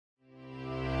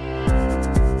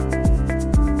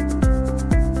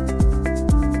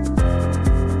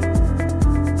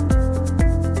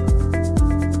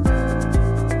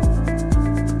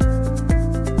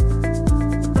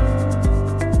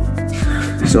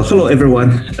So hello,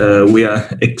 everyone. We are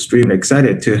extremely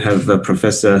excited to have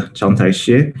Professor Changtai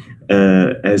Xie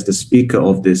as the speaker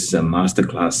of this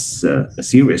masterclass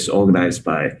series organized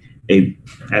by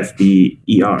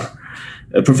FBER.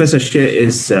 Professor Xie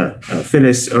is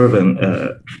Phyllis Irvin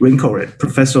Rincoret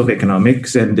Professor of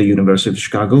Economics at the University of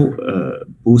Chicago,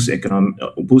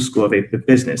 Booth School of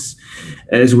Business.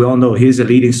 As we all know, he's a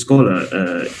leading scholar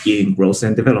in growth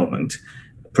and development.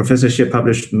 Professor Xie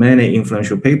published many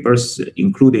influential papers,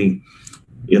 including,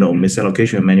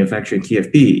 misallocation and manufacturing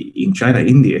TFP in China,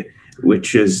 India,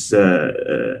 which is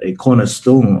a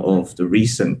cornerstone of the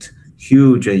recent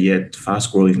huge yet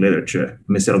fast-growing literature,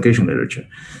 misallocation literature.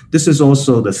 This is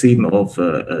also the theme of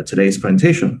today's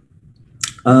presentation.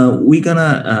 We're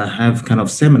gonna have kind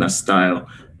of seminar-style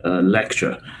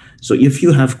lecture. So if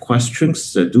you have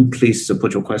questions, do please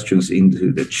put your questions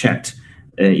into the chat.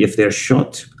 If they're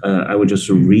short, I will just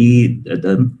read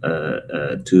them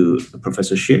to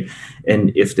Professor Xie.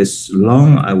 And if it's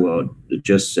long, I will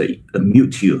just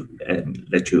mute you and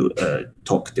let you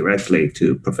talk directly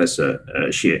to Professor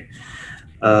Xie.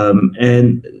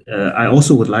 And I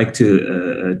also would like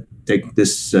to take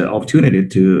this opportunity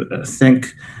to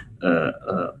thank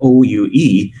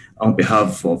OUE on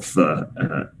behalf of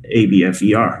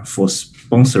ABFER for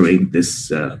sponsoring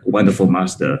this wonderful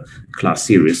master class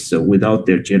series. So without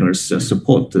their generous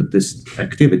support, this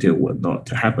activity would not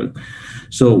happen.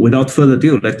 So without further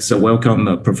ado, let's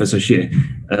welcome Professor Xie.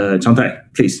 Changtai,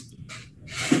 please.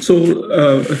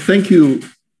 So thank you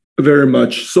very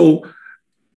much. So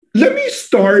let me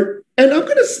start, and I'm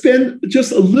going to spend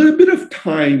just a little bit of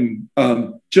time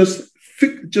just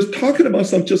talking about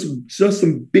some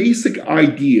basic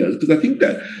ideas, because I think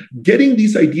that getting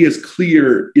these ideas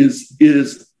clear is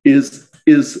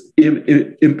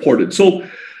important. So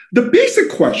the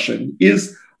basic question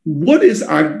is, what is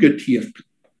aggregate TFP?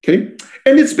 Okay,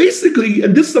 and it's basically,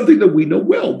 and this is something that we know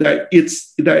well, that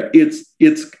it's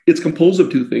composed of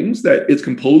two things. That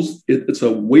it's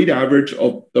a weighted average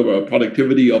of the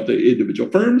productivity of the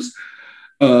individual firms.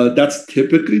 That's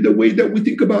typically the way that we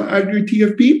think about aggregate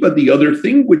TFP. But the other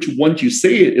thing, which once you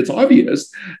say it, it's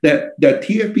obvious that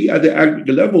TFP at the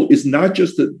aggregate level is not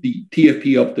just the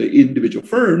TFP of the individual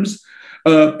firms,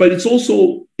 but it's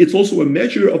also a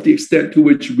measure of the extent to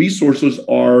which resources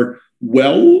are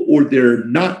well or they're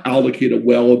not allocated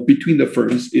well between the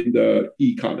firms in the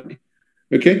economy.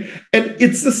 Okay, and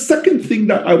it's the second thing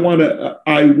that I want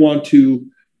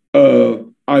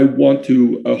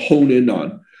to hone in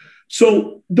on.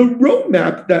 So the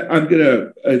roadmap that I'm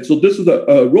so this is a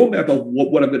roadmap of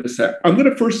what I'm going to say. I'm going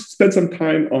to first spend some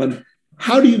time on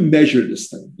how do you measure this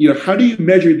thing? How do you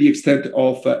measure the extent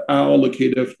of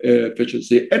allocative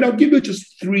efficiency? And I'll give you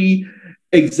just three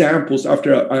examples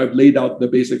after I've laid out the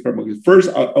basic framework. First,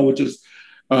 I will just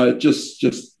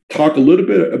talk a little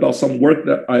bit about some work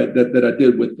that I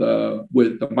did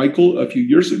with Michael a few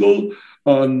years ago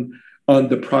on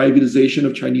the privatization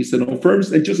of Chinese state-owned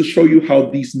firms, and just to show you how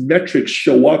these metrics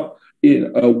show up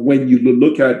in when you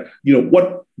look at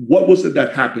what was it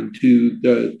that happened to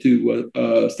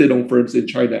state-owned firms in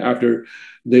China after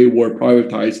they were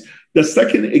privatized. The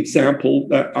second example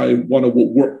that I want to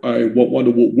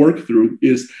work through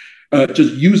is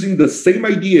just using the same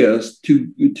ideas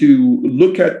to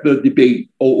look at the debate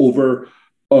over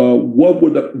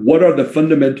what are the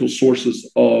fundamental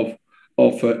sources of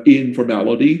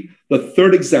informality. The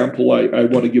third example I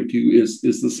want to give to you is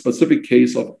the specific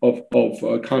case of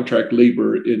contract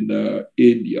labor in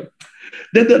India.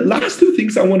 Then the last two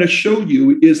things I want to show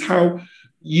you is how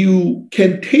you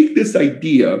can take this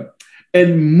idea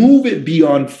and move it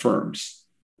beyond firms.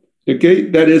 Okay,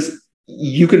 that is,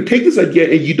 you can take this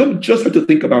idea and you don't just have to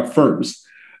think about firms.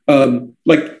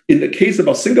 Like in the case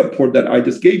about Singapore that I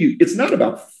just gave you, it's not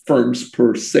about firms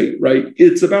per se, right?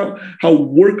 It's about how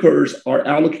workers are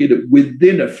allocated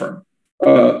within a firm.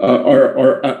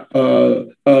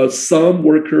 Some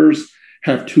workers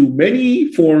have too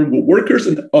many foreign workers,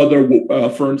 and other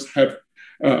firms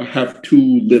have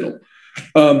too little.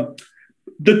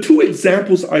 The two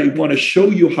examples I want to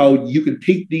show you how you can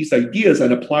take these ideas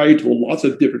and apply it to lots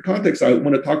of different contexts. I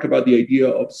want to talk about the idea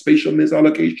of spatial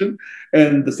misallocation,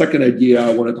 and the second idea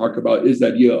I want to talk about is the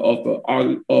idea of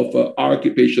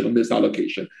occupational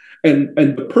misallocation. And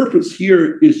the purpose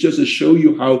here is just to show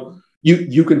you how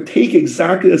you can take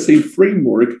exactly the same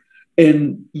framework,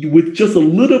 and with just a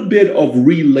little bit of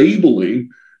relabeling,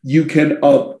 you can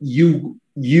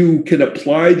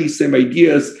apply these same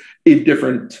ideas in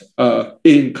different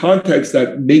in contexts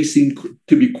that may seem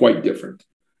to be quite different.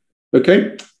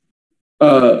 Okay,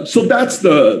 so that's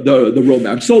the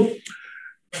roadmap. So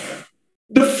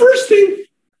the first thing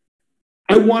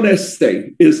I want to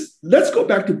say is let's go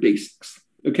back to basics,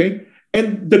 okay?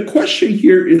 And the question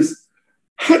here is,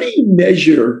 how do you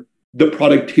measure the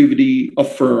productivity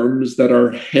of firms that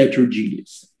are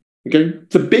heterogeneous? Okay,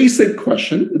 it's a basic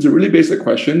question. It's a really basic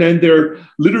question, and there are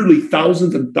literally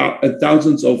thousands and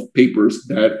thousands of papers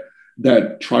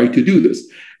that try to do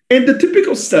this. And the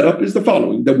typical setup is the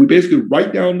following: that we basically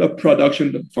write down the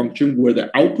production function where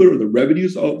the output or the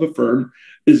revenues of a firm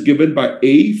is given by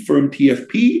a firm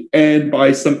TFP and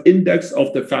by some index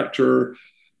of the factor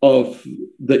of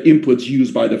the inputs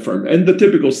used by the firm. And the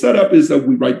typical setup is that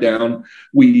we write down,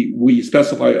 we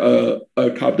specify a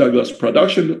Cobb-Douglas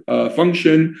production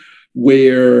function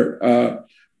where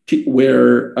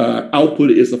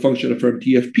output is a function of firm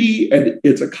TFP, and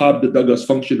it's a Cobb-Douglas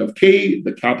function of K,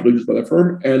 the capital used by the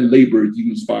firm, and labor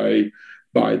used by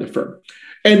the firm.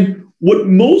 And what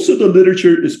most of the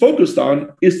literature is focused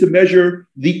on is to measure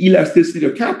the elasticity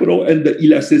of capital and the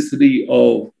elasticity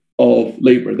of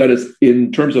labor. That is,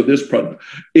 in terms of this production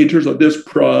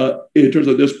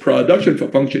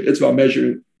function, it's about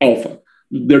measuring alpha.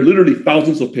 There are literally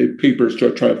thousands of papers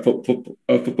to try to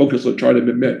focus on trying to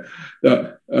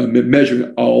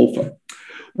measure alpha.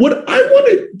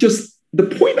 The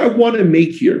point I want to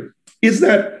make here is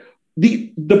that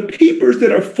the papers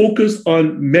that are focused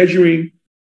on measuring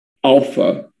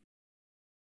alpha,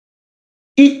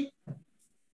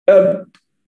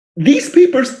 these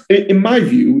papers, in my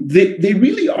view, they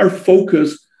really are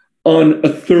focused on a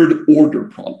third order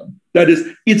problem. That is,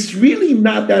 it's really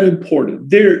not that important.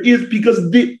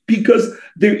 Because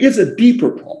there is a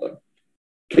deeper problem.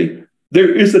 Okay,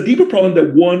 there is a deeper problem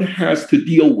that one has to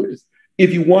deal with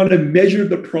if you want to measure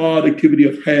the productivity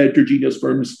of heterogeneous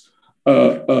firms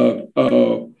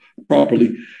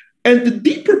properly. And the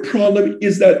deeper problem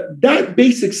is that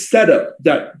basic setup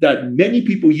that many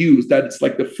people use, that it's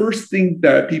like the first thing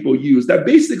that people use, that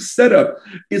basic setup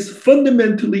is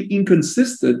fundamentally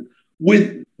inconsistent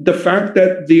with the fact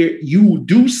that you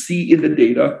do see in the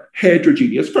data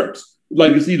heterogeneous firms.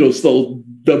 Like, so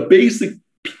the basic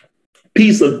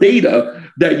piece of data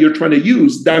that you're trying to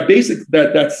use,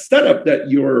 that setup that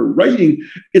you're writing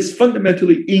is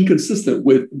fundamentally inconsistent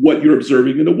with what you're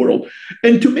observing in the world.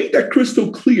 And to make that crystal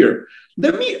clear,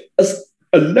 let me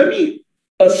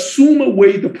assume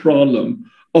away the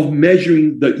problem of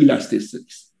measuring the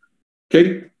elasticities.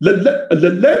 Okay,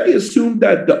 let me assume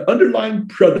that the underlying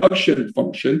production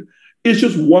function is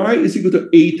just y is equal to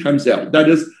a times L. That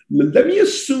is, let me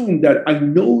assume that I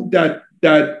know that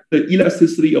the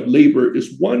elasticity of labor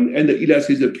is 1 and the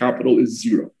elasticity of capital is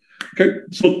 0. Okay,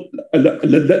 so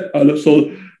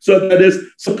that is,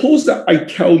 suppose that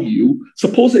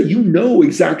you know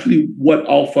exactly what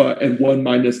alpha and 1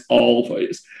 minus alpha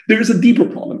is. There is a deeper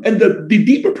problem, and the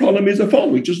deeper problem is the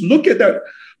following: just look at that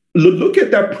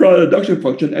production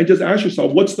function and just ask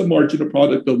yourself, what's the marginal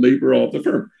product of labor of the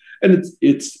firm? And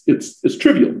it's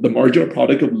trivial. The marginal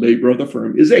product of labor of the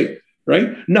firm is A.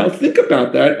 Right? Now think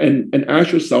about that and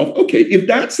ask yourself, okay, if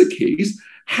that's the case,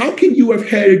 how can you have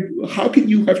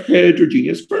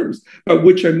heterogeneous firms? By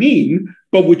which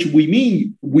we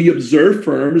mean we observe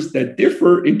firms that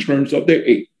differ in terms of their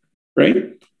A, right?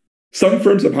 Some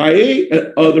firms have high A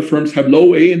and other firms have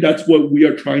low A, and that's what we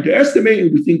are trying to estimate.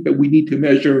 And we think that we need to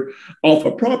measure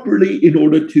alpha properly in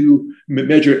order to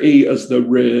measure A as the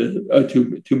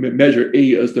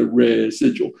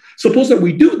residual. Suppose that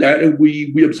we do that and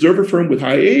we observe a firm with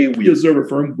high A, we observe a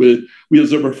firm with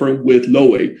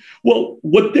low A. Well,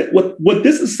 what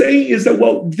this is saying is that,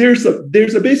 well, there's a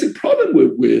basic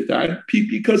problem with that,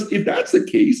 because if that's the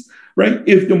case, right,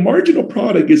 if the marginal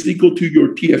product is equal to your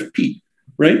TFP,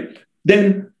 right,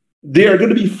 then there are going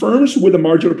to be firms where the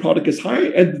marginal product is high,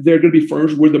 and there are going to be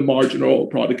firms where the marginal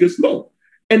product is low.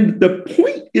 And the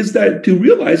point is that to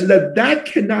realize that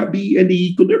cannot be in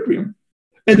the equilibrium.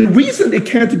 And the reason it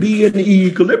can't be in the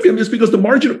equilibrium is because the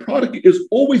marginal product is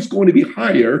always going to be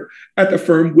higher at the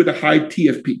firm with a high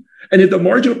TFP. And if the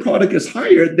marginal product is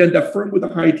higher, then the firm with a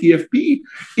high TFP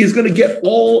is going to get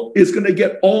all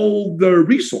the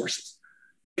resources.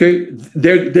 Okay,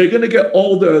 they're going to get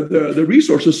all the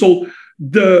resources. So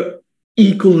the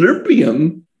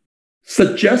equilibrium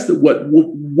suggests that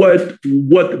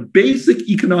what basic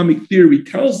economic theory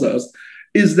tells us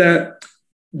is that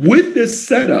with this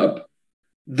setup,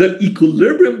 the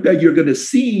equilibrium that you're going to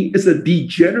see is a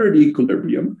degenerate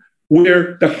equilibrium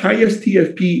where the highest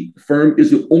TFP firm is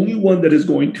the only one that is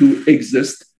going to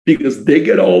exist because they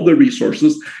get all the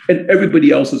resources and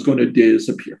everybody else is going to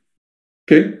disappear.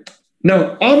 Okay.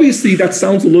 Now, obviously, that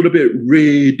sounds a little bit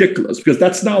ridiculous because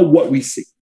that's not what we see.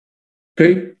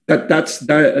 Okay, that's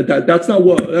not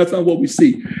what we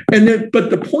see. And then, but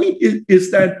the point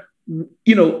is that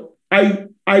I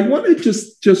want to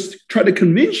just try to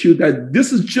convince you that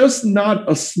this is just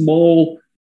not a small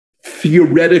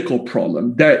theoretical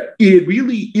problem, that it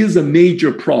really is a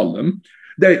major problem,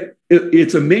 that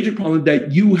it's a major problem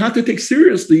that you have to take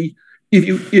seriously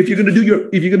if you're going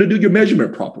to do your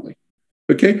measurement properly.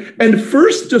 Okay, and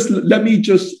first, just let me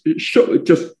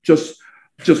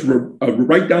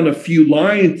write down a few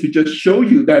lines to just show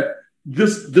you that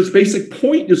this basic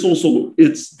point is also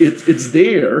it's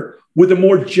there with a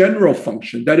more general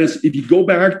function. That is, if you go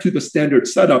back to the standard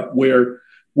setup where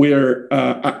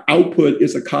output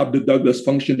is a Cobb-Douglas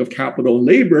function of capital and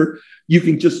labor, you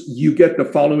get the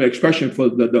following expression for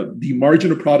the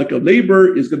marginal product of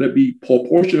labor is going to be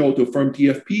proportional to firm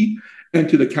TFP, and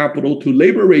to the capital to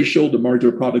labor ratio, the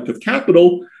marginal product of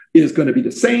capital is going to be the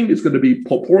same. It's going to be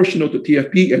proportional to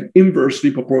TFP and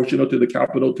inversely proportional to the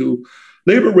capital to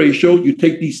labor ratio. You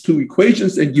take these two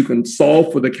equations and you can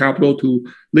solve for the capital to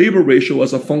labor ratio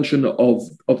as a function of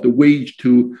the wage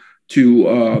to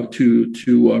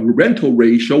rental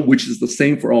ratio, which is the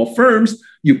same for all firms.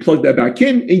 You plug that back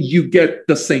in and you get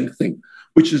the same thing,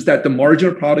 which is that the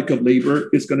marginal product of labor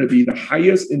is going to be the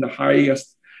highest in the high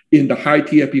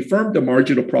TFP firm. The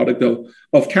marginal product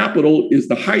of capital is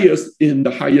the highest in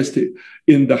the highest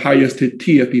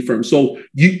TFP firm. So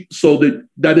you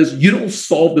don't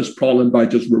solve this problem by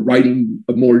just rewriting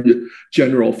a more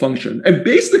general function. And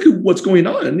basically, what's going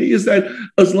on is that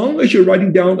as long as you're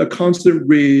writing down a constant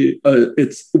rate,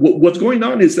 what's going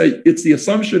on is that it's the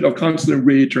assumption of constant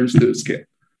rate turns to scale,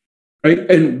 right?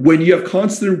 And when you have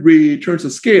constant rate turns to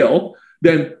scale,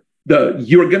 then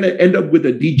you're going to end up with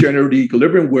a degenerate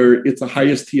equilibrium where it's the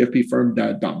highest TFP firm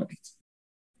that dominates.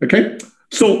 Okay,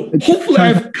 so hopefully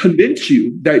I've convinced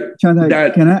you that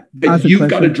you've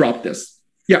got to drop this.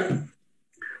 Yeah.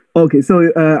 Okay,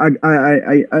 so but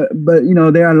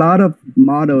there are a lot of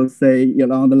models, say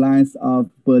along the lines of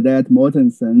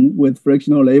Burdett-Mortensen with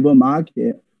frictional labor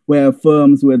market, where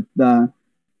firms with with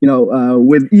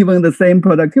even the same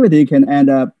productivity can end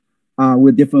up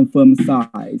with different firm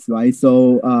size, right?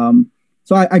 So,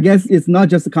 I guess it's not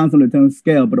just the constant return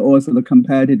scale, but also the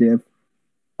competitive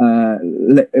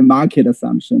market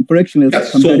assumption.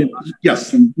 Frictionless competitive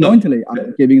jointly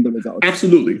are giving the results.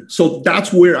 Absolutely. So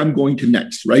that's where I'm going to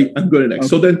next, right? I'm going to next. Okay.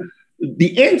 So then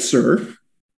the answer,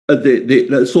 so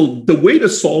the way to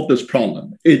solve this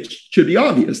problem, it should be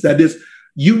obvious. That is,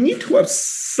 you need to have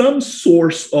some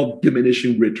source of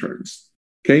diminishing returns,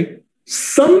 okay?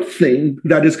 Something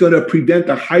that is going to prevent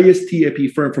the highest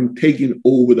TFP firm from taking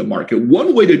over the market.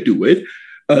 One way to do it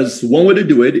is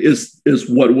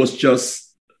what was just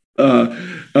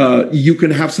you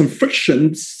can have some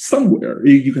friction somewhere.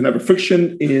 You can have a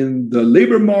friction in the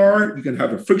labor market. You can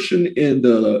have a friction in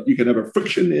the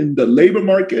labor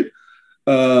market.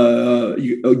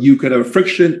 You can have a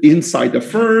friction inside the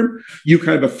firm. You can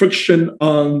have a friction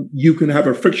on the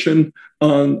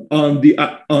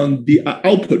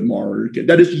output market.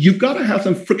 That is, you've got to have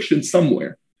some friction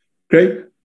somewhere. Okay.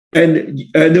 And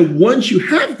then once you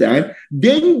have that,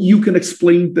 then you can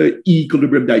explain the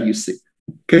equilibrium that you see.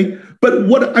 Okay. But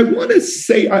what I want to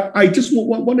say, I just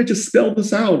want to just spell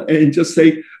this out and just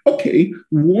say, okay,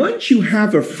 once you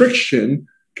have a friction,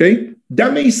 okay,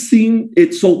 that may seem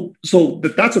it. So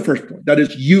that's the first point. That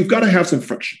is, you've got to have some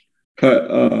friction.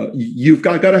 You've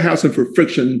got to have some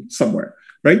friction somewhere,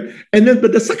 right? And then,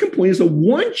 but the second point is that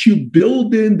once you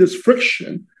build in this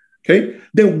friction, okay,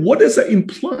 then what does that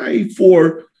imply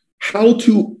for how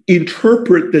to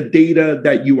interpret the data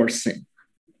that you are seeing?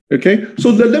 Okay,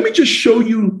 so let me just show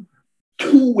you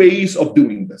two ways of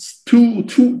doing this. Two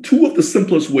of the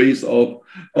simplest ways of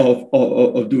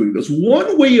doing this.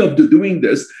 One way of doing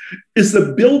this is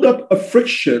to build up a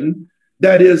friction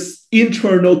that is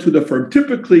internal to the firm.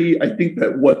 Typically, I think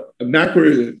that what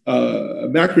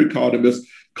macroeconomists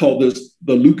call this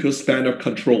the Lucas span of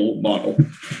control model.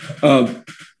 A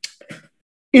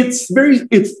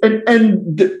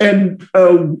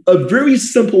very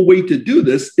simple way to do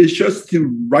this is just to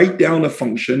write down a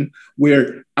function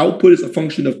where output is a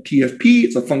function of TFP,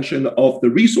 it's a function of the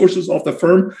resources of the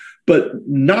firm, but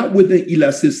not with an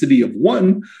elasticity of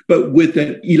 1, but with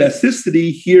an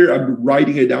elasticity, here I'm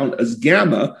writing it down as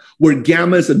gamma, where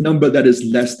gamma is a number that is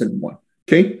less than 1.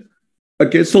 Okay,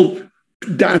 so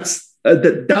that's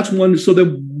one. So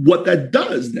then what that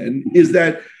does then is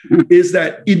that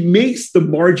it makes the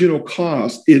marginal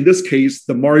cost, in this case,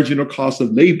 the marginal cost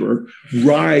of labor,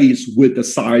 rise with the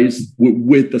size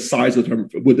of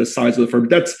the firm.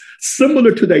 That's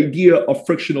similar to the idea of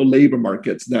frictional labor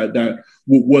markets that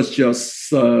was just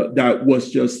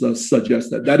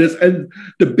suggested. That is, and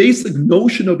the basic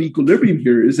notion of equilibrium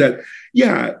here is that,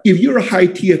 yeah, if you're a high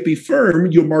TFP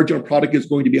firm, your marginal product is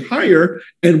going to be higher,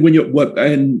 and when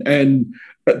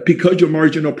because your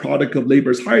marginal product of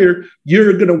labor is higher,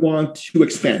 you're going to want to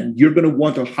expand. You're going to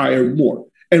want to hire more.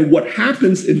 And what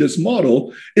happens in this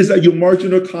model is that your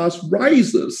marginal cost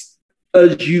rises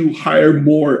as you hire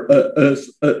more, as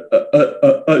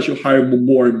you hire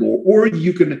more and more. Or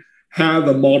you can have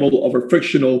a model of a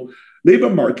frictional labor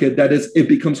market that is, it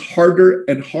becomes harder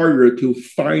and harder to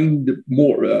find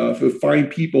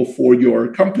people for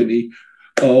your company.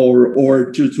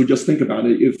 Or to just think about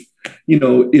it, if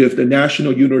the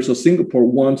National University of Singapore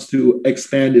wants to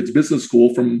expand its business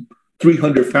school from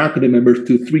 300 faculty members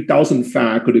to 3,000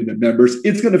 faculty members,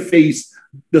 it's going to face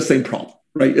the same problem,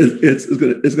 right? It's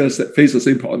going to face the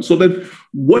same problem. So then,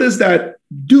 what does that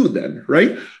do then,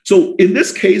 right? So in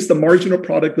this case, the marginal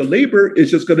product of labor is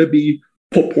just going to be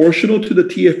proportional to the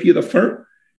TFP of the firm.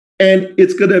 And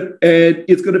it's going to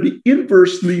be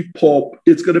inversely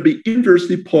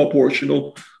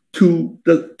proportional to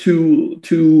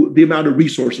the amount of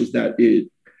resources that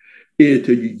it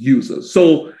uses.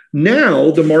 So now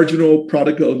the marginal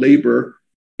product of labor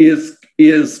is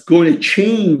going to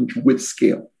change with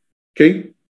scale. Okay,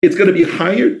 it's going to be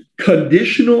higher,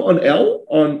 conditional on L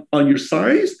on your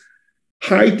size.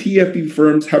 High TFP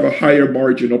firms have a higher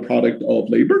marginal product of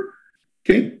labor.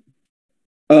 Okay,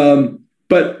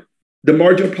 but the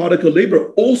marginal product of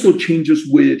labor also changes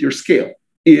with your scale.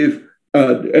 So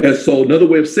another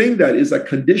way of saying that is that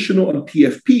conditional on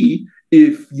TFP,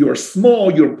 if you're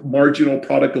small, your marginal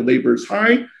product of labor is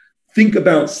high. Think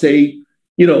about, say,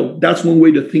 that's one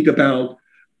way to think about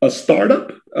a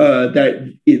startup,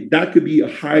 that could be a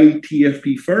high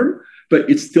TFP firm, but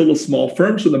it's still a small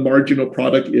firm, so the marginal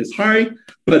product is high.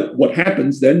 But what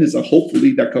happens then is that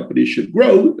hopefully that company should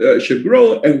grow,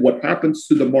 and what happens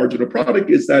to the marginal product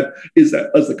is that as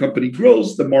the company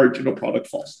grows, the marginal product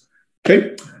falls.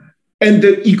 Okay, and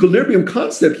the equilibrium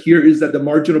concept here is that the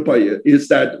marginal product is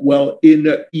that, well, in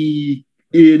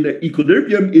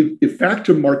equilibrium, if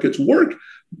factor markets work,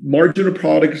 marginal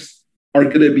products are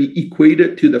going to be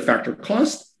equated to the factor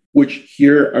cost, which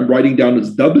here I'm writing down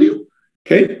as W.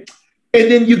 Okay. And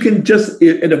then you can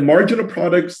and the marginal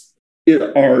products is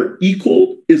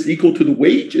equal to the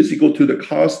wage, is equal to the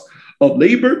cost of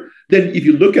labor. Then if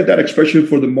you look at that expression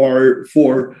for the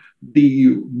marginal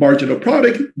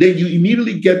product, then you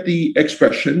immediately get the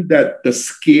expression that the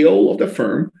scale of the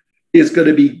firm is going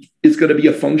to be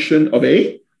a function of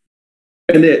A,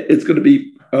 and it's going to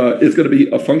be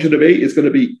a function of A. It's going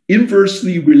to be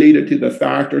inversely related to the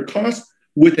factor cost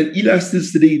with an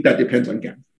elasticity that depends on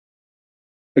gamma.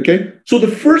 Okay, so the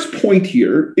first point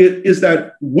here is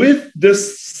that with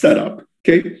this setup,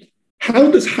 okay, how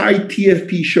does high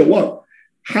TFP show up?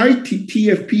 High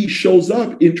TFP shows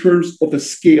up in terms of the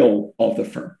scale of the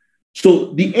firm.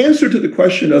 So the answer to the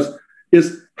question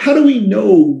is how do we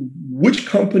know which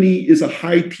company is a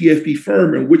high TFP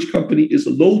firm and which company is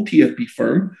a low TFP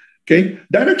firm? Okay,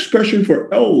 that expression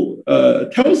for L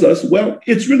tells us, well,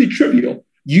 it's really trivial.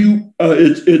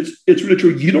 It's really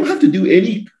true. You don't have to do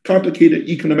any complicated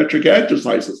econometric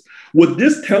exercises. What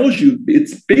this tells you,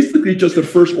 it's basically just a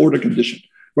first order condition,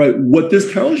 right? What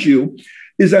this tells you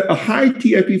is that a high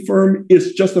TFP firm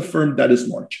is just a firm that is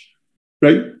large,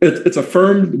 right? It's a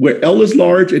firm where L is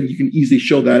large, and you can easily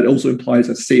show that. It also implies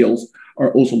that sales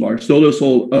are also large. So there's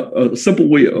a simple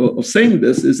way of saying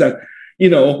this is that,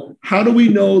 how do we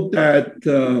know that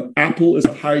Apple is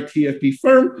a high TFP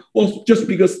firm? Well, just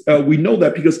because we know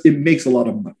that because it makes a lot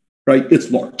of money, right? It's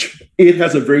large. It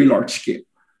has a very large scale,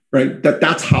 right?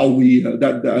 That's how we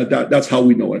that's how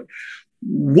we know it.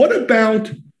 What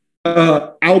about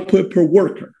output per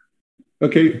worker?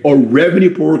 Okay, or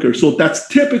revenue per worker. So that's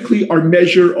typically our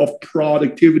measure of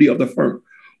productivity of the firm.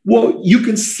 Well, you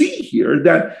can see here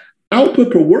that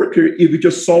output per worker, if you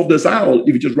just solve this out,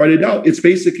 if you just write it out, it's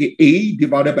basically A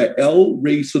divided by L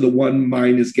raised to the 1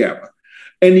 minus gamma.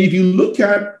 And if you look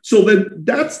at, so then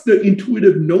that's the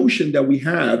intuitive notion that we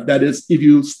have. That is, if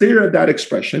you stare at that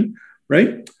expression,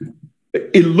 right,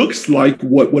 it looks like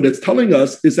what it's telling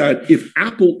us is that if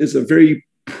Apple is a very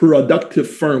productive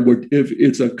firm, where if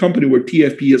it's a company where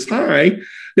TFP is high,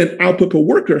 then output per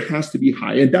worker has to be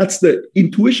high. And that's the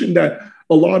intuition that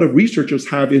a lot of researchers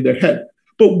have in their head.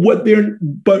 But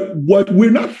what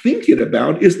we're not thinking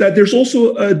about is that there's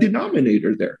also a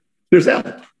denominator there. there's L,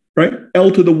 right? L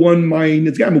to the 1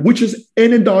 minus gamma, which is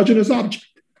an endogenous object,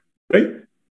 right?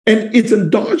 And it's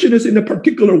endogenous in a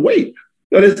particular way.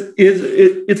 That is,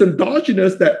 it's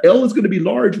endogenous that L is going to be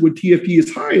large when TFP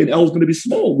is high and L is going to be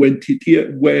small when the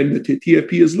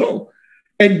TFP is low.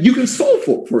 And you can solve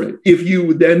for it. If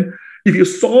you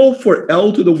solve for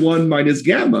L to the 1 minus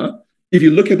gamma, if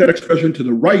you look at that expression to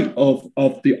the right of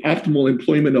the optimal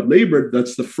employment of labor,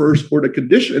 that's the first order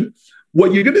condition.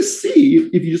 What you're going to see,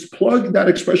 if you just plug that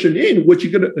expression in, what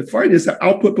you're going to find is that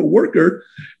output per worker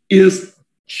is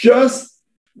just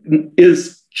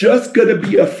going to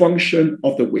be a function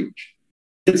of the wage.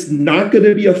 It's not going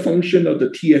to be a function of the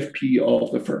TFP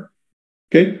of the firm.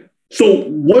 Okay. So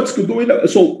what's going on?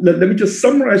 So let me just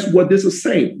summarize what this is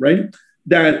saying, right?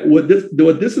 That what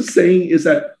this is saying is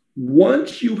that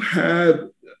once you have,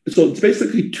 so it's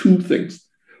basically two things.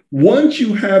 Once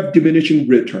you have diminishing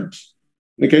returns,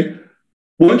 okay.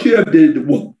 Once you have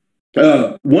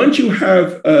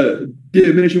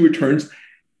diminishing returns,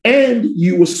 and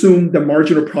you assume the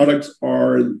marginal products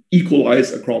are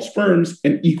equalized across firms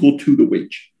and equal to the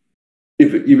wage,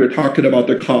 if you're talking about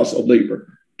the cost of labor,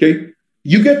 okay,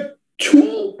 you get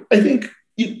two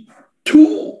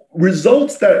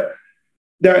results that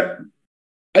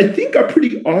I think are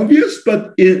pretty obvious,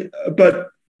 but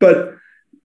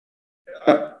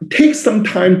take some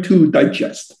time to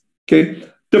digest. Okay,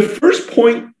 the first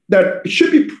point that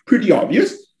should be pretty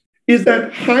obvious is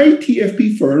that high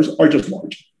TFP firms are just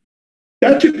large.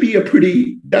 That should be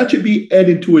an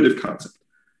intuitive concept.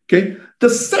 Okay. The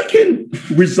second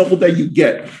result that you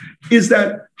get is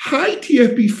that high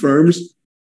TFP firms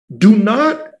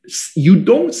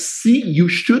you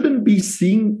shouldn't be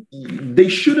seeing, they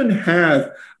shouldn't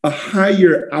have a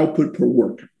higher output per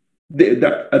worker.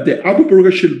 The output per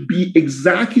worker should be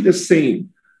exactly the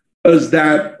same as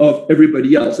that of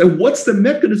everybody else. And what's the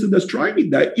mechanism that's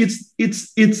driving that?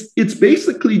 It's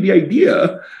basically the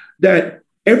idea that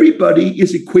everybody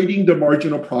is equating the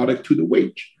marginal product to the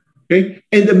wage. Okay,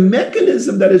 and the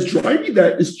mechanism that is driving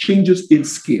that is changes in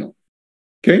scale.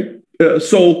 Okay, but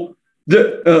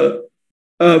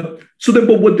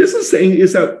what this is saying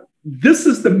is that this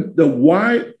is the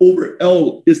Y over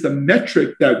L is the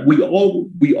metric that we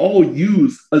all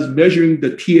use as measuring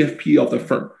the TFP of the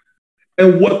firm.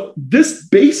 And what this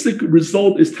basic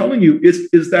result is telling you is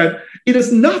that it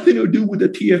has nothing to do with the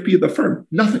TFP of the firm.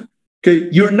 Nothing. Okay,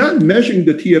 you're not measuring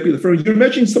the TFP of the firm. You're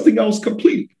measuring something else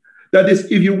completely. That is,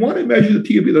 if you want to measure the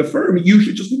TFP of the firm, you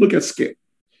should just look at scale.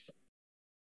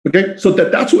 Okay, so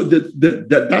that's what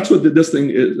this thing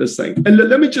is saying. And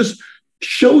let me just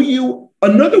show you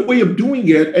another way of doing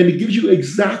it, and it gives you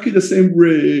exactly the same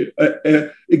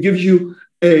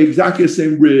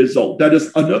result. That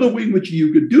is another way in which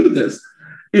you could do this.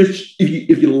 If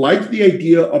you like the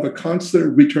idea of a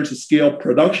constant return to scale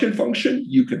production function,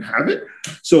 you can have it.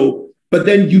 But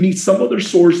then you need some other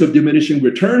source of diminishing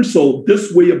return. So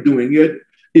this way of doing it,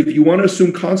 if you want to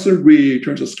assume constant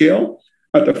return to scale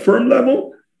at the firm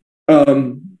level,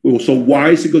 so Y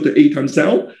is equal to A times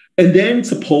L, and then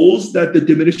suppose that the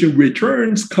diminishing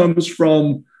returns comes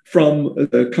from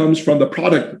the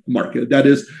product market. That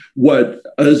is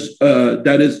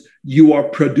you are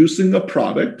producing a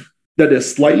product that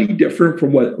is slightly different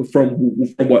from what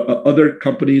other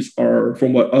companies are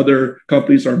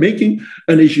making.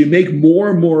 And as you make more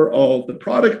and more of the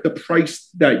product, the price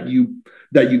that you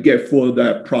get for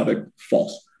that product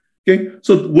falls. Okay,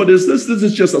 so what is this? This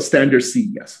is just a standard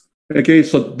CES. Okay,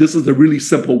 so this is a really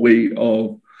simple way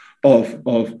of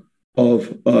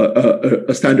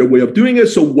a standard way of doing it.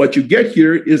 So what you get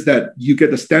here is that you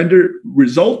get the standard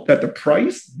result that the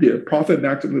profit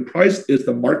maximum price is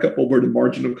the markup over the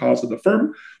marginal cost of the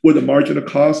firm, where the marginal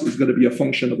cost is going to be a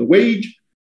function of the wage,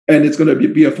 and it's going to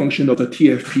be a function of the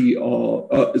TFP.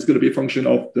 It's going to be a function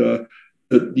of the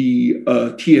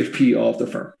TFP of the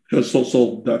firm.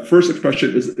 So the first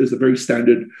expression is a very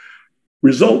standard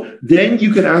result. Then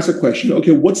you can ask a question,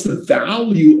 okay, what's the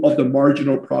value of the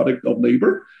marginal product of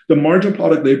labor? The marginal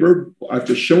product labor, I've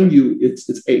just shown you it's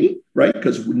A, right?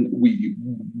 Because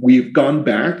we've gone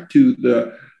back to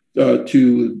the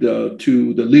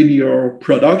linear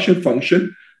production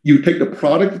function. You take the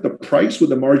product, the price with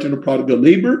the marginal product of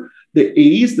labor, the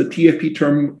A's, the TFP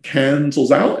term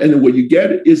cancels out. And then what you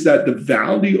get is that the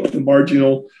value of the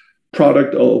marginal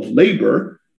product of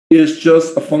labor is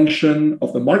just a function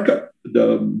of the markup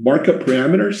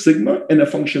parameter, sigma, and a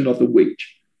function of the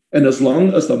wage. And as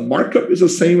long as the markup is the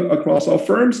same across all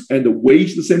firms and the wage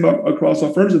is the same across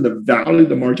all firms and the value of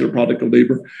the marginal product of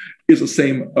labor is the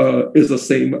same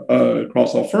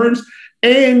across all firms,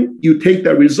 and you take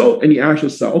that result and you ask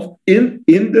yourself, in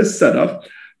this setup,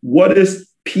 what is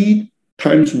P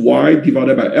times Y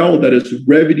divided by L, that is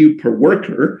revenue per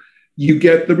worker, you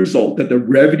get the result that the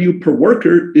revenue per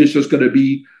worker is just going to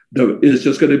be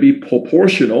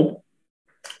proportional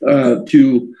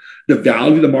to the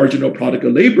value of the marginal product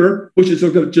of labor, which is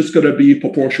just going to be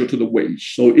proportional to the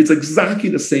wage. So it's exactly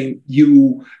the same.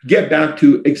 You get back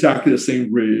to exactly the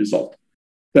same result.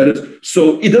 That is,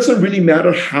 so it doesn't really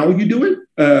matter how you do it.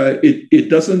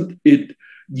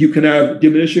 You can have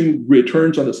diminishing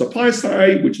returns on the supply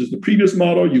side, which is the previous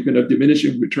model. You can have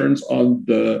diminishing returns on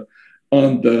the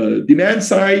demand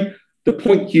side. The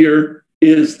point here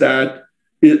is that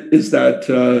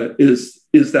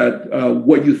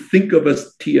what you think of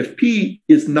as TFP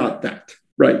is not that,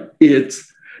 right? It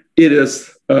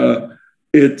is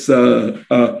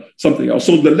something else.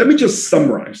 So let me just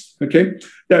summarize, okay?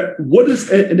 That what does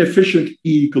an efficient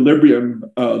equilibrium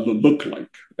look like?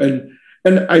 And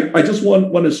I just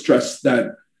want to stress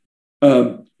that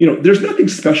there's nothing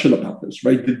special about this,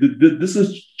 right? This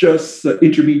is just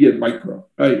intermediate micro,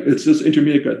 right? It's just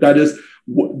intermediate. That is,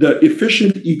 the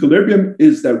efficient equilibrium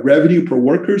is that revenue per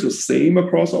worker is the same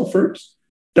across all firms.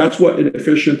 That's what an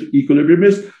efficient equilibrium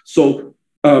is. So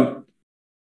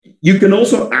you can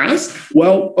also ask,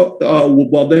 well,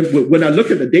 then when I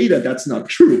look at the data, that's not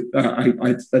true.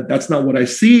 That's not what I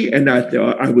see, and that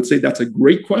I would say that's a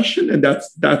great question. And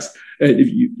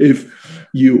if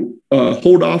you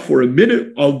hold off for a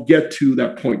minute, I'll get to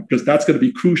that point because that's going to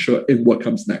be crucial in what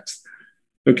comes next.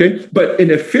 Okay, but an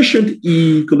efficient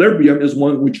equilibrium is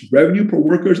one in which revenue per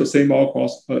worker is the same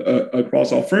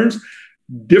across all firms.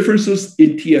 Differences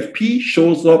in TFP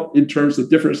shows up in terms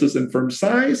of differences in firm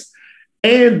size.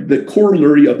 And the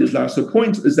corollary of these last two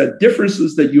points is that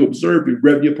differences that you observe in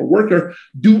revenue per worker,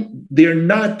 they're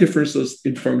not differences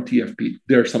in firm TFP.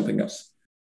 They're something else.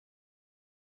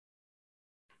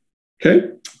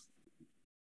 Okay.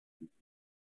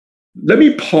 Let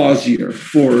me pause here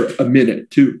for a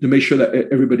minute to make sure that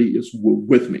everybody is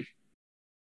with me.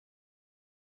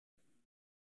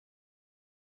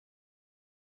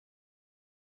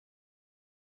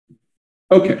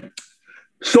 Okay.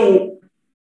 So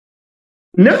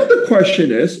now the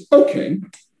question is, okay,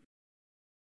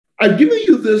 I've given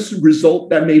you this result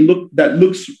that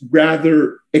looks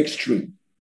rather extreme,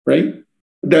 right?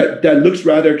 That looks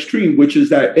rather extreme, which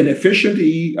is that I'm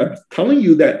telling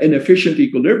you that an efficient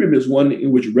equilibrium is one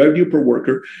in which revenue per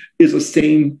worker is the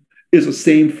same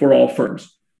for all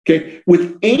firms. Okay,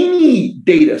 with any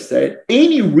data set,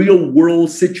 any real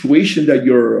world situation that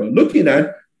you're looking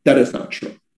at, that is not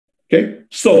true. Okay,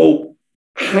 so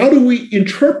how do we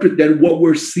interpret then what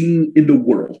we're seeing in the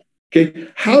world? Okay,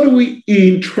 how do we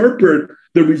interpret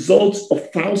the results of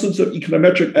thousands of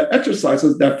econometric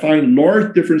exercises that find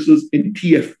large differences in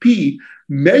TFP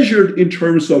measured in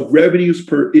terms of revenues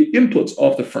per inputs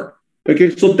of the firm?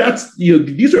 Okay, so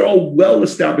these are all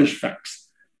well-established facts.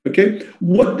 Okay,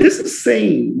 what this is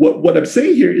saying, what I'm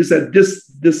saying here is that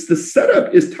this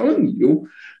setup is telling you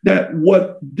that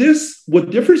what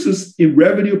differences in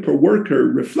revenue per worker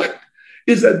reflect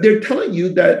is that they're telling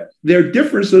you that there are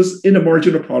differences in the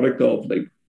marginal product of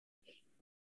labor.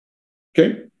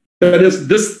 Okay, that is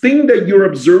this thing that you're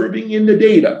observing in the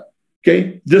data.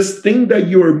 Okay, this thing that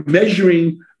you're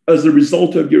measuring as a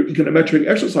result of your econometric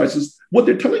exercises, what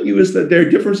they're telling you is that there are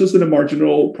differences in the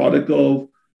marginal product of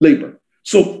labor.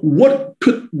 So what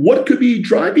could be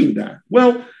driving that?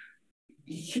 Well,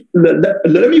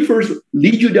 let me first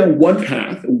lead you down one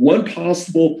path, one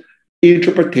possible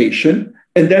interpretation,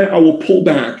 and then I will pull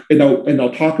back and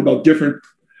I'll talk about different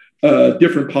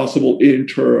possible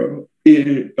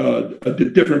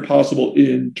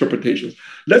interpretations.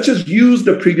 Let's just use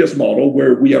the previous model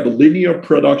where we have a linear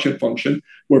production function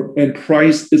and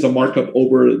price is a markup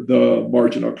over the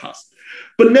marginal cost.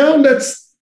 But now let's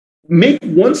make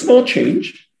one small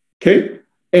change, okay?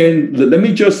 And let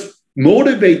me just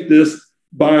motivate this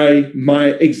by my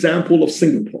example of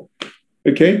Singapore,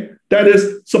 okay? That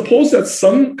is, suppose that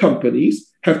some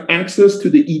companies have access to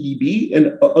the EDB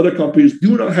and other companies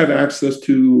do not have access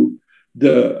to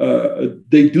the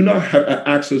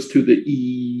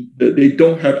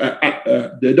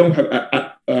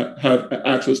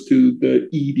access to the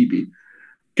EDB.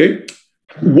 Okay,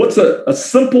 what's a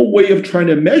simple way of trying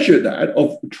to measure that,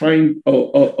 of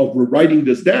writing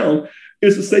this down,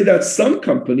 is to say that some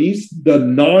companies, the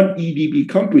non-EDB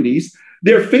companies,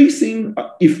 they're facing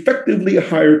effectively a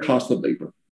higher cost of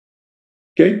labor.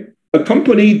 Okay, a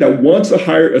company that wants to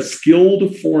hire a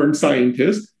skilled foreign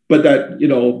scientist, but that,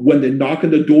 when they knock on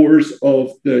the doors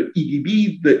of the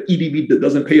EDB that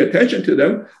doesn't pay attention to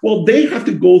them, well, they have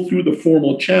to go through the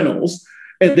formal channels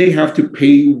and they have to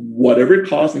pay whatever it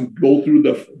costs and go through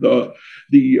the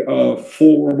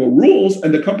formal rules.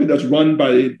 And the company that's run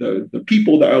by the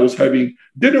people that I was having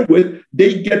dinner with,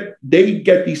 they get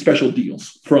these special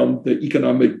deals from the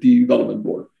Economic Development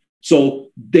Board, so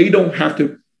they don't have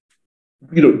to,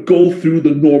 go through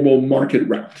the normal market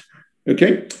route.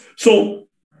 Okay, so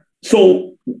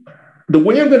the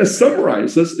way I'm going to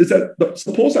summarize this is that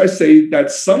suppose I say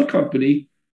that some company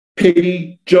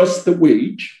pay just the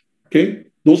wage. Okay,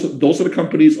 those are the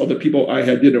companies or the people I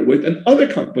had dinner with, and other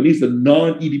companies, the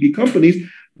non-EDB companies,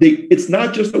 it's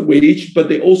not just the wage, but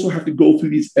they also have to go through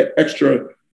these extra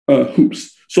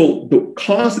hoops. So the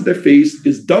cost that they face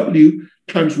is W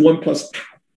times 1 plus tau.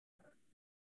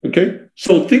 Okay,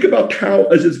 so think about tau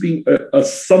as just being a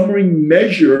summary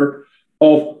measure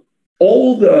of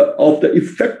all the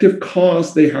effective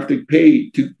costs they have to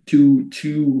pay to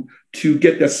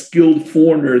get the skilled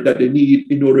foreigner that they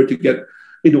need in order to get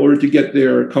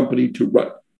their company to run.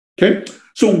 Okay,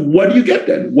 so what do you get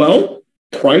then? Well,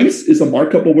 price is a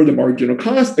markup over the marginal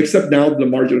cost, except now the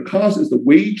marginal cost is the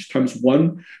wage times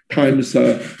 1 times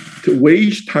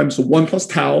wage times 1 plus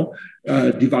tau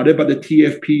divided by the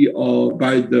TFP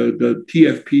the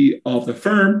TFP of the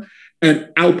firm.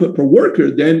 And output per worker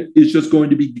then is just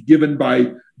going to be given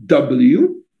by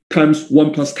W times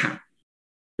 1 plus tau.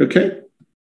 Okay,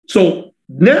 so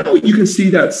now you can see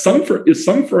that some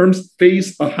firms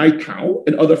face a high tau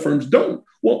and other firms don't.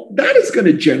 Well, that is going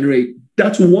to generate,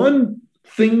 that's one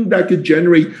thing that could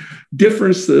generate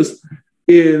differences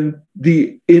in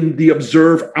the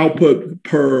observed output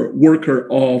per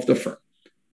worker of the firm.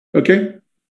 Okay.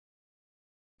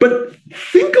 But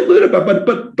think a little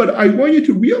bit, but I want you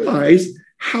to realize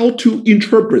how to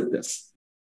interpret this.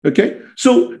 Okay,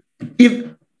 so if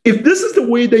this is the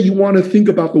way that you want to think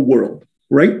about the world,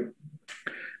 right?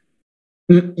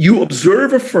 You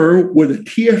observe a firm where the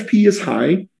TFP is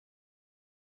high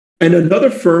and another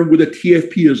firm where the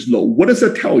TFP is low. What does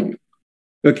that tell you?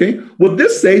 Okay, what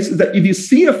this says is that if you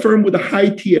see a firm with a high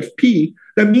TFP,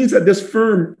 that means that this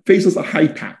firm faces a high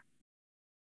tau.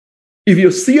 If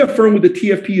you see a firm with the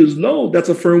TFP is low, that's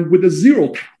a firm with a 0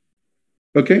 tau.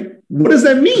 Okay, what does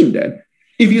that mean then?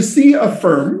 If you see a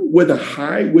firm with a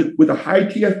high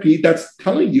TFP, that's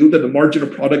telling you that the marginal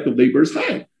product of labor is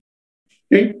high.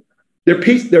 Okay,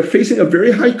 they're facing a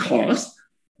very high cost.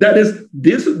 That is,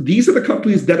 these are the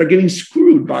companies that are getting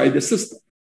screwed by the system.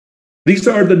 These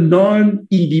are the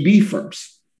non-EDB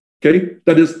firms. Okay,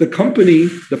 that is, the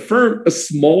firm is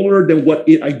smaller than what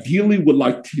it ideally would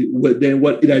like to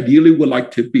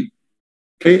be.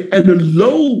 Okay, and the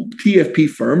low TFP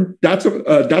firm, that's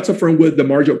a firm where the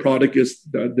marginal product is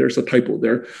there's a typo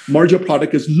there. Marginal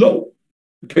product is low.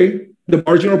 Okay, the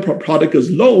marginal product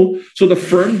is low, so the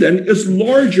firm then is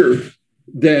larger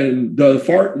than the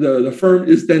firm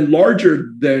is then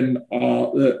larger than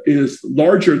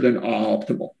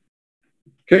optimal.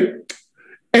 Okay.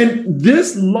 And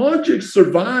this logic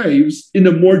survives in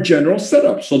a more general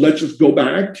setup. So let's just go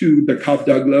back to the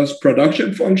Cobb-Douglas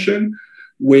production function,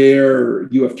 where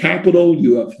you have capital,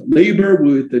 you have labor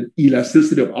with an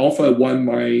elasticity of alpha 1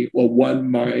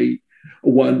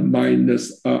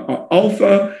 minus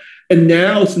alpha. And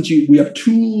now, since we have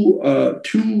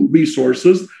two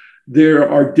resources, there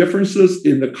are differences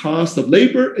in the cost of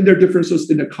labor and there are differences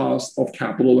in the cost of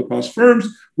capital across firms,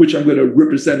 which I'm going to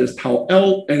represent as tau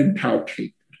L and tau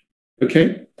K.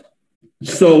 Okay,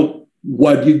 so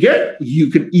what you get, you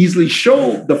can easily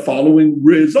show the following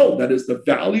result. That is the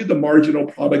value of the marginal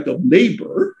product of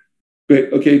labor,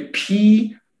 okay,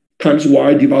 P times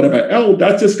Y divided by L.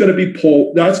 That's just going to be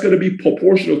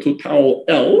proportional to tau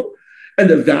L,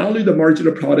 and the value of the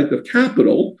marginal product of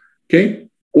capital, okay,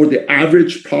 or the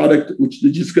average product, which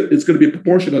it's going to be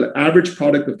proportional to the average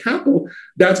product of capital.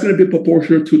 That's going to be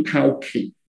proportional to tau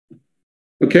K.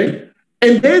 Okay.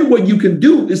 And then what you can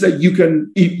do is that you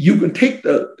can take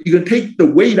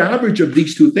the weighted average of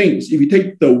these two things. If you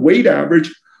take the weighted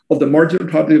average of the marginal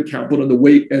product of capital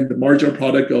and the marginal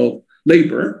product of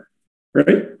labor,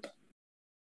 right?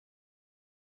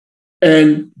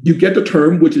 And you get the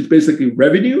term, which is basically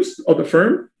revenues of the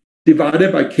firm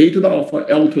divided by K to the alpha,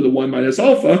 L to the 1 minus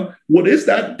alpha. What is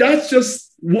that? That's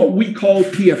just what we call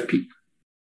TFP,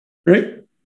 right?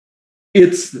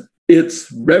 It's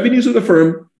revenues of the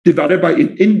firm divided by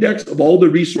an index of all the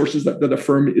resources that the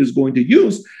firm is going to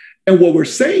use. And what we're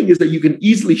saying is that you can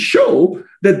easily show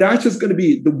that that's just going to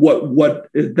be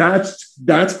that's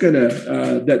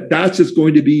just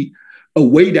going to be a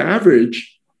weighted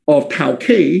average of tau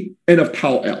K and of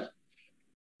tau L.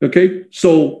 Okay,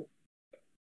 so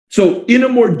in a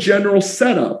more general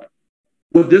setup,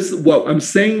 what I'm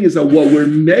saying is that what we're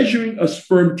measuring as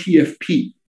firm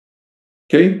TFP,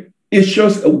 Okay, it's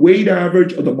just a weighted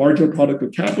average of the marginal product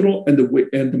of capital and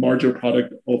the marginal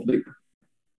product of labor.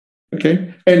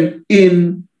 Okay, and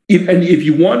if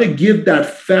you want to give that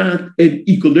fact an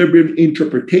equilibrium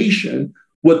interpretation,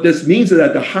 what this means is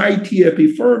that the high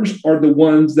TFP firms are the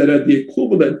ones that are the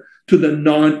equivalent to the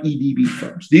non-EDB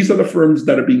firms. These are the firms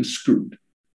that are being screwed,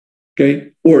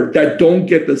 okay, or that don't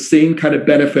get the same kind of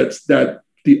benefits that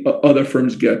the other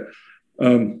firms get.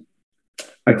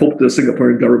 I hope the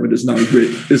Singaporean government is not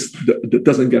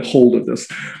doesn't get hold of this.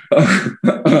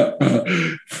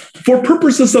 For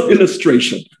purposes of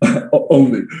illustration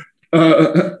only.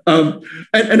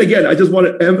 And again, I just want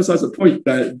to emphasize the point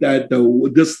that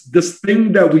this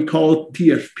thing that we call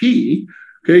TFP,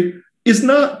 okay, is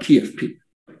not TFP,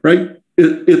 right?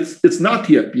 It's not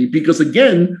TFP because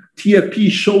again, TFP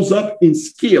shows up in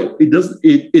scale. It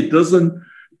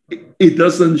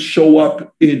doesn't show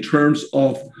up in terms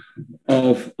of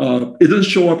it doesn't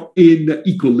show up in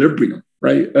equilibrium,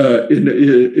 right?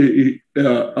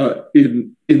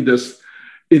 In this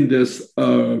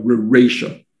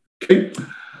ratio. Okay,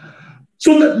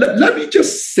 so let me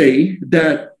just say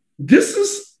that this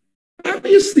is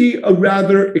obviously a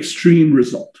rather extreme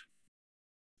result.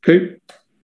 Okay,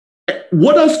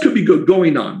 what else could be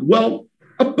going on? Well,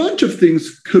 a bunch of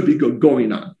things could be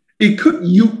going on. It could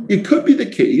be the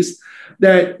case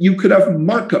that you could have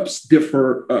markups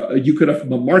differ. You could have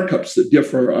markups that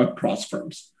differ across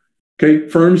firms. Okay,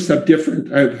 firms have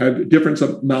different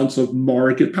amounts of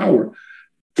market power.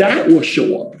 That will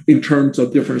show up in terms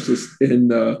of differences in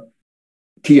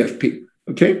TFP.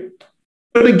 Okay,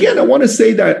 but again, I want to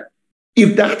say that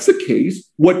if that's the case,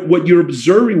 what you're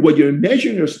observing, what you're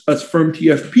measuring as firm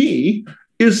TFP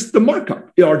is the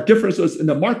markup. There are differences in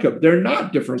the markup. They're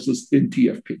not differences in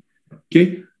TFP.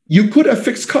 Okay, you could have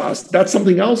fixed costs. That's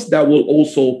something else that will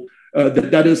also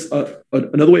that is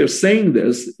another way of saying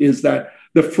this is that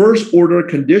the first order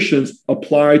conditions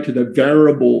apply to the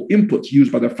variable inputs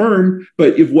used by the firm.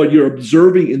 But if what you're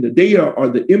observing in the data are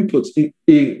the inputs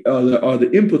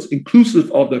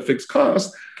inclusive of the fixed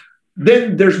cost,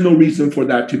 then there's no reason for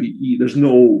that to be there's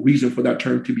no reason for that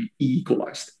term to be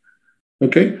equalized.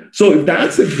 Okay, so if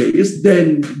that's the case,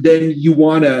 then you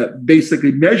want to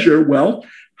basically measure, well,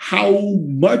 how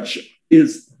much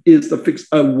is the fixed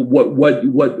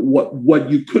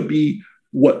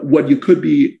what you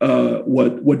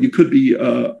could be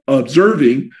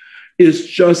observing is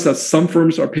just that some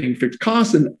firms are paying fixed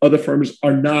costs and other firms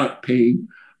are not paying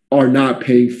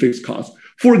fixed costs.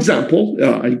 For example,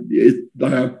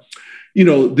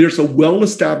 there's a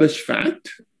well-established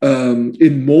fact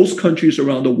in most countries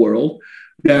around the world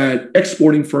that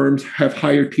exporting firms have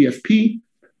higher TFP.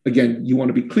 Again, you want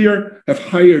to be clear, have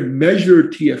higher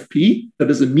measured TFP. That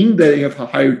doesn't mean that they have a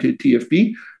higher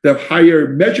TFP. They have higher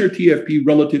measured TFP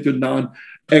relative to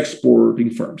non-exporting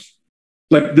firms.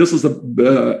 Like this is this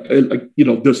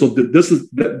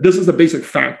is the basic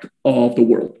fact of the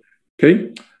world.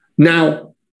 Okay.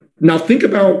 Now think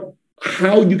about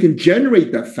how you can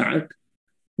generate that fact.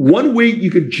 One way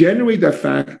you could generate that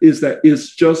fact is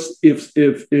just if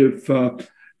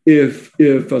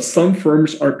some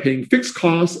firms are paying fixed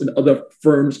costs and other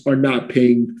firms are not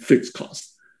paying fixed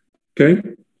costs. Okay,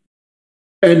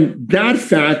 and that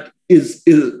fact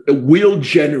will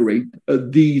generate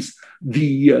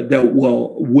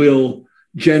will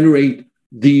generate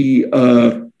the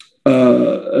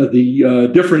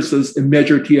differences in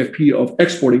measured TFP of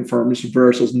exporting firms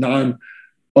versus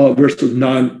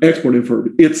non-exporting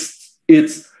firms.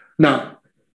 It's now.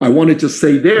 I wanted to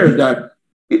say there that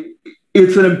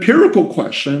it's an empirical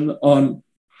question on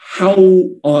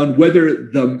whether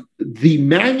the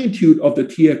magnitude of the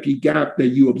TFP gap that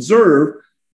you observe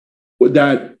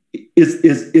that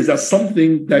is as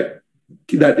something that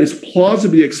is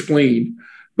plausibly explained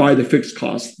by the fixed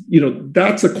cost.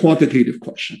 That's a quantitative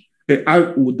question. Okay?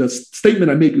 The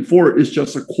statement I made before is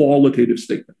just a qualitative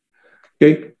statement.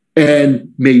 Okay,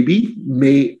 and maybe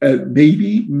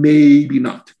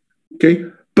not.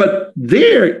 Okay. But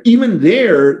even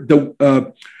there,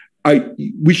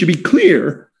 we should be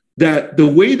clear that the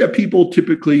way that people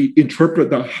typically interpret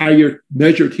the higher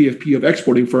measured TFP of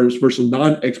exporting firms versus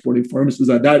non-exporting firms is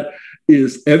that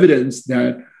is evidence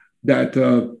that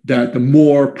the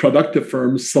more productive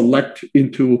firms select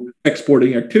into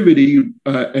exporting activity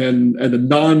and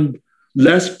the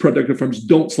less productive firms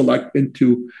don't select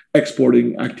into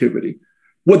exporting activity.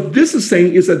 What this is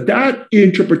saying is that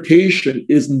interpretation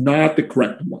is not the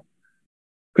correct one.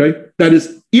 Okay, that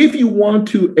is, if you want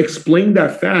to explain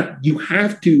that fact, it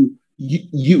has to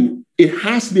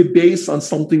be based on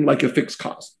something like a fixed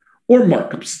cost or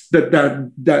markups. But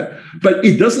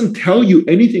it doesn't tell you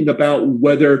anything about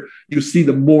whether you see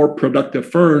the more productive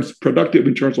firms, productive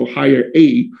in terms of higher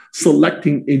A,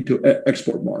 selecting into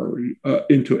export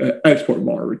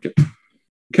market.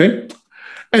 Okay.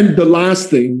 And the last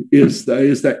thing is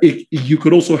that you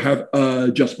could also have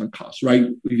adjustment costs, right?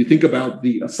 If you think about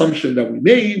the assumption that we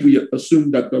made, we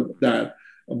assume that that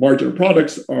marginal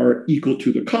products are equal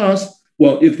to the cost.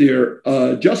 Well, if they're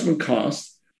adjustment costs,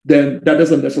 then that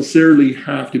doesn't necessarily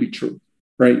have to be true,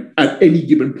 right? At any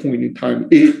given point in time,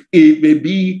 it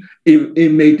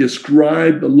may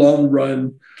describe the long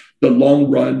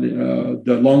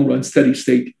run steady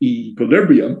state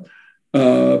equilibrium.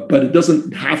 But it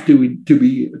doesn't have to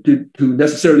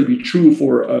necessarily be true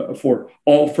for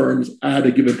all firms at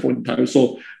a given point in time.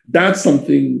 So that's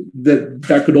something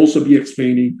that could also be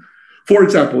explaining. For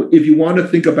example, if you want to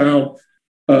think about,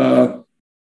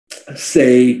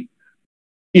 say,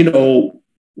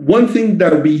 one thing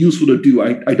that would be useful to do,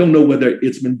 I don't know whether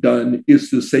it's been done, is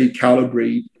to say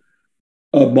calibrate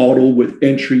a model with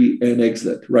entry and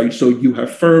exit, right? So you have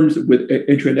firms with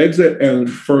entry and exit, and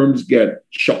firms get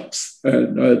shocks,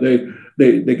 and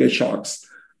they get shocks.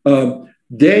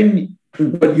 Then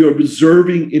what you're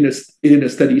observing in a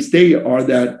steady state are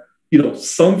that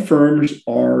some firms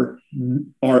are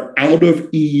out of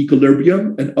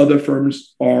equilibrium, and other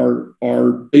firms are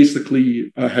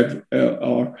basically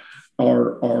are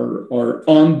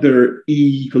on their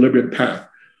equilibrium path.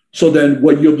 So then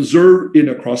what you observe in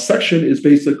a cross-section is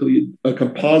basically a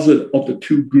composite of the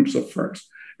two groups of firms.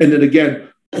 And then again,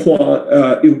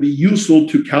 it would be useful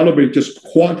to calibrate just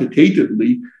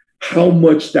quantitatively how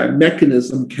much that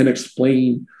mechanism can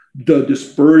explain the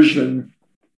dispersion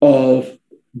of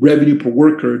revenue per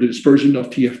worker, the dispersion of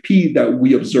TFP that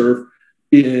we observe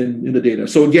in the data.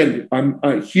 So again, I'm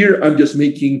just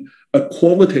making a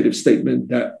qualitative statement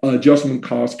that adjustment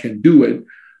costs can do it,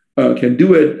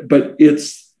 but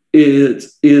it's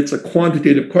a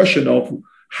quantitative question of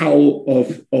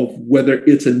whether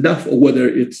it's enough or whether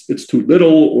it's too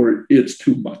little or it's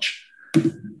too much.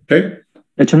 Okay.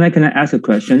 Can I ask a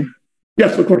question?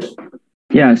 Yes, of course.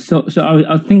 Yeah. So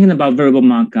I was thinking about variable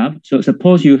markup. So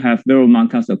suppose you have variable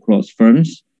markups across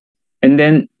firms, and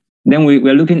then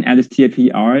we're looking at this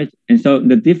TFPR, and so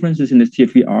the differences in this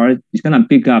TFPR is going to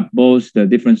pick up both the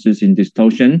differences in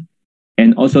distortion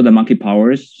and also the market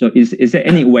powers. So is there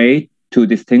any way to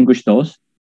distinguish those?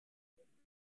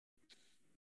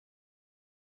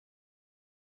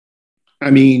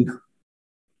 I mean,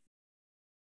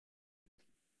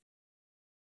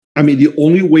 the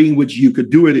only way in which you could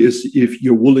do it is if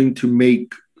you're willing to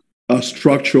make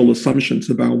structural assumptions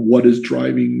about what is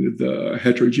driving the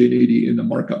heterogeneity in the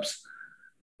markups.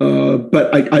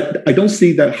 But I don't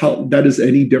see how that is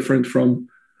any different from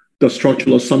the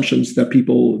structural assumptions that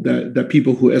people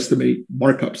who estimate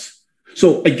markups.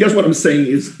 So I guess what I'm saying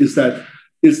is that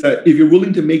if you're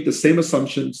willing to make the same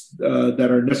assumptions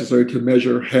that are necessary to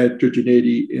measure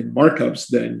heterogeneity in markups,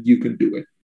 then you can do it.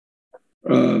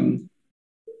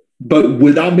 But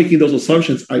without making those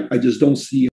assumptions, I just don't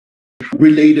see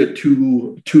related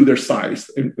to their size.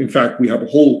 In fact, we have a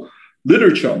whole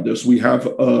literature on this. We have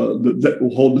the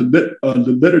whole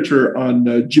literature on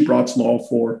Gibrat's law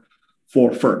for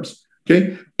firms.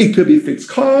 Okay, it could be fixed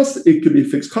costs.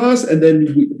 And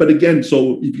then, but again,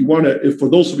 so if you want to, for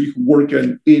those of you who work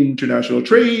in international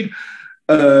trade,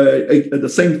 the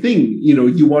same thing.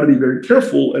 You want to be very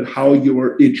careful at how you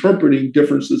are interpreting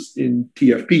differences in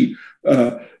TFP.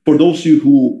 For those of you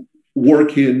who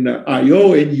work in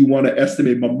IO and you want to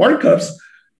estimate markups,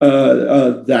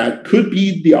 that could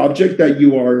be the object that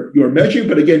you are measuring.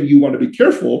 But again, you want to be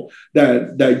careful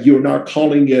that you're not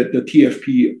calling it the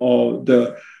TFP of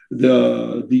the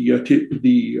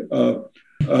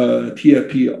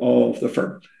TFP of the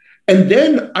firm. And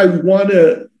then I want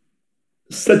to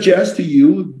suggest to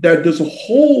you that there's a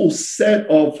whole set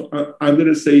of I'm going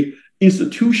to say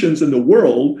institutions in the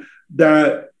world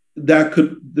that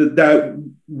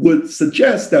would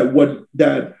suggest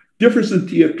that difference in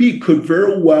TFP could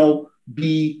very well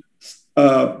be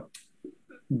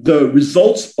the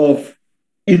results of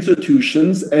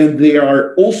institutions, and they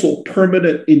are also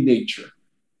permanent in nature.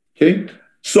 Okay,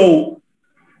 so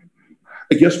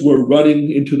I guess we're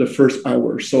running into the first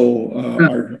hour. So,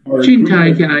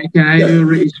 Chin-Tai, can I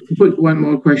put one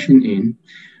more question in?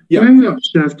 Yeah. When we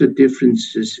observe the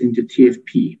differences in the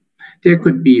TFP, there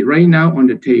could be right now on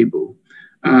the table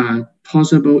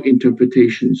possible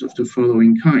interpretations of the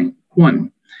following kind.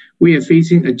 One, we are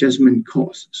facing adjustment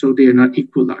costs, so they are not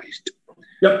equalized.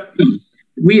 Yep.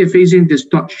 We are facing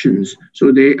distortions,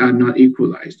 so they are not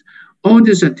equalized. All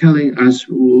this are telling us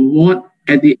what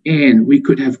at the end we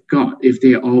could have got if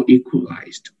they are all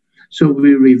equalized. So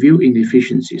we review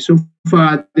inefficiency. So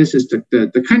far, this is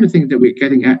the kind of thing that we're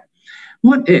getting at.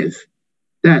 What if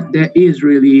that there is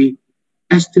really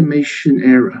estimation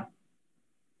error?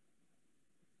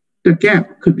 The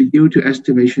gap could be due to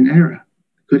estimation error,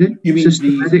 could it? You mean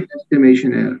systematic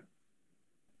estimation error?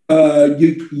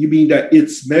 You mean that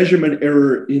it's measurement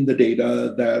error in the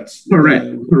data that's correct.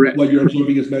 What you're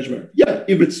observing is measurement. Yeah,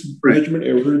 if it's measurement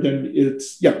error, then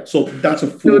it's So that's a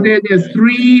full. So there are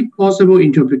three possible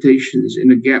interpretations in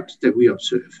the gaps that we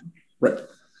observe. Right.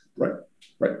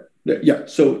 Yeah.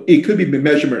 So it could be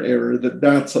measurement error.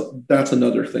 That's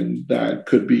another thing that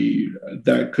could be.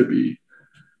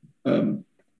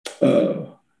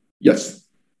 Yes.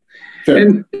 Fair.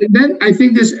 And then I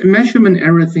think this measurement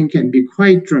error thing can be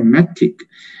quite dramatic,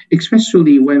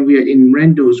 especially when we are in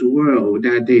Randall's world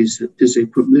that there's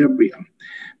disequilibrium.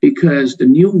 Because the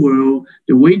new world,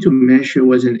 the way to measure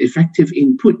was an effective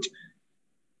input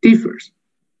differs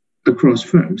across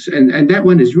firms. And that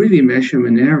one is really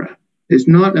measurement error. It's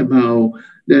not about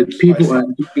that people are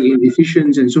doing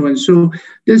inefficient and so on. So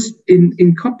this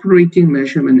incorporating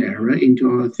measurement error into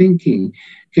our thinking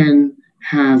can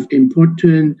have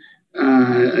important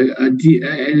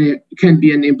it can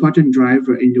be an important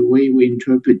driver in the way we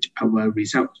interpret our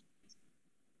results.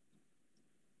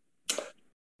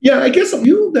 Yeah, I guess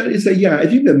that is I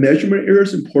think the measurement error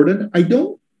is important. I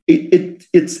don't. It's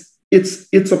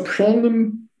a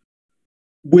problem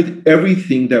with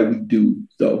everything that we do,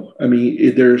 though. I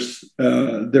mean, there's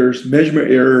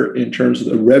measurement error in terms of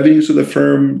the revenues of the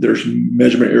firm. There's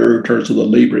measurement error in terms of the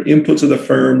labor inputs of the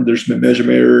firm. There's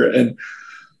measurement error, and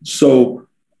so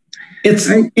it's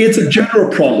a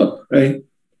general problem, right?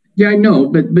 Yeah, I know,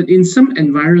 but in some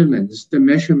environments, the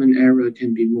measurement error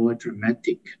can be more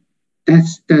dramatic.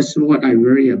 That's what I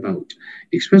worry about,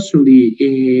 especially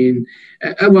in,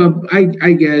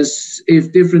 I guess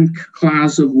if different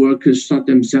class of workers sort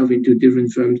themselves into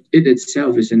different firms, it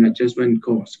itself is an adjustment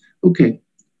cost. Okay,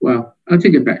 well, I'll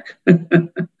take it back.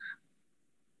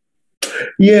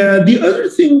 Yeah, the other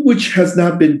thing which has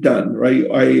not been done, right?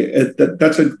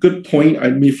 That's a good point. I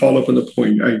may follow up on the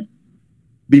point. I've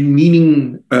been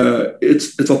meaning,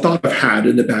 it's a thought I've had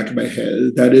in the back of my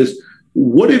head. That is,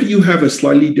 what if you have a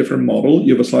slightly different model?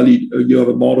 You have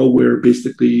a model where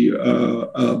basically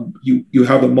you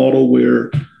have a model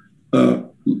where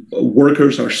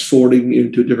workers are sorting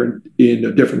into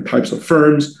different types of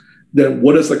firms. Then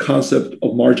what is the concept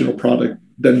of marginal product?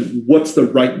 Then what's the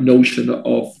right notion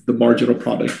of the marginal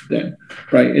product then,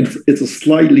 right? And it's a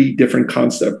slightly different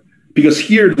concept, because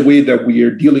here the way that we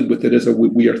are dealing with it is that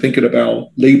we are thinking about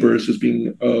labor as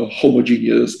being a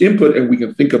homogeneous input, and we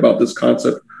can think about this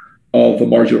concept of a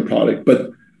marginal product.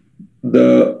 But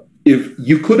if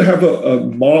you could have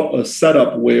a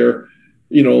setup where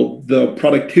the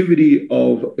productivity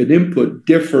of an input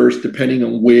differs depending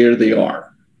on where they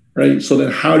are, right? So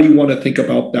then how do you want to think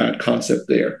about that concept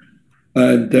there?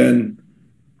 And then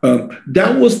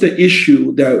that was the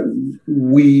issue that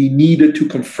we needed to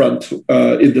confront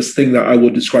in this thing that I will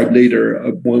describe later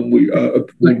when we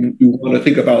want to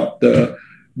think about the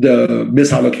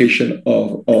misallocation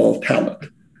of talent.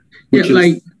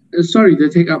 Sorry to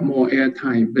take up more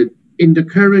airtime, but in the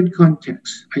current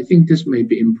context, I think this may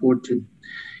be important.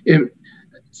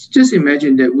 Just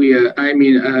imagine that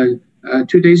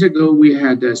 2 days ago, we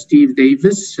had Steve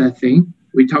Davis, I think.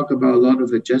 We talked about a lot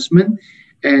of adjustment,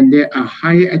 and there are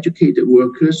higher educated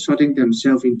workers sorting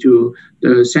themselves into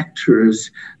the sectors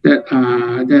that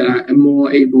are more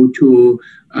able to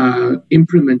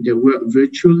implement their work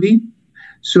virtually.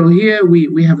 So here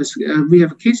we have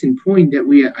a case in point that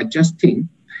we are adjusting,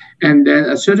 and then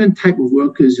a certain type of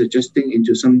workers adjusting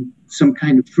into some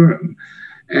kind of firm.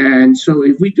 And so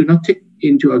if we do not take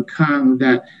into account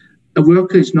that a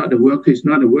worker is not a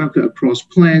worker across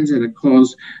plans and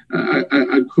across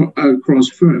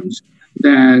firms,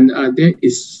 then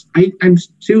I'm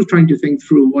still trying to think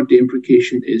through what the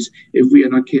implication is if we are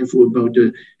not careful about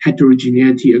the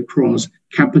heterogeneity across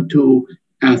capital,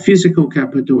 physical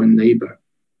capital and labor.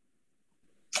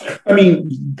 I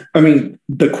mean,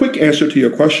 the quick answer to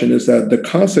your question is that the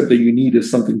concept that you need is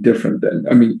something different. Then,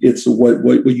 it's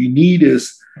what you need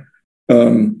is.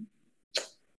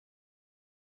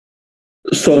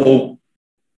 So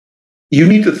you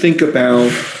need to think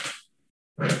about.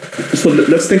 So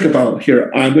let's think about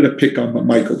here. I'm going to pick on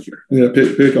Michael here. I'm going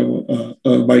to pick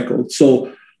on Michael.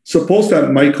 So suppose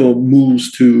that Michael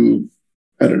moves to,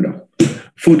 I don't know,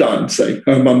 Fudan, say.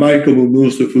 Michael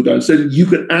moves to Fudan. So you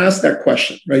could ask that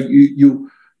question, right? You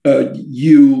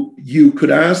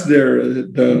could ask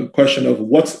the question of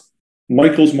what's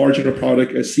Michael's marginal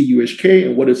product at CUHK,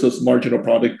 and what is his marginal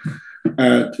product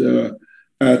at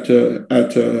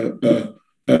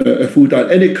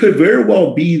Fudan. And it could very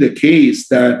well be the case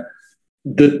that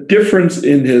the difference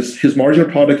in his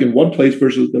marginal product in one place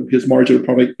versus his marginal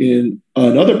product in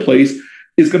another place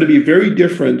is going to be very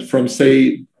different from,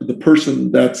 say, the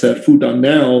person that's at Fudan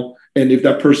now, and if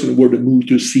that person were to move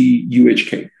to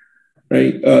CUHK,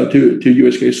 right, to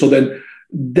UHK. So then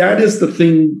that is the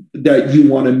thing that you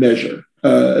want to measure.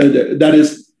 That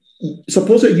is,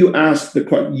 suppose that you ask the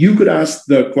question, you could ask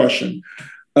the question,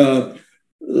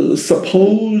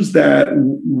 suppose that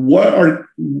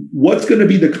what's going to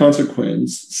be the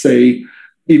consequence, say,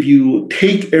 if you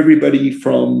take everybody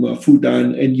from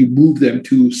Fudan and you move them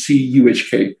to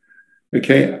CUHK,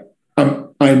 okay?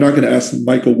 I'm not going to ask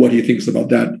Michael what he thinks about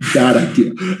that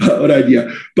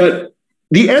idea. But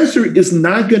the answer is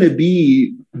not going to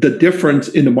be the difference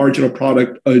in the marginal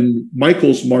product in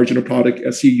Michael's marginal product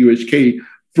at CUHK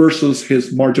versus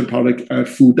his marginal product at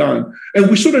Fudan. And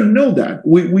we sort of know that.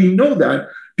 We know that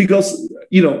because,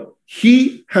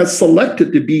 he has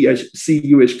selected to be at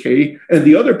CUHK and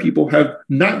the other people have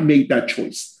not made that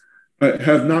choice,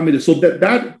 have not made it. So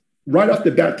that right off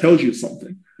the bat tells you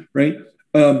something, right?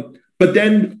 But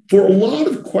then for a lot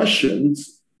of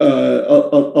questions,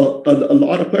 a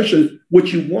lot of questions,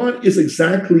 what you want is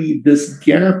exactly this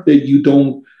gap that you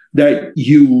don't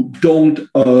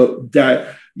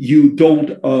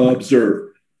observe.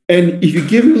 And if you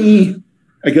give me,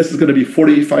 I guess it's going to be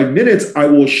 45 minutes, I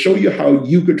will show you how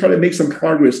you can try to make some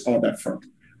progress on that front.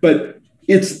 But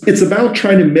it's about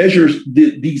trying to measure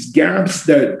these gaps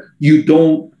that you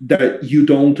don't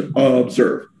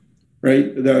observe,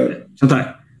 right?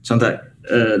 Chantai,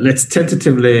 let's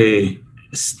tentatively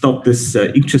stop this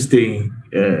interesting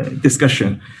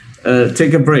discussion.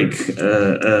 Take a break.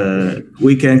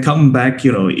 We can come back,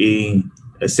 in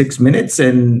 6 minutes,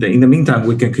 and in the meantime,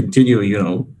 we can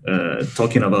continue,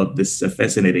 talking about this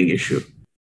fascinating issue.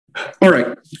 All right,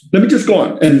 let me just go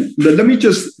on, and let me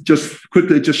just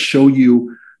quickly show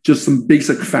you just some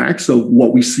basic facts of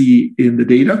what we see in the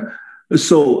data.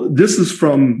 So this is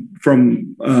from my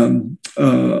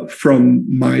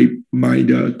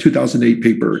 2008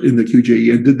 paper in the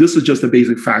QJE, and this is just a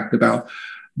basic fact about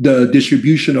the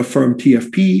distribution of firm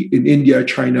TFP in India,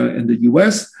 China, and the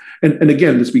US. And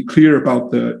again, let's be clear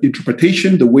about the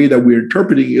interpretation. The way that we're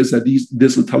interpreting is that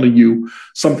this is telling you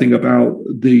something about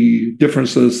the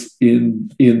differences in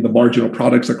the marginal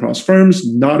products across firms,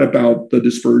 not about the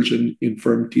dispersion in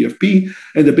firm TFP.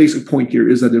 And the basic point here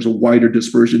is that there's a wider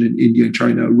dispersion in India and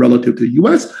China relative to the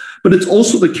US. But it's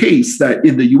also the case that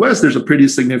in the US, there's a pretty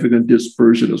significant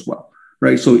dispersion as well,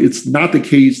 right? So it's not the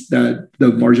case that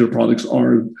the marginal products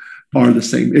are the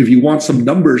same. If you want some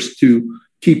numbers to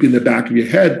keep in the back of your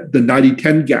head, the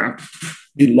 90-10 gap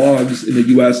in logs in the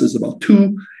US is about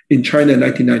 2. In China in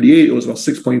 1998, it was about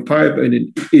 6.5, and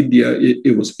in India,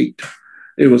 it was 8.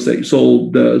 It was 8. So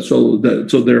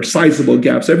there are sizable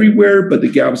gaps everywhere, but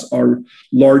the gaps are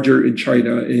larger in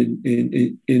China,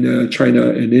 in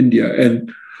China and India.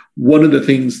 And one of the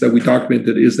things that we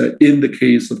documented is that in the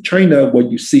case of China, what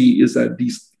you see is that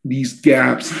these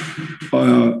gaps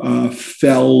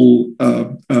fell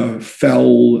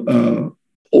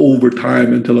over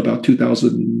time until about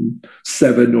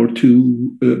 2007 or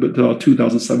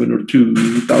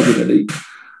 2008.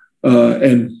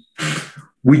 And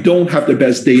we don't have the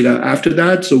best data after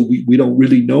that, so we don't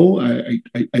really know.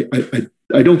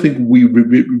 I don't think we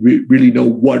really know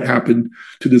what happened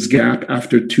to this gap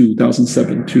after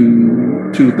 2007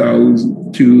 to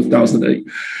 2008.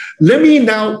 Let me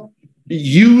now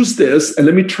use this, and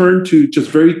let me turn to just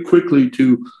very quickly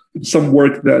to some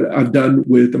work that I've done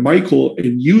with Michael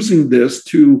in using this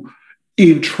to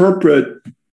interpret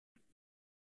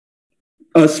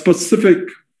a specific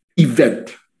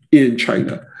event in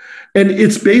China. And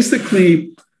it's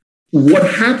basically what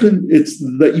happened.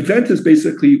 The event is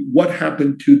basically what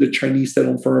happened to the Chinese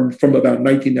state-owned firm from about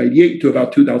 1998 to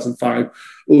about 2005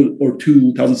 or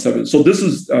 2007. So this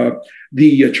is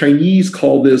the Chinese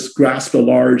call this grasp the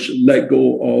large, let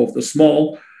go of the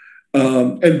small.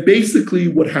 And basically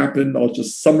what happened, I'll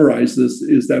just summarize this,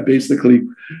 is that basically,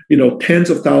 tens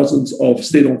of thousands of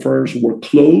state-owned firms were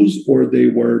closed or they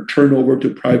were turned over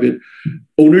to private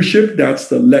ownership. That's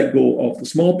the let go of the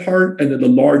small part. And then the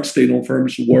large state-owned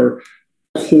firms were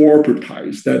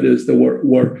corporatized. That is,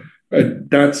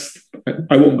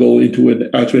 I won't go into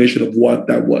an explanation of what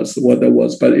that was,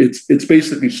 but it's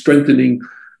basically strengthening.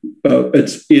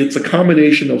 It's a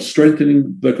combination of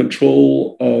strengthening the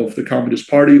control of the Communist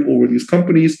Party over these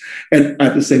companies, and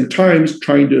at the same time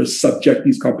trying to subject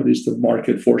these companies to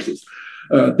market forces.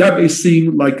 That may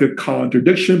seem like a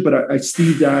contradiction, but I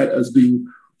see that as being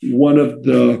one of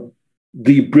the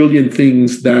brilliant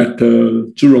things that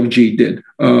Zhu Rongji did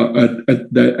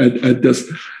at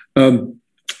this.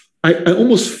 I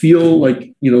almost feel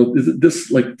like, this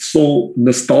like so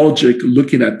nostalgic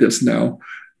looking at this now,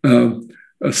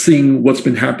 seeing what's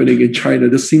been happening in China.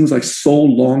 This seems like so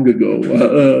long ago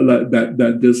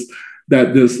that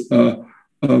this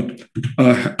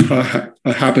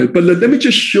happened. But let me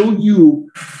just show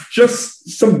you just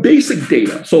some basic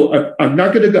data. So I'm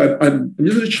not going to go. I'm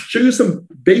just going to show you some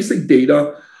basic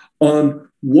data on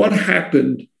what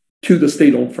happened to the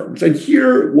state-owned firms. And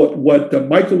here, what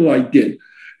Michael and I did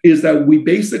is that we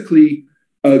basically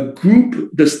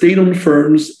grouped the state-owned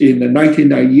firms in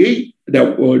 1998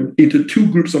 that were into two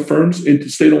groups of firms, into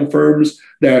state-owned firms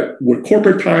that were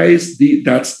corporatized,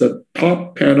 that's the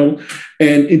top panel,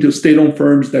 and into state-owned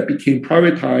firms that became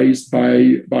privatized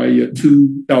by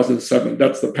 2007.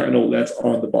 That's the panel that's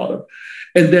on the bottom.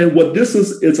 And then what this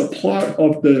is a plot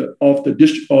of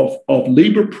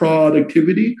labor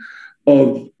productivity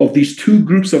of these two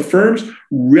groups of firms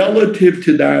relative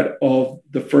to that of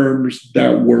the firms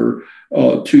that were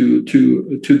to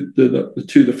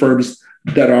the firms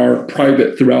that are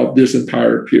private throughout this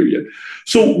entire period.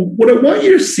 So what I want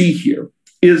you to see here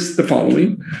is the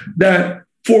following, that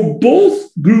for both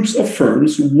groups of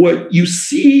firms, what you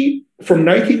see from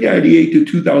 1998 to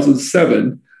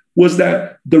 2007 was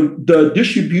that the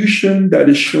distribution that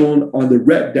is shown on the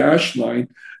red dashed line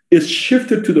is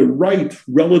shifted to the right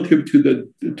relative to the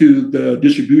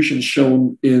distribution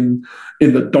shown in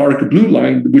the dark blue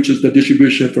line, which is the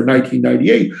distribution for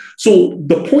 1998. So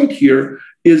the point here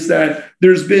is that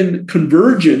there's been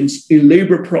convergence in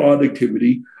labor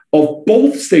productivity of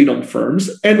both state-owned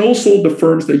firms and also the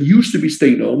firms that used to be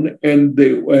state-owned and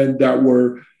that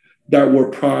were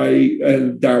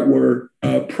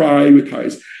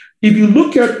privatized. If you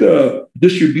look at the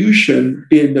distribution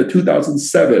in the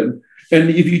 2007, and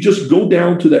if you just go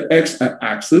down to the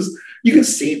x-axis, you can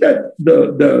see that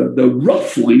the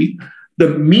roughly the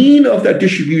mean of that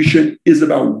distribution is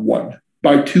about 1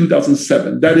 by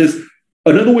 2007. That is,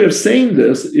 another way of saying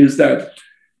this is that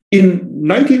in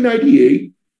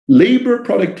 1998, labor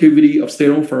productivity of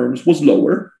state-owned firms was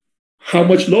lower. How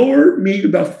much lower? Maybe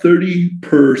about 30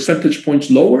 percentage points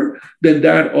lower than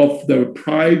that of the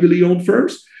privately owned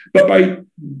firms. But by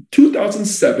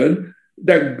 2007,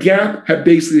 that gap had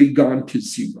basically gone to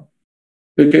zero.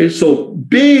 Okay, so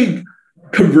big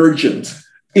convergence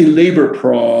in labor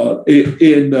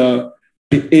in the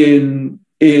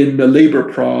labor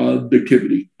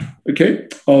productivity. Okay,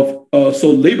 so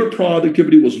labor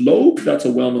productivity was low. That's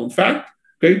a well-known fact.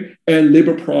 Okay, and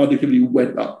labor productivity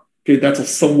went up. Okay, that's a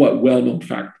somewhat well-known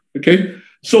fact. Okay,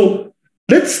 so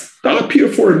let's stop here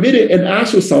for a minute and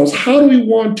ask ourselves, how do we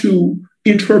want to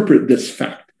interpret this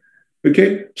fact?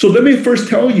 Okay, so let me first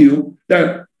tell you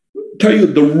the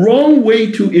wrong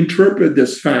way to interpret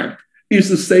this fact is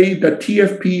to say that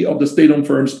TFP of the state-owned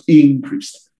firms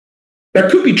increased.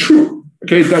 That could be true.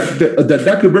 Okay,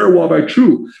 that could very well be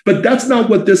true, but that's not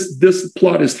what this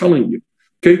plot is telling you.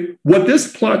 Okay, what this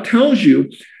plot tells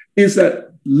you is that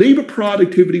labor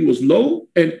productivity was low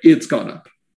and it's gone up.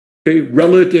 Okay,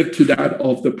 relative to that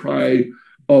of the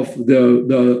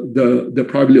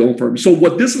privately owned firms. So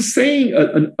what this is saying,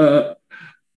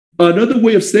 another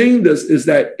way of saying this is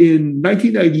that in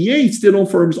 1998,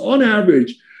 state-owned firms on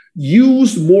average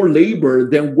used more labor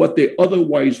than what they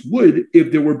otherwise would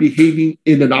if they were behaving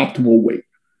in an optimal way.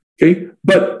 Okay,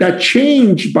 but that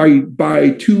changed by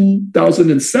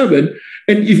 2007.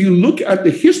 And if you look at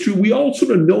the history, we all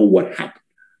sort of know what happened,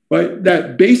 right?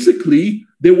 That basically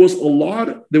there was a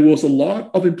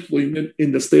lot of employment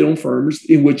in the state-owned firms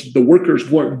in which the workers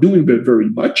weren't doing very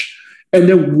much. And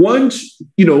then once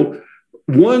the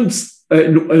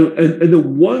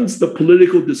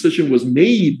political decision was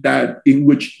made that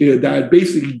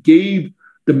basically gave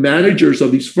the managers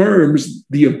of these firms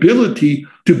the ability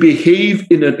to behave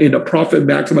in a profit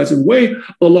maximizing way,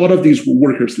 a lot of these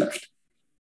workers left.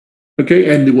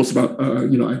 Okay, and it was about I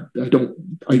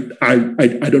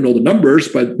don't know the numbers,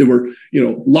 but there were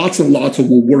lots and lots of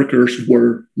workers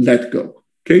were let go.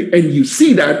 Okay, and you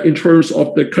see that in terms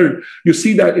of the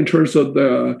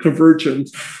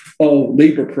convergence of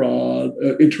labor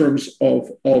in terms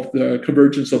of the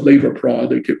convergence of labor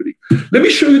productivity. Let me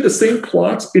show you the same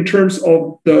plots in terms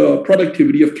of the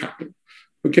productivity of capital.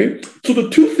 Okay, so the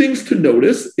two things to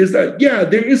notice is that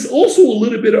there is also a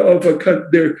little bit of a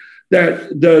cut there.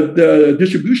 That the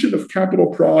distribution of capital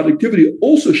productivity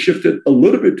also shifted a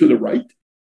little bit to the right,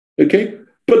 okay?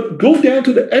 But go down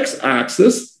to the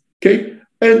x-axis, okay,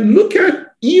 and look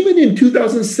at, even in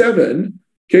 2007,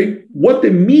 Okay, what they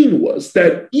mean was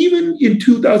that even in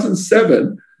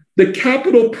 2007, the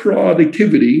capital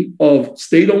productivity of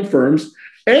state-owned firms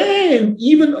and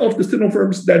even of the state-owned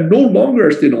firms that no longer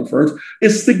are state-owned firms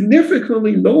is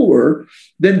significantly lower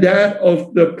than that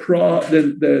of the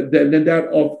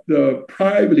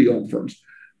privately owned firms.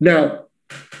 Now,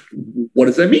 what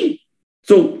does that mean?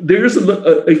 So there's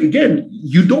again,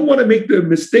 you don't want to make the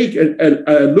mistake at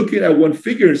looking at one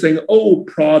figure and saying, "Oh,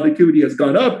 productivity has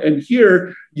gone up," and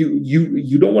here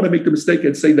you don't want to make the mistake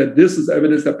and say that this is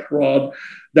evidence that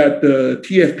the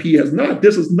TFP has not.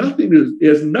 This is nothing. It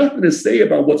has nothing to say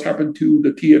about what's happened to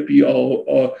the TFP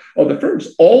of the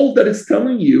firms. All that it's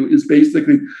telling you is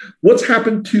basically what's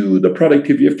happened to the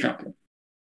productivity of capital.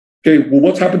 Okay, well,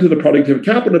 what's happened to the productivity of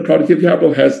capital? The productivity of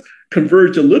capital has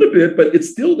converged a little bit, but it's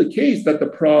still the case that the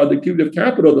productivity of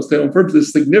capital of the state-owned firms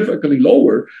is significantly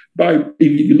lower.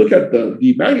 If you look at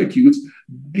the magnitudes,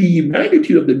 the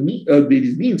magnitude of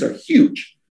these means are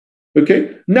huge.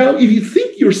 Okay, now if you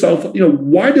think yourself,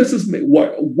 why does this make,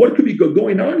 what could be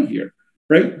going on here,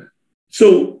 right?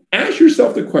 So ask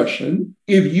yourself the question: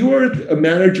 if you are a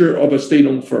manager of a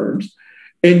state-owned firms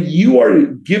and you are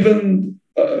given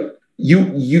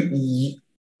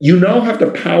you now have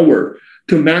the power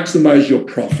to maximize your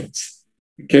profits.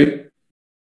 Okay,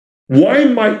 why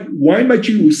might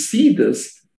you see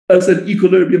this as an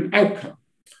equilibrium outcome?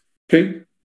 Okay,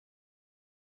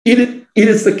 it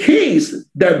is the case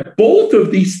that both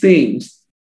of these things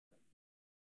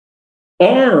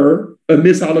are a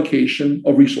misallocation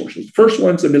of resources. First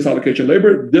one's a misallocation of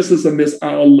labor. This is a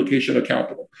misallocation of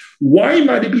capital. Why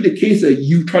might it be the case that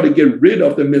you try to get rid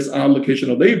of the misallocation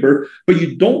of labor, but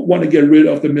you don't want to get rid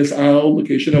of the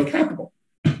misallocation of capital?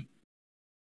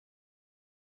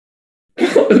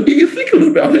 You think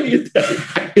about it,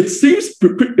 it seems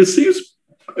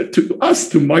to us,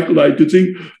 to Michael and I, to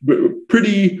seem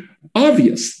pretty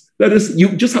obvious. That is, you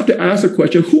just have to ask the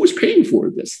question: who is paying for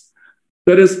this?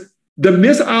 That is, the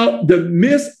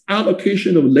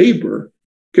misallocation of labor.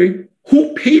 Okay,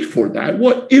 who paid for that?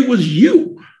 Well, it was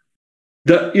you.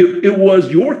 It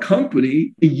was your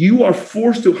company. You are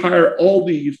forced to hire all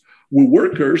these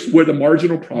workers where the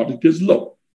marginal product is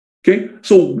low. Okay,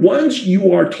 so once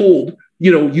you are told,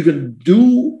 you can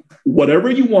do whatever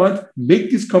you want,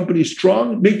 make this company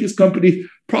strong, make this company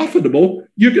profitable,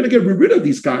 you're going to get rid of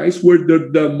these guys where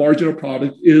the marginal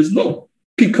product is low,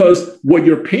 because what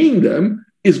you're paying them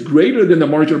is greater than the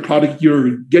marginal product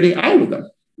you're getting out of them.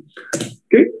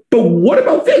 Okay, but what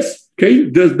about this? Okay,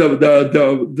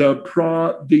 the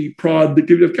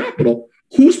productivity of capital.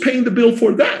 Who's paying the bill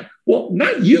for that? Well,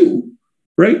 not you,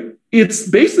 right? It's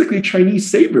basically Chinese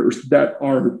savers that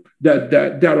are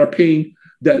paying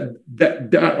the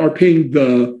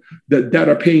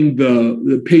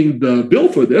bill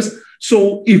for this.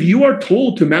 So if you are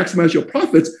told to maximize your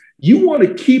profits, you want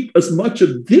to keep as much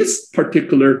of this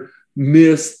particular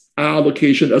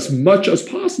misallocation as much as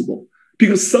possible,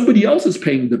 because somebody else is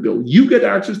paying the bill. You get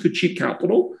access to cheap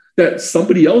capital that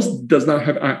somebody else does not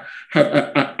have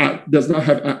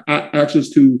access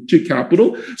to cheap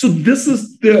capital. So this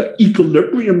is the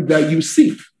equilibrium that you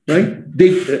see, right?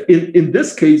 In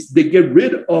this case, they get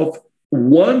rid of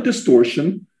one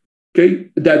distortion, okay,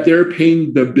 that they're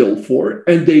paying the bill for,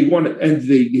 and they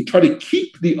try to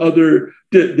keep the other.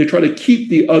 They try to keep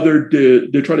the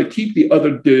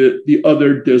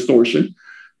other distortion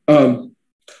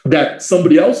that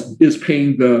somebody else is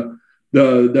paying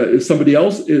somebody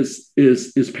else is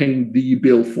paying the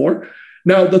bill for.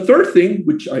 Now, the third thing,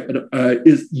 which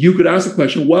is, you could ask the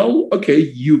question: well, okay,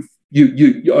 you've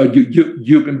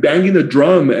been banging the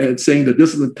drum and saying that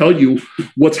this doesn't tell you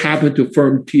what's happened to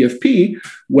firm TFP.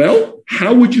 Well,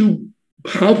 how could you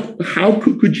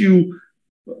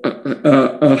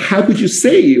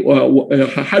say,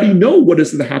 how do you know what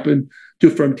has happened to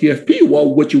firm TFP?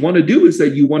 Well, what you want to do is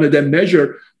that you want to then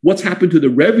measure what's happened to the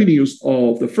revenues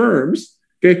of the firms,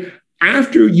 okay,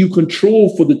 after you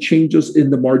control for the changes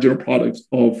in the marginal products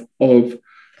of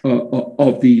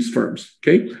these firms,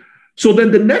 okay? So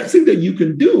then the next thing that you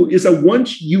can do is that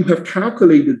once you have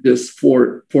calculated this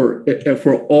for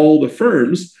all the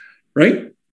firms,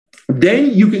 right,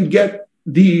 then you can get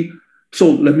so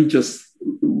let me just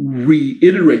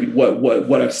reiterate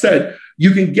what I've said.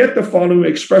 You can get the following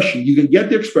expression. You can get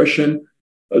the expression,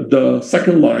 the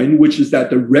second line, which is that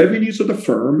the revenues of the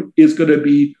firm is going to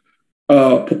be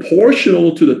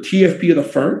proportional to the TFP of the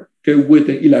firm, okay, with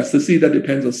an elasticity that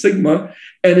depends on sigma,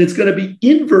 and it's going to be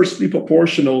inversely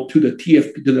proportional to the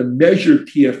TFP, to the measured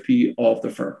TFP of the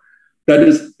firm. That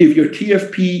is, if your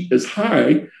TFP is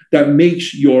high, that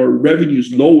makes your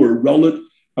revenues lower, relative,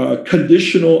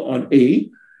 conditional on A.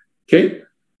 Okay,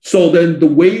 so then the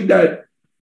way that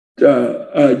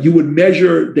you would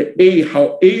measure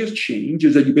how A has changed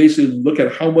is that you basically look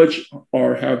at how much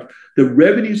have the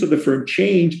revenues of the firm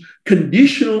changed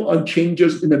conditional on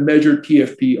changes in the measured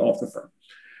TFP of the firm.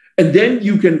 And then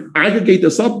you can aggregate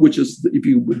this up, which is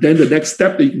then the next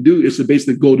step that you can do is to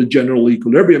basically go to general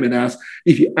equilibrium and ask,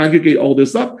 if you aggregate all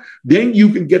this up, then you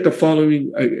can get the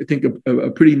following, I think, a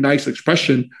pretty nice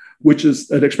expression, which is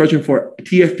an expression for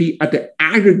TFP at the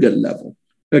aggregate level.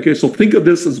 Okay, so think of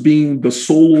this as being the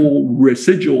sole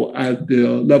residual at the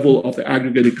level of the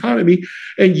aggregate economy.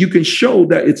 And you can show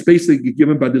that it's basically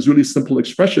given by this really simple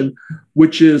expression,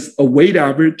 which is a weighted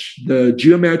average, the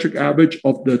geometric average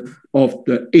of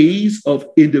the A's of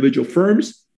individual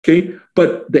firms. Okay,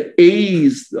 but the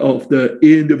A's of the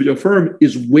individual firm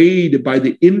is weighed by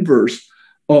the inverse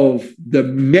of the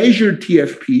measured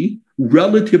TFP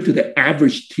relative to the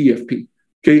average TFP.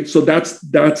 Okay, so that's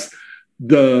the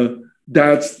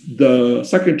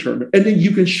second term. And then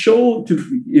you can show,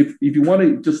 if you want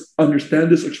to just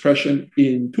understand this expression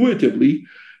intuitively,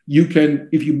 you can,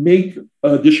 if you make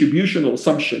a distributional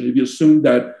assumption, if you assume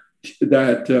that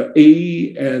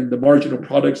A and the marginal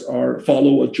products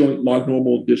follow a joint log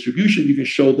normal distribution, you can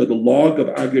show that the log of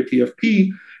aggregate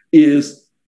TFP is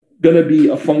going to be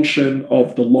a function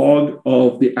of the log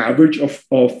of the average of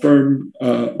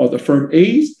the firm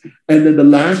A's. And then the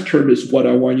last term is what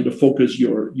I want you to focus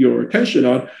your attention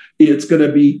on. It's going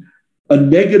to be a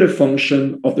negative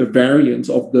function of the variance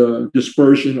of the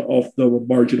dispersion of the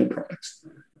marginal products,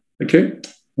 okay?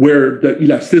 Where the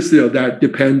elasticity of that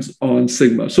depends on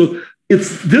sigma. So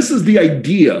this is the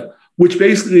idea, which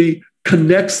basically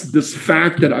connects this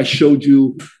fact that I showed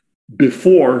you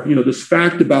before, this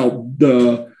fact about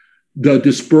the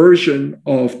dispersion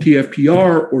of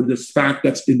TFPR, or this fact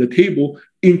that's in the table,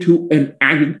 into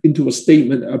a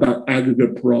statement about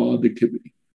aggregate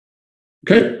productivity.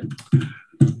 Okay.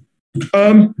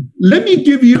 Let me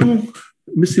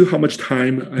see how much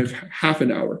time. I have half an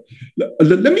hour.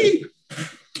 Let me.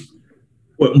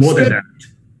 Well, more than that.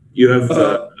 You have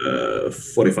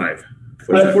 45.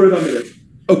 I have 45 minutes.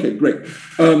 Okay, great.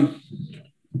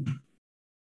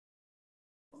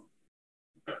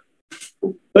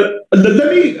 But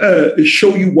let me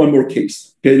show you one more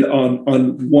case, okay,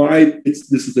 on why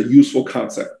this is a useful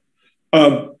concept.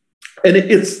 And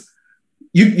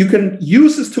you can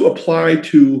use this to apply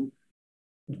to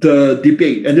the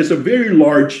debate. And there's a very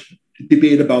large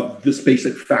debate about this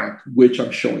basic fact, which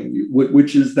I'm showing you,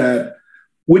 which is that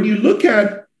when you look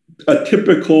at a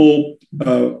typical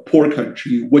poor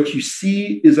country, what you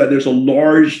see is that there's a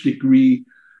large degree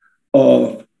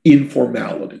of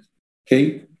informality,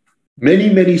 okay?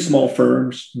 Many small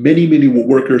firms, many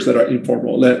workers that are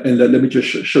informal. And let me just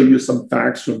show you some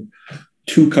facts from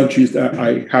 2 countries that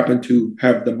I happen to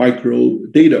have the micro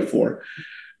data for.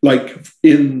 There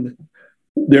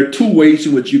are 2 ways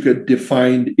in which you could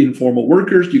define informal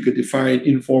workers. You could define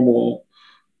informal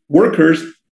workers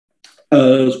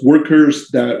as workers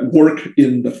that work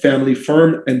in the family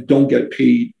firm and don't get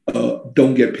paid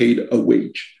a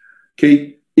wage.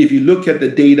 Okay. If you look at the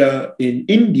data in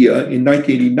India in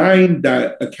 1989,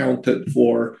 that accounted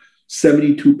for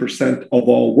 72% of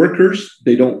all workers.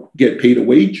 They don't get paid a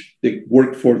wage. They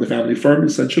work for the family firm,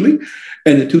 essentially.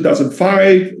 And in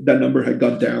 2005, that number had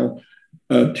gone down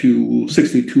to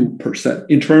 62%.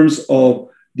 In terms of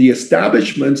the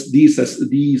establishments, these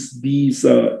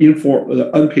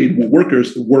unpaid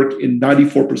workers work in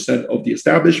 94% of the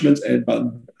establishments, and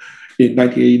in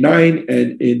 1989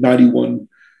 and in 91%.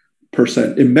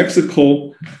 In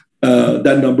Mexico,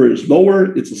 that number is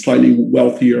lower. It's a slightly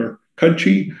wealthier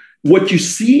country. What you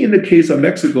see in the case of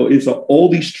Mexico is that all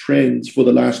these trends for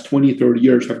the last 20, 30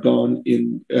 years have gone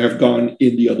in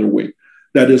the other way.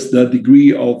 That is, the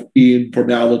degree of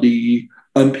informality,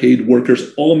 unpaid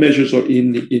workers, all measures of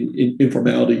in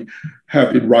informality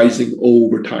have been rising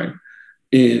over time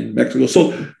in Mexico.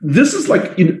 So this is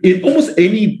like in almost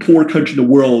any poor country in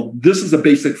the world, this is a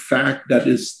basic fact that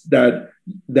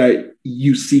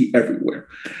you see everywhere.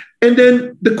 And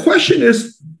then the question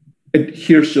is, and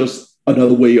here's just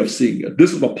another way of seeing it.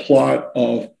 This is a plot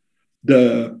of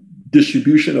the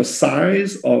distribution of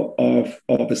size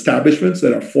of establishments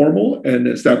that are formal and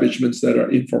establishments that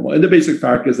are informal. And the basic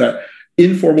fact is that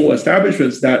informal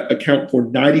establishments that account for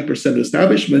 90% of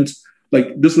establishments,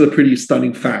 like this is a pretty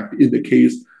stunning fact in the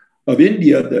case of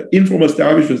India, the informal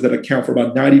establishments that account for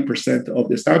about 90% of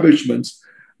the establishments,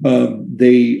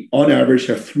 they on average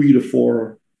have 3 to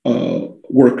 4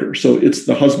 workers. So it's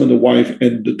the husband, the wife,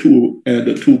 and the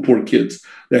two poor kids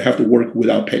that have to work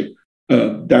without pay.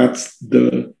 That's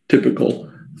the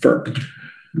typical firm.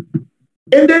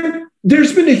 And then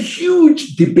there's been a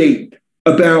huge debate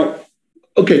about,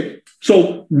 okay,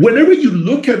 So whenever you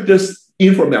look at this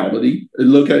informality,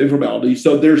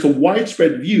 so there's a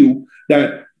widespread view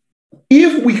that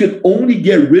if we could only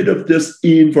get rid of this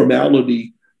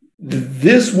informality,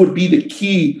 this would be the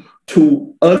key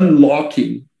to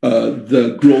unlocking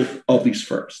the growth of these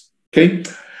firms. Okay,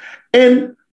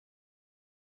 and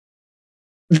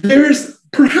there's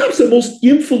perhaps the most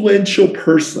influential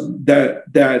person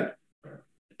that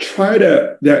tried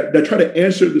to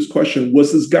answer this question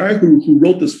was this guy who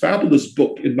wrote this fabulous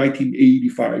book in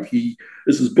 1985.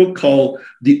 This is a book called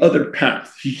The Other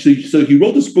Path. So he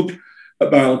wrote this book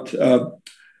about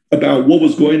what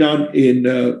was going on in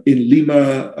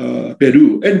Lima,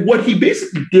 Peru. And what he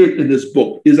basically did in this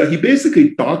book is that he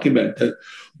basically documented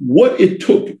what it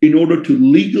took in order to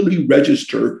legally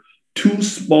register 2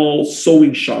 small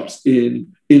sewing shops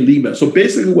in Lima. So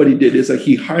basically what he did is that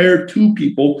he hired 2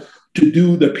 people to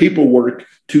do the paperwork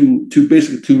to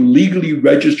legally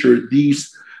register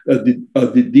these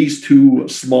 2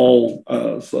 small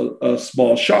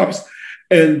shops.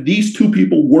 And these 2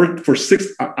 people worked for 6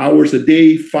 hours a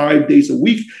day, 5 days a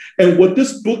week. And what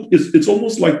this book is, it's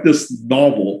almost like this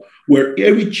novel where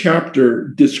every chapter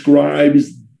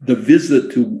describes the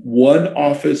visit to one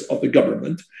office of the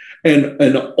government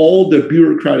and all the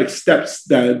bureaucratic steps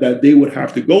that they would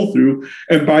have to go through.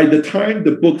 And by the time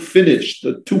the book finished,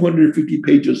 250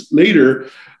 pages later,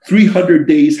 300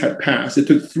 days had passed. It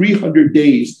took 300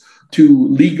 days to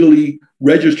legally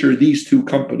register these 2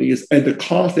 companies, and the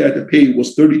cost they had to pay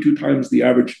was 32 times the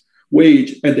average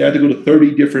wage, and they had to go to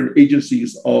 30 different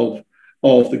agencies of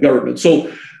the government.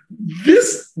 So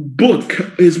this book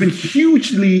has been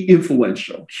hugely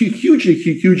influential, hugely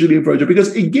influential,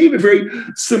 because it gave a very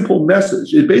simple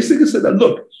message. It basically said that,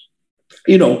 look,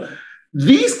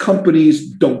 these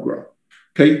companies don't grow.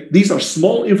 Okay, these are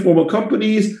small informal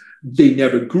companies. They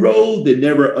never grow. They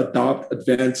never adopt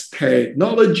advanced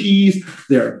technologies.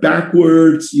 They're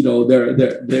backwards.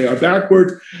 They are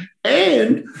backwards,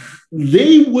 and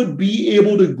they would be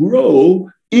able to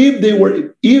grow if they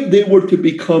were to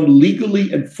become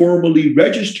legally and formally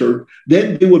registered.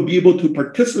 Then they would be able to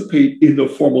participate in the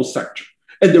formal sector.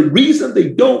 And the reason they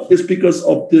don't is because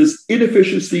of this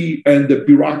inefficiency and the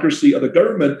bureaucracy of the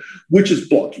government, which is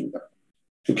blocking them.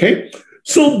 Okay.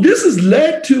 So this has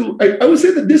led to, I would say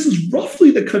that this is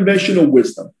roughly the conventional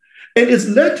wisdom. And it's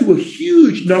led to a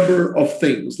huge number of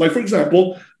things. Like, for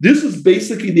example, this is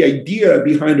basically the idea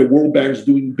behind the World Bank's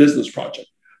Doing Business project.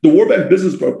 The World Bank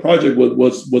Business Project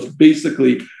was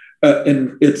basically,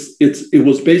 it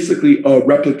was basically a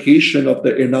replication of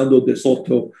the Hernando de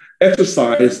Soto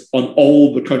exercise on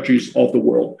all the countries of the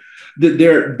world.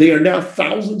 There are now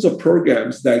thousands of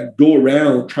programs that go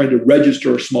around trying to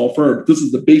register small firms. This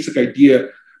is the basic idea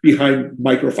behind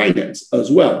microfinance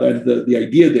as well. And the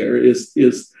idea there is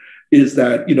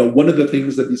that, one of the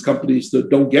things that these companies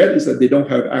don't get is that they don't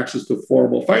have access to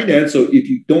formal finance. So if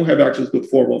you don't have access to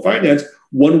formal finance,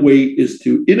 one way is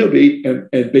to innovate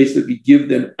and basically give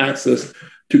them access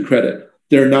to credit.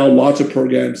 There are now lots of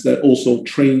programs that also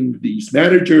train these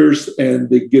managers, and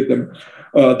they give them.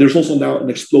 There's also now an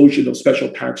explosion of special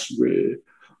tax regimes.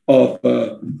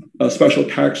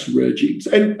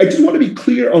 And I just want to be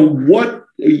clear on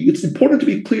it's important to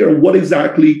be clear on what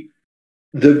exactly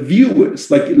the view is,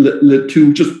 like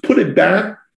to just put it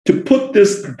back, to put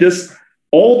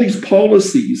all these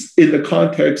policies in the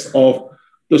context of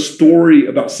the story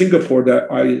about Singapore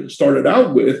that I started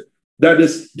out with. That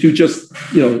is to just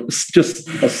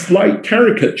a slight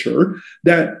caricature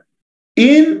that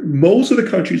in most of the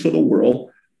countries of the world,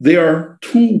 there are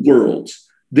 2 worlds.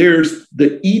 There's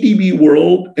the EDB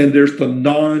world and there's the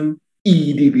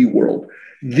non-EDB world.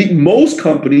 Most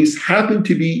companies happen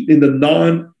to be in the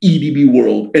non-EDB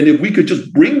world. And if we could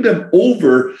just bring them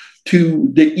over to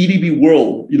the EDB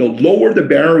world, lower the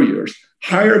barriers,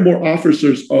 hire more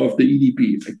officers of the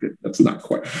EDB. That's not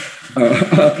quite.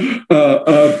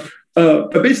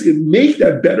 But basically, make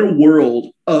that better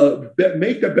world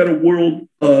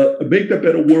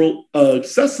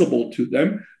accessible to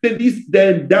them.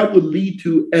 Then that would lead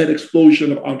to an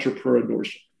explosion of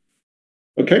entrepreneurship.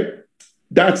 Okay,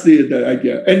 that's the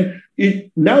idea. And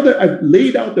now that I've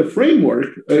laid out the framework,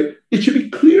 it should be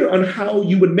clear on how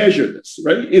you would measure this,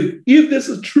 right? If this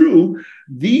is true,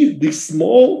 these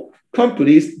small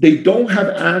companies, they don't have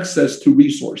access to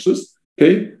resources.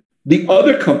 Okay. The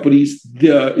other companies,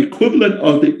 the equivalent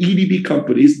of the EDB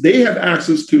companies, they have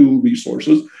access to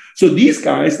resources. So these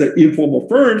guys, the informal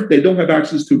firms, they don't have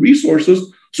access to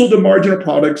resources. So the marginal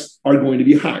products are going to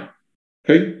be high.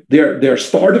 Okay, they're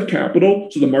startup capital,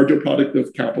 so the marginal product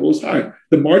of capital is high.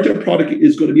 The marginal product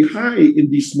is going to be high in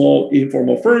these small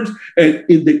informal firms, and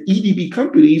in the EDB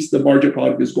companies, the marginal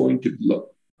product is going to be low.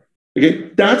 Okay,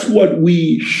 that's what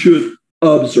we should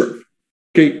observe.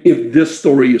 Okay, if this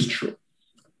story is true.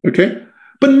 Okay,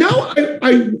 but now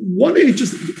I want to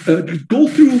just go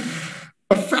through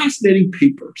a fascinating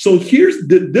paper. So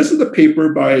this is the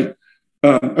paper by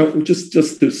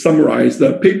just to summarize,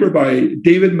 the paper by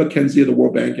David McKenzie of the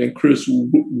World Bank and Chris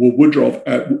Woodruff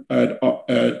at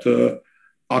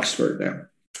Oxford now.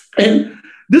 And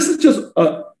this is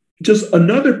just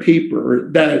another paper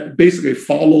that basically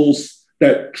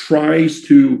tries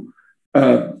to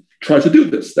do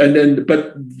this.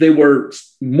 But they were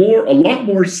a lot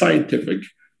more scientific.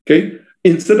 Okay.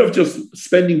 Instead of just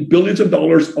spending billions of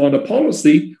dollars on a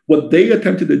policy, what they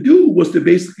attempted to do was to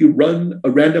basically run a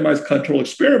randomized control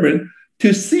experiment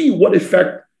to see what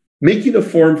effect making a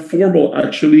form formal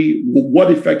actually, what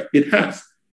effect it has.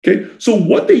 Okay, so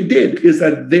what they did is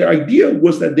that their idea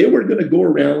was that they were going to go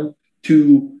around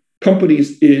to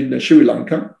companies in Sri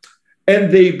Lanka,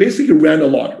 and they basically ran a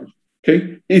lottery.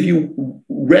 Okay, if you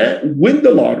win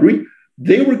the lottery,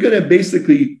 they were going to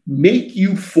basically make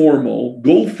you formal,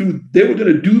 they were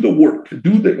going to do the work,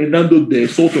 do the Enando de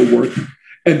Soto work,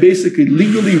 and basically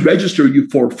legally register you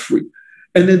for free.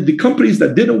 And then the companies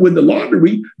that didn't win the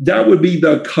lottery, that would be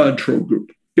the control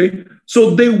group. Okay,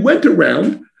 so they went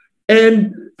around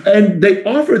and they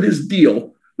offered this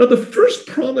deal. Now, the first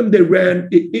problem they ran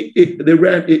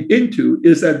into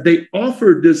is that they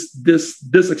offered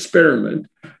this experiment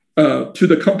to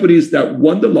the companies that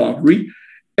won the lottery,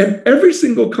 and every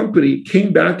single company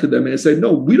came back to them and said,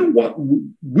 "No, we don't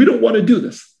want to do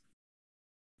this."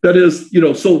 That is,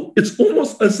 so it's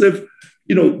almost as if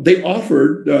they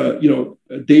offered,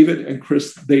 David and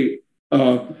Chris, they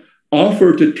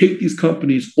offered to take these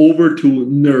companies over to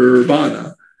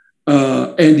Nirvana.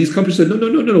 And these companies said,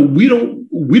 no, we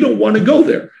don't want to go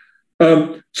there.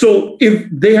 So if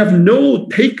they have no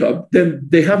take-up, then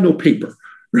they have no paper,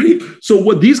 right? So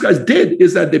what these guys did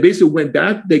is that they basically went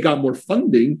back, they got more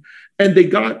funding, and they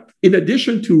got, in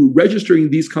addition to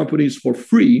registering these companies for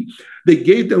free, they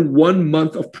gave them 1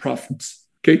 month of profits,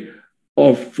 okay,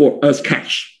 as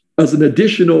cash, as an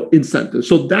additional incentive.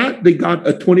 So that they got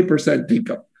a 20%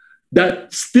 take-up.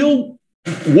 That still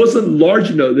wasn't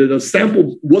large enough. The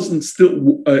sample wasn't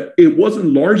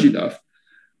large enough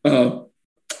for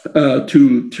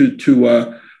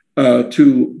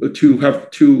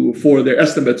their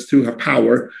estimates to have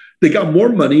power. They got more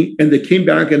money and they came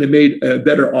back and they made a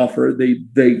better offer. They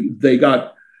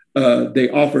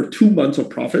offered 2 months of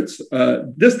profits.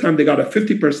 This time they got a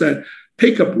 50%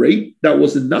 take-up rate. That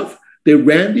was enough. They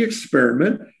ran the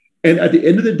experiment, and at the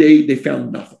end of the day, they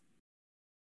found nothing.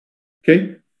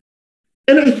 Okay.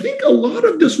 And I think a lot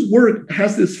of this work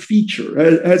has this feature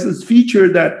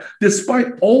that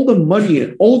despite all the money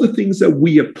and all the things that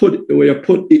we have put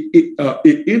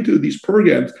into these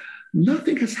programs,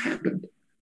 nothing has happened.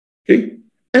 Okay.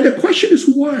 And the question is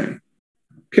why?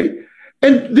 Okay.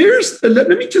 And let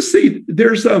me just say,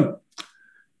 there's a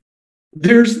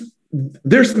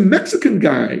Mexican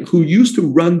guy who used to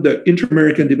run the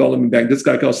Inter-American Development Bank, this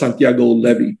guy called Santiago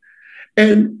Levy.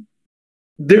 And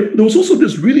there was also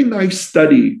this really nice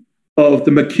study of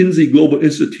the McKinsey Global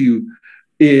Institute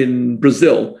in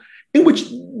Brazil, in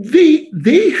which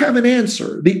they have an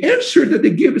answer. The answer that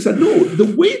they give is that, no,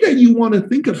 the way that you want to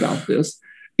think about this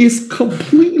is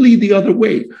completely the other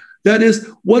way. That is,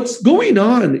 what's going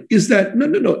on is that,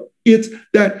 no, it's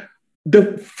that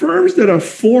the firms that are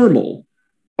formal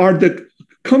are the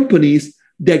companies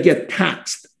that get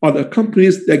taxed, are the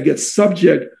companies that get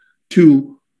subject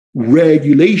to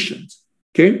regulations.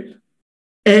 Okay.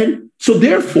 And so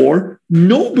therefore,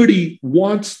 nobody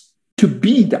wants to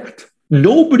be that.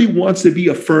 Nobody wants to be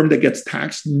a firm that gets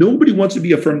taxed. Nobody wants to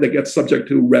be a firm that gets subject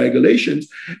to regulations.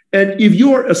 And if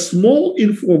you're a small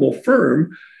informal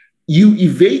firm, you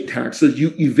evade taxes,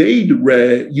 you evade the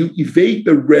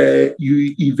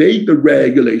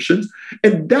regulations.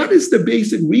 And that is the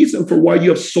basic reason for why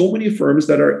you have so many firms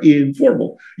that are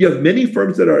informal. You have many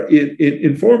firms that are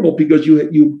informal because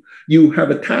you have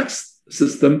a tax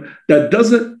system that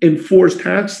doesn't enforce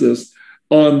taxes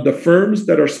on the firms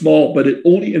that are small, but it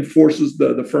only enforces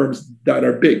the firms that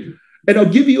are big. And I'll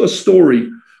give you a story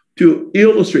to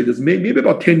illustrate this. Maybe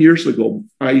about 10 years ago,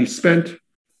 I spent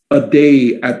a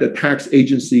day at the tax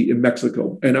agency in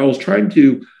Mexico, and I was trying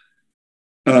to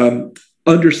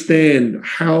understand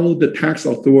how the tax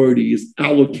authorities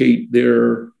allocate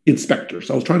their inspectors.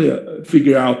 I was trying to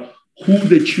figure out who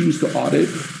they choose to audit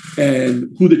and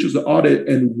what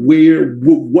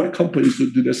companies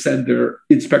do they send their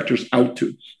inspectors out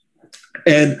to.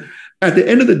 And at the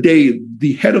end of the day,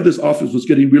 the head of this office was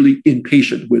getting really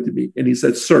impatient with me. And he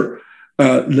said, "Sir,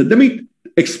 let me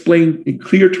explain in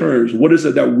clear terms, what is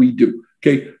it that we do?"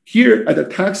 Okay, here at the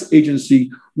tax agency,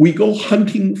 we go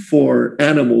hunting for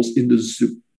animals in the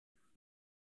zoo.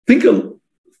 Think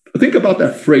about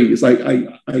that phrase.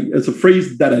 It's a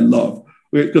phrase that I love,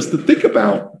 because to think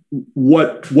about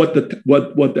what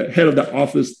the head of the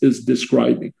office is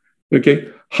describing. Okay,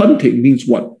 hunting means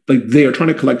what? Like they are trying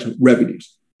to collect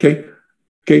revenues. Okay,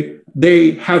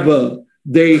 they have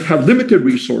limited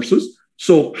resources.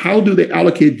 So how do they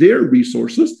allocate their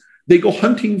resources? They go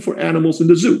hunting for animals in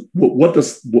the zoo.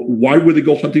 Why would they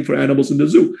go hunting for animals in the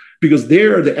zoo? Because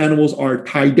there the animals are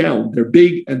tied down. They're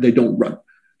big and they don't run.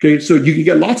 Okay, so you can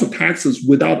get lots of taxes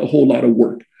without a whole lot of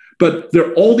work. But there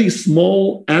are all these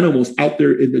small animals out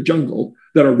there in the jungle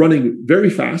that are running very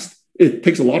fast. It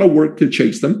takes a lot of work to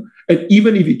chase them. And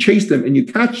even if you chase them and you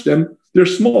catch them, they're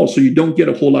small, so you don't get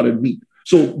a whole lot of meat.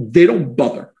 So they don't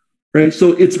bother, right?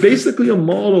 So it's basically a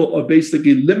model of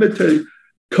basically limited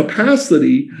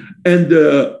capacity and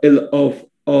of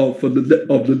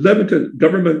the limited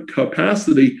government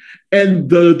capacity and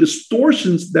the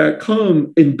distortions that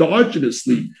come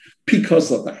endogenously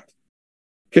because of that.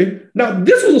 Okay, now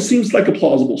this also seems like a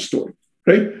plausible story,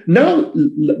 right? Now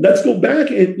let's go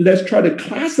back and let's try to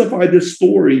classify this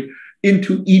story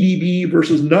into EDB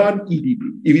versus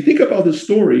non-EDB. If you think about the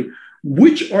story,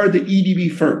 which are the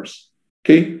EDB firms?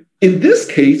 Okay, in this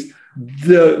case,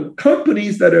 the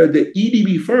companies that are the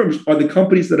EDB firms are the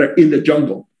companies that are in the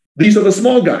jungle. These are the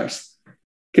small guys,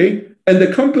 okay? And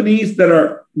the companies that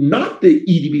are not the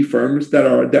EDB firms that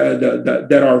are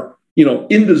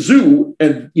in the zoo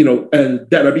and and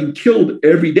that are being killed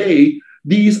every day,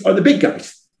 these are the big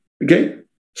guys, okay?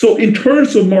 So in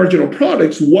terms of marginal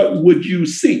products, what would you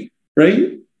see,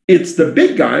 right? It's the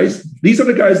big guys. These are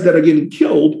the guys that are getting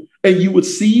killed, and you would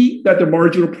see that the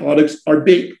marginal products are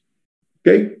big.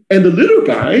 Okay, and the little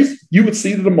guys, you would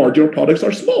see that the marginal products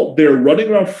are small. They're running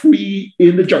around free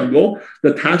in the jungle.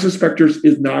 The tax inspectors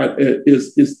is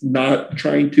not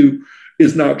trying to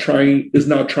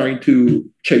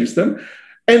chase them.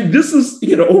 And this is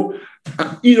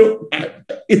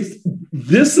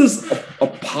this is a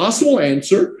possible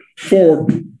answer for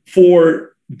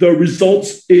the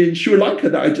results in Sri Lanka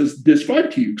that I just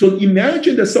described to you. So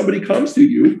imagine that somebody comes to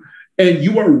you and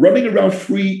you are running around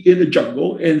free in the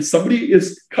jungle, and somebody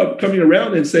is coming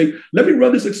around and saying, let me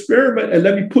run this experiment and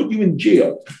let me put you in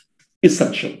jail,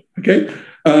 essentially, okay?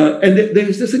 And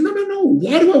they say, no,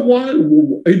 why do I want,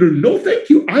 no, thank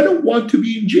you, I don't want to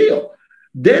be in jail.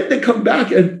 Then they come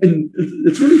back, and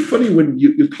it's really funny when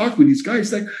you talk with these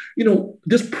guys, like,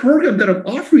 this program that I'm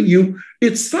offering you,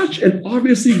 it's such an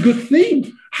obviously good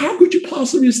thing. How could you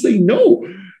possibly say no?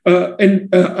 And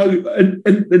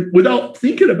without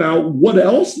thinking about what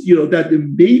else, that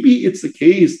maybe it's the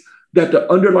case that the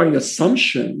underlying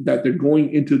assumption that they're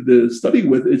going into the study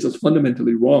with is just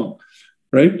fundamentally wrong,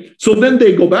 right? So then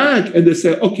they go back and they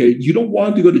say, okay, you don't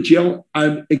want to go to jail.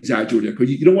 I'm exaggerating.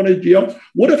 You don't want to go to jail.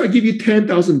 What if I give you $10,000?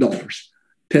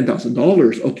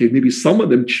 $10,000. Okay, maybe some of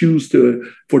them choose to,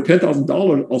 for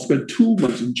 $10,000, I'll spend 2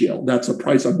 months in jail. That's a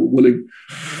price I'm willing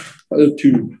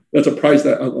that's a price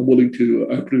that I'm willing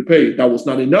to pay. That was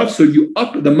not enough. So you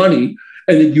up the money,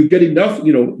 and then you get enough.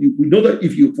 We know that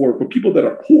if you, for people that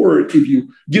are poor, if you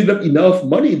give them enough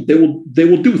money, they will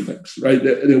do things, right?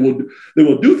 They will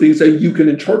do things, and you can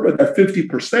interpret that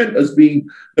 50% as being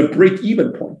the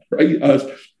break-even point, right? As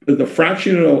the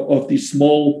fraction of these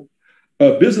small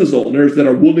business owners that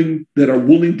are willing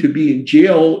to be in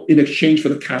jail in exchange for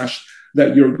the cash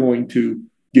that you're going to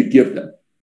give them.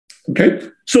 Okay,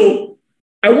 so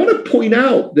I want to point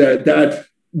out that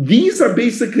these are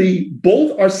basically,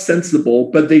 both are sensible,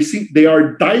 but they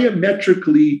are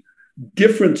diametrically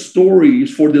different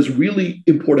stories for this really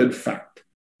important fact,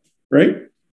 right?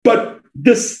 But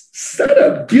this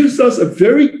setup gives us a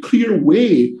very clear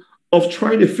way of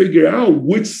trying to figure out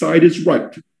which side is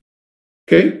right.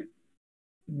 Okay,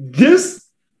 this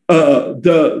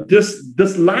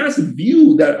last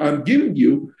view that I'm giving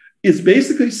you is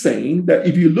basically saying that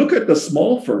if you look at the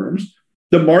small firms,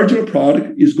 the marginal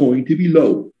product is going to be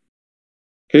low.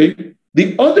 Okay.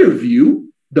 The other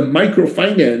view, the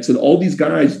microfinance and all these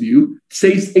guys' view,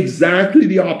 says exactly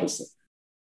the opposite.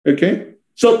 Okay.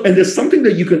 So, and there's something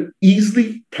that you can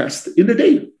easily test in the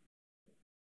data.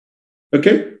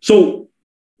 Okay. So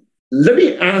let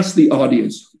me ask the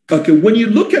audience. Okay, when you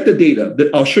look at the data,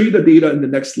 I'll show you the data in the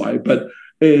next slide, but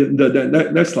in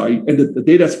the next slide, and the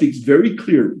data speaks very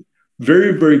clearly.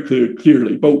 Very, very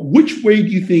clearly. But which way do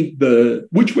you think the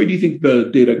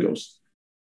data goes?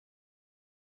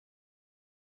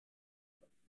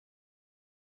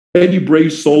 Any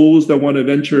brave souls that want to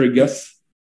venture a guess?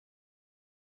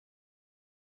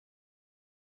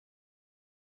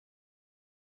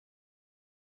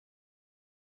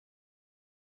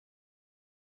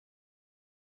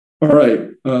 All right.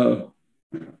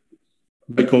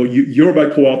 Michael, you're my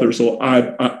co-author, so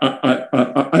I'm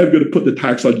going to put the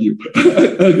tax on you.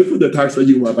 I'm going to put the tax on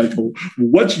you, Michael.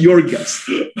 What's your guess?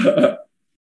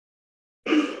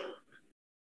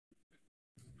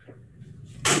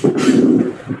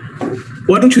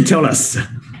 Why don't you tell us?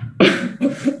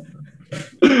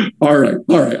 All right.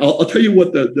 I'll tell you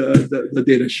what the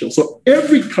data shows. So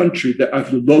every country that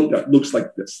I've looked at looks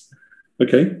like this.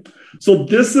 Okay. So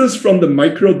this is from the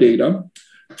micro data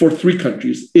for 3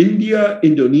 countries: India,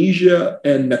 Indonesia,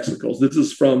 and Mexico. So this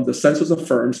is from the census of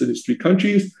firms in these 3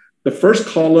 countries. The first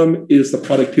column is the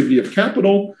productivity of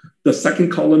capital. The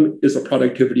second column is the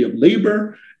productivity of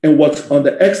labor. And what's on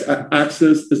the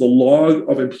x-axis is a log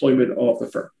of employment of the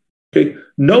firm. Okay.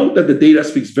 Note that the data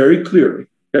speaks very clearly.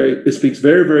 Okay. It speaks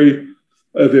very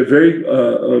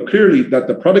clearly that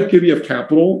the productivity of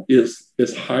capital is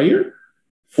higher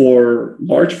for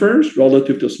large firms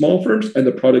relative to small firms, and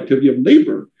the productivity of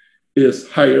labor is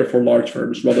higher for large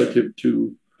firms relative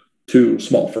to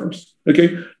small firms.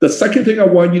 Okay. The second thing I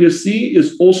want you to see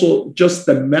is also just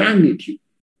the magnitude,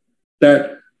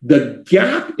 that the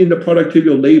gap in the productivity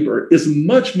of labor is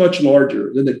much, much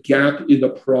larger than the gap in the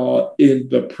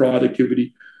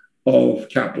productivity of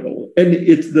capital. And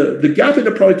it's the gap in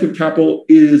the productive capital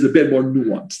is a bit more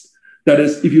nuanced. That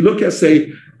is, if you look at,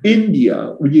 say,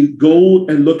 India, when you go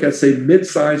and look at, say,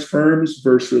 mid-sized firms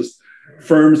versus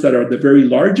firms that are the very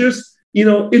largest,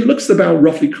 it looks about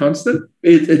roughly constant.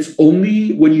 It's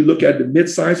only when you look at the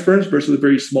mid-sized firms versus the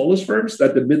very smallest firms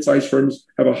that the mid-sized firms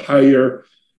have a higher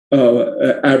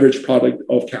average product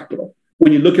of capital.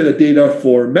 When you look at the data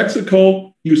for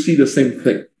Mexico, you see the same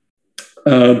thing.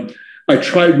 I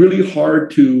tried really hard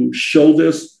to show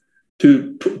this,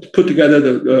 to put together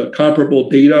the comparable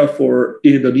data for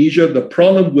Indonesia. The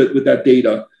problem with that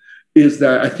data is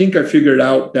that I think I figured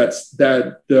out that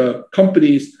the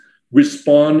companies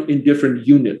respond in different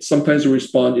units. Sometimes they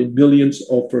respond in millions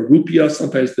of rupiah.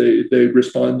 Sometimes they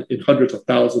respond in hundreds of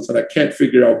thousands, and I can't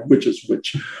figure out which is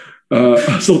which.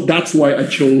 So that's why I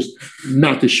chose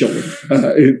not to show it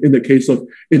in the case of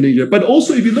Indonesia. But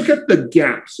also, if you look at the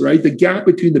gaps, right, the gap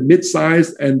between the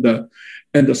mid-sized and the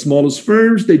smallest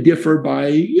firms, they differ by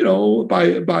about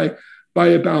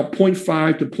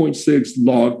 0.5 to 0.6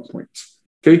 log points.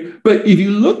 Okay, but if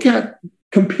you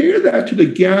compare that to the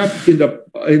gap in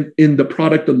the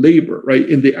product of labor, right,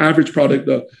 in the average product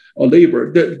of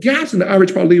labor, the gaps in the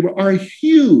average product of labor are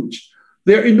huge.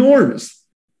 They're enormous.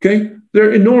 Okay,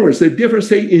 they're enormous. They differ,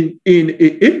 say, in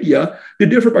India, they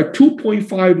differ by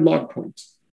 2.5 log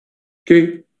points.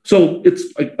 Okay, so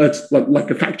it's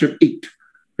like a factor of 8.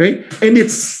 Okay, and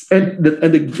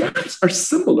the gaps are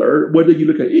similar whether you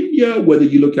look at India, whether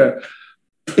you look at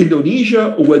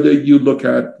Indonesia, or whether you look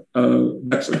at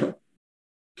Mexico.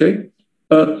 Okay,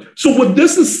 so what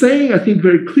this is saying, I think,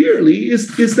 very clearly is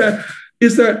that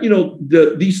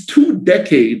these 2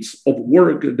 decades of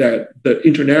work that the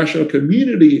international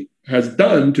community has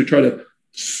done to try to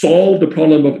solve the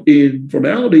problem of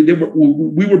informality,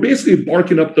 we were basically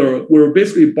barking up the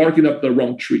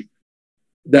wrong tree.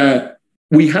 That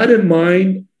we had in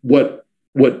mind what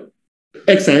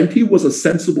ex ante was a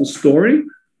sensible story,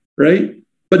 right?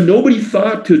 But nobody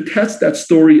thought to test that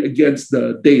story against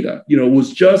the data. It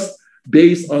was just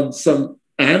based on some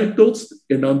anecdotes,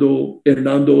 Hernando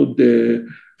de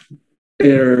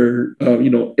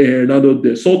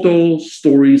Soto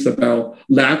stories about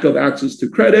lack of access to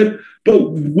credit,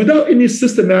 but without any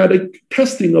systematic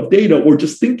testing of data or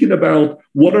just thinking about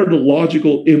what are the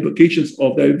logical implications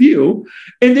of that view.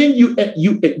 And then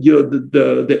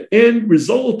the end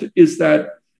result is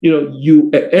that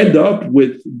you end up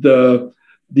with the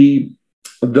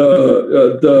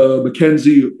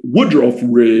McKenzie Woodruff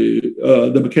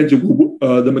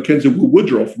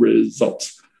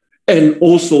results, and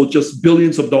also just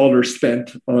billions of dollars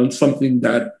spent on something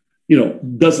that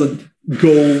doesn't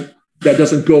go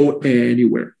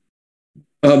anywhere.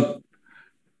 Can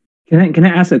I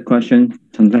ask a question,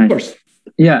 Chandran? Of course.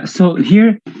 Yeah. So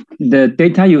here, the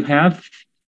data you have,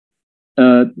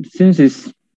 I'm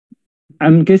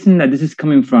guessing that this is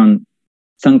coming from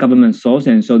some government source,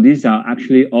 and so these are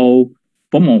actually all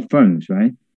formal firms,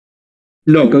 right?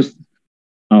 No.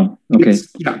 Okay.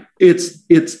 It's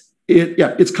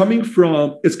coming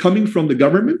from the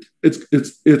government.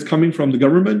 It's coming from the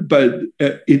government, but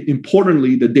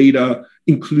importantly, the data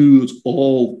includes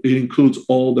all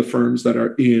the firms that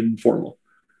are informal.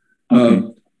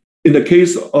 Okay. In the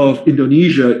case of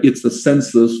Indonesia, it's the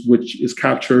census, which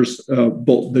captures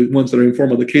both the ones that are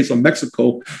informal. In the case of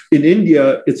Mexico, in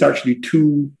India, it's actually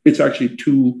two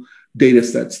data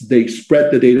sets. They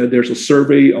spread the data. There's a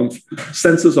survey of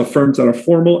census of firms that are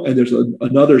formal, and there's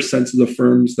another census of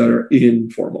firms that are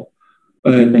informal.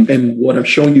 And what I'm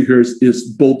showing you here is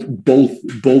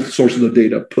both sources of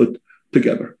data put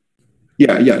together.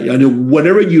 Yeah. I know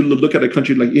whenever you look at a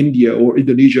country like India or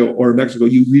Indonesia or Mexico,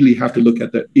 you really have to look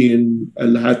at the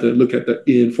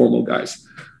informal guys.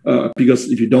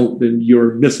 Because if you don't, then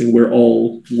you're missing where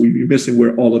all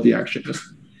of the action is.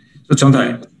 So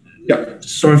Changtai, yeah.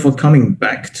 Sorry for coming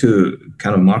back to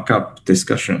kind of markup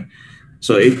discussion.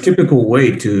 So a typical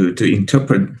way to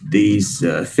interpret these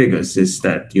figures is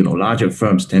that larger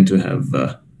firms tend to have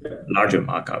larger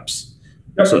markups.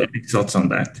 Yep. So any thoughts on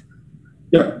that?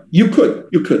 Yeah, you could.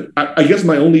 I guess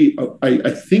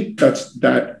I think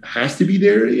that has to be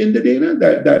there in the data.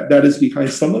 That is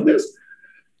behind some of this.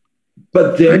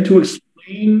 But then to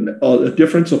explain a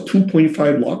difference of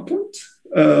 2.5 log points,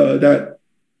 that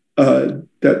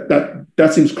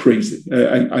seems crazy.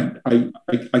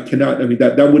 I cannot. I mean,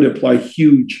 that would imply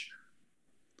huge.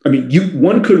 I mean,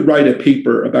 one could write a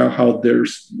paper about how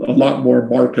there's a lot more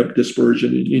markup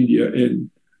dispersion in India and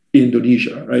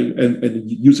Indonesia, right? And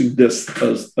using this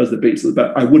as the basis,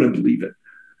 but I wouldn't believe it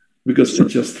because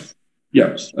it's just.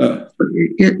 Yes. I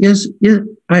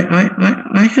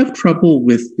have trouble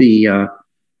with the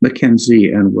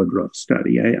McKenzie and Woodruff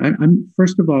study. I'm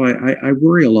first of all, I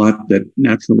worry a lot that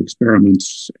natural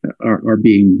experiments are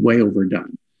being way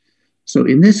overdone. So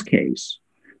in this case,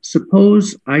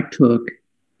 suppose I took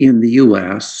in the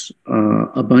U.S.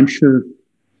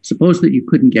 Suppose that you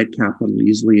couldn't get capital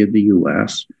easily in the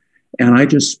U.S. and I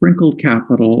just sprinkled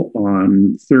capital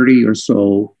on 30 or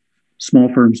so small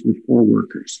firms with 4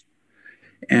 workers.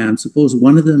 And suppose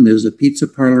one of them is a pizza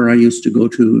parlor I used to go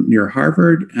to near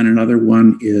Harvard, and another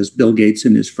one is Bill Gates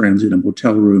and his friends in a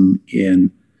motel room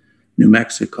in New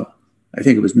Mexico. I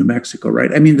think it was New Mexico,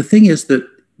 right? I mean, the thing is that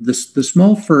the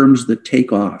small firms that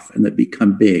take off and that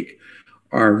become big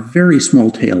are very small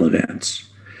tail events.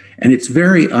 And it's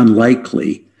very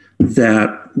unlikely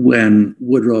that when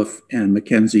Woodruff and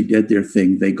McKenzie did their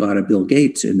thing, they got a Bill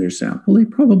Gates in their sample. They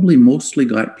probably mostly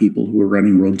got people who were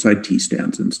running roadside tea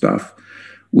stands and stuff,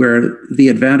 where the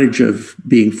advantage of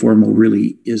being formal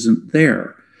really isn't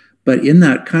there. But in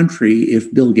that country,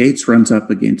 if Bill Gates runs up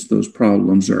against those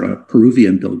problems, or a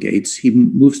Peruvian Bill Gates, he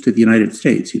moves to the United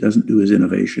States. He doesn't do his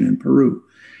innovation in Peru.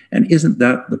 And isn't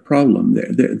that the problem?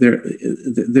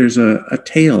 There's a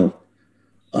tail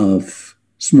of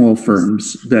small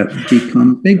firms that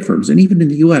become big firms. And even in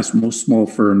the US, most small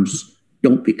firms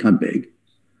don't become big.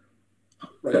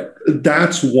 Right.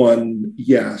 That's one,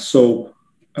 yeah. So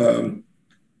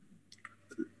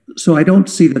I don't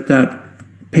see that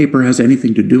paper has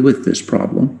anything to do with this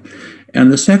problem.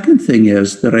 And the second thing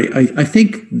is that I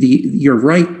think you're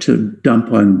right to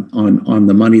dump on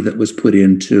the money that was put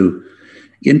into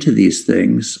these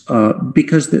things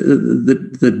because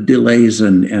the delays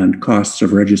and costs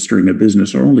of registering a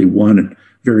business are only one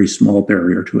very small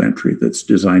barrier to entry that's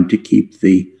designed to keep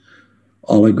the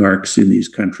oligarchs in these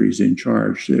countries in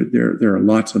charge. There are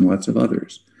lots and lots of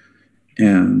others.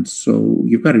 And so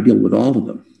you've got to deal with all of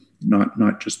them,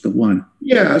 not just the one.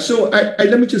 Yeah, so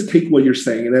let me just take what you're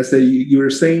saying. And I say you're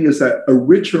saying is that a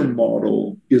richer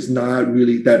model is not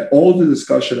really that all the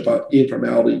discussion about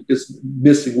informality is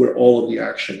missing where all of the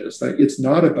action is. Like it's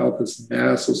not about this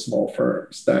mass of small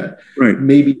firms that right.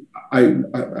 Maybe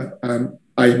I'm going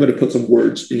to put some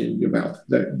words in your mouth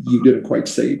that you didn't quite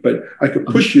say, but I could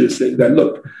push you to say that,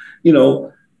 look,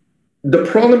 the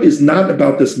problem is not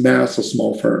about this mass of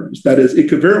small firms. That is, it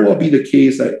could very well be the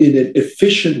case that in an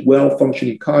efficient,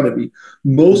 well-functioning economy,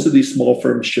 most of these small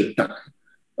firms should die.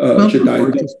 Or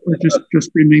just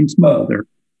remain small.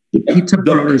 The pizza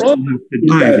parlors don't have to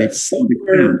die.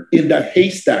 Somewhere in the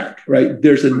haystack, right?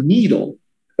 There's a needle.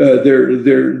 There's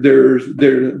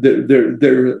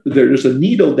a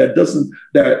needle that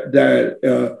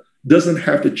doesn't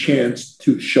have the chance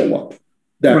to show up.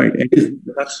 Right.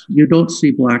 You don't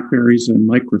see BlackBerries and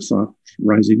Microsoft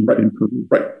rising up in Peru.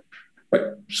 Right.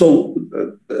 So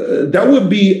that would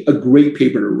be a great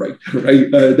paper to write,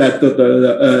 right? That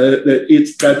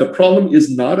the problem is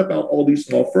not about all these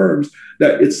small firms,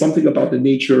 that it's something about the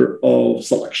nature of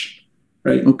selection,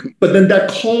 right? Okay. But then that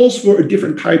calls for a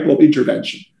different type of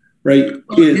intervention, right?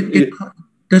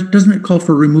 Doesn't it call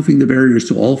for removing the barriers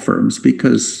to all firms,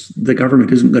 because the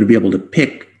government isn't going to be able to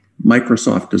pick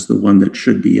Microsoft as the one that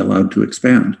should be allowed to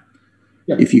expand.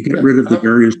 Yeah. If you get rid of the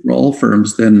barriers for all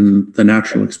firms, then the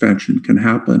natural expansion can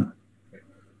happen.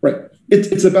 Right.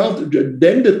 it's about,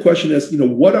 then the question is,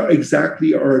 what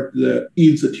exactly are the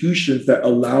institutions that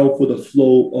allow for the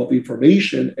flow of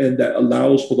information and that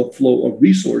allows for the flow of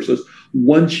resources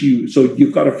so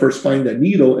you've got to first find that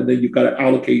needle, and then you've got to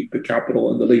allocate the capital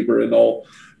and the labor and all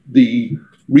the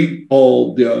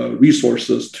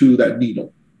resources to that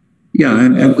needle. Yeah,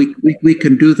 and we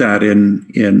can do that in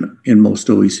most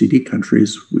OECD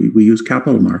countries. We use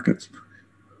capital markets.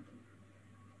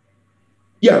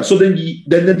 Yeah, so then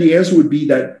the answer would be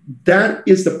that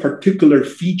is the particular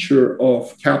feature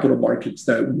of capital markets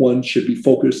that one should be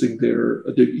focusing their.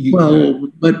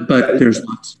 But there's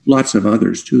lots of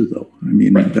others too, though. I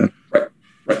mean, right.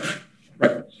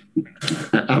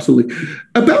 Absolutely.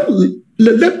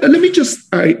 Let me just.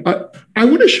 I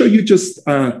want to show you just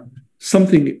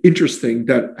something interesting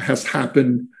that has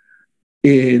happened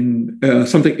in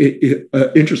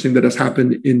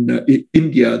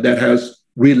India that has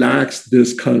relaxed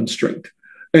this constraint.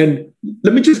 And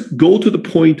let me just go to the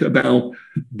point about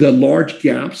the large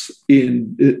gaps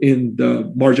in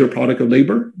the marginal product of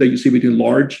labor that you see between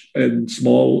large and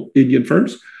small Indian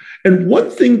firms. And one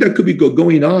thing that could be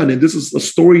going on, and this is a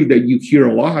story that you hear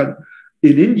a lot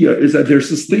in India, is that there's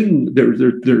this thing, there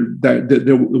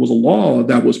was a law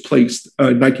that was placed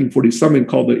in 1947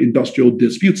 called the Industrial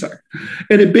Disputes Act.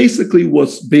 And it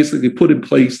was put in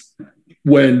place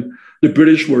when the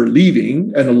British were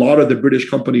leaving, and a lot of the British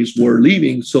companies were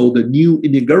leaving. So the new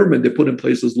Indian government, they put in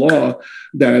place this law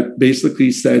that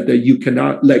basically said that you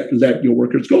cannot let your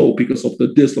workers go because of the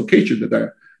dislocation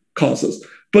that causes.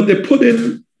 But they put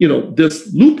in,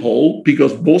 this loophole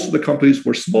because most of the companies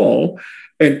were small.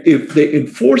 And if they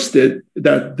enforced it,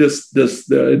 that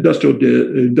the industrial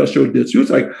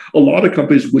disputes, like a lot of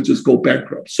companies would just go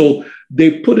bankrupt. So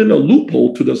they put in a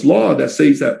loophole to this law that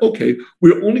says that, okay,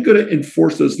 we're only going to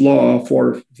enforce this law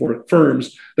for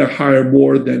firms that hire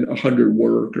more than 100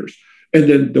 workers. And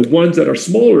then the ones that are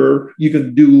smaller, you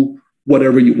can do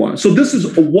whatever you want. So this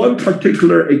is one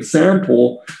particular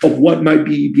example of what might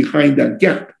be behind that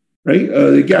gap, right?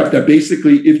 The gap that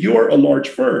basically, if you're a large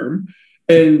firm,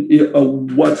 and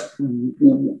what's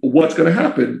going to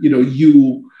happen?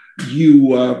 You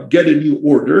get a new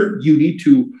order. You need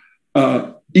to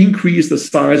increase the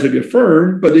size of your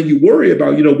firm, but then you worry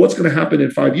about what's going to happen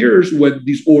in 5 years when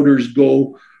these orders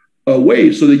go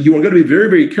away. So that you are going to be very,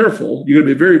 very careful. You're going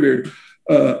to be very, very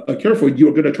careful.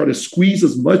 You're going to try to squeeze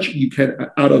as much you can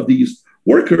out of these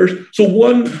workers. So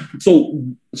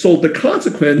the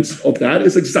consequence of that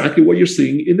is exactly what you're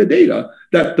seeing in the data,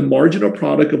 that the marginal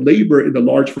product of labor in the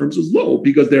large firms is low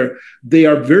because they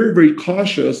are very, very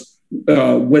cautious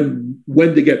when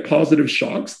they get positive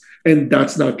shocks. And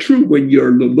that's not true when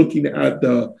you're looking at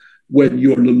the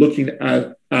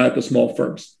small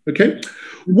firms. Okay.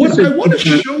 What I want to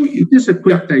show you. Just a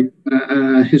quick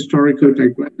historical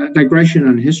digression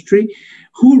on history.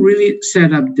 Who really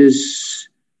set up this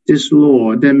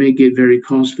law that make it very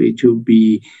costly to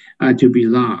be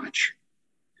large?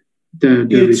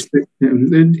 Is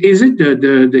it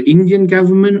the Indian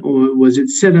government, or was it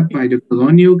set up by the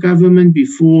colonial government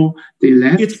before they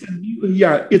left? It's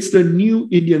the new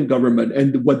Indian government,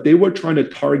 and what they were trying to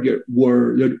target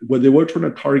were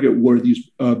these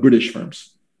British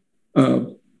firms.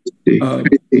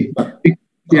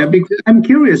 Yeah, because I'm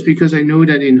curious because I know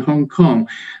that in Hong Kong,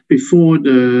 before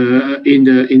in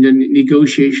the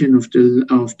negotiation of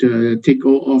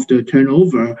the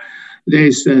turnover,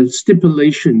 there's a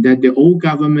stipulation that the old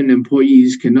government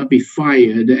employees cannot be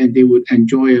fired, and they would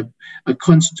enjoy a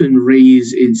constant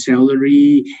raise in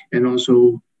salary and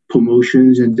also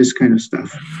promotions and this kind of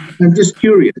stuff. I'm just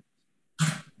curious.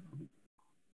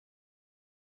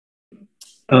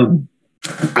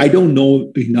 I don't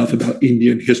know enough about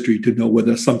Indian history to know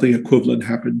whether something equivalent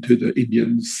happened to the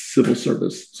Indian civil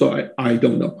service. So I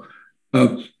don't know.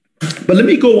 But let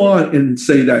me go on and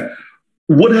say that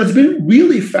what has been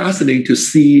really fascinating to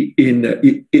see in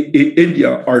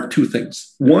India are two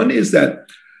things. One is that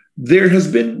there has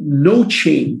been no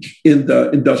change in the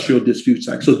Industrial Disputes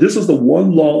Act. So this is the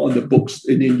one law on the books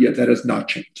in India that has not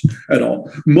changed at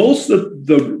all. Most of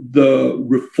the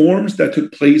reforms that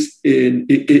took place in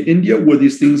India were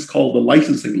these things called the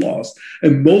licensing laws.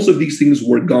 And most of these things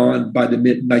were gone by the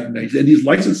mid-1990s. And these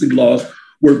licensing laws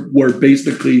were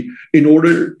basically, in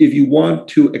order, if you want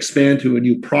to expand to a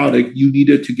new product, you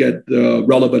needed to get the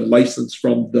relevant license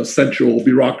from the central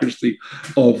bureaucracy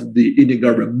of the Indian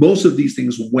government. Most of these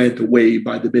things went away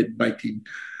by the mid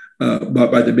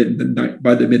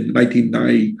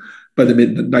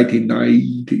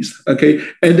 1990s. Okay,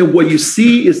 and then what you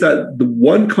see is that the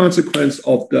one consequence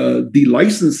of the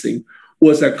delicensing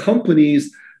was that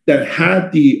companies that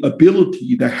had the ability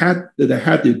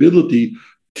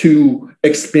to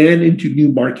expand into new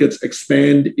markets,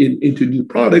 expand into new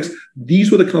products,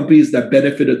 these were the companies that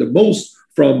benefited the most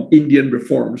from Indian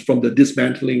reforms, from the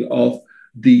dismantling of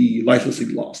the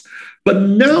licensing laws. But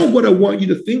now what I want you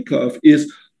to think of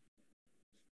is,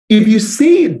 if you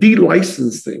see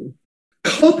delicensing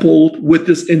coupled with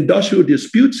this Industrial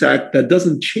Disputes Act that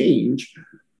doesn't change,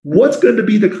 what's going to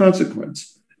be the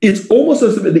consequence? It's almost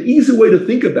as if the easy way to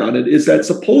think about it is that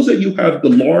suppose that you have the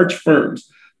large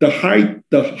firms, the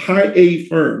high A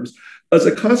firms, as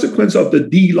a consequence of the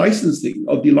delicensing,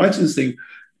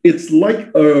 it's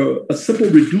like a simple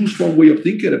reduced one way of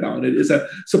thinking about it is that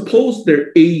suppose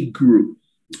they're A group,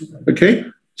 okay?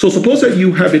 So suppose that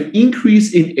you have an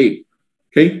increase in A,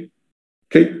 okay?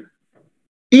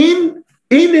 In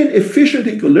an efficient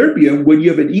equilibrium, when you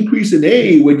have an increase in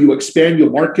A, when you expand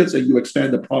your markets and you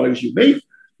expand the products you make,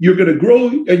 you're going to grow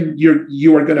and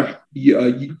you are going to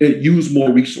use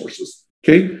more resources,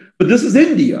 okay? But this is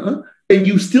India, and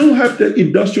you still have the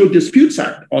Industrial Disputes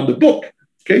Act on the book.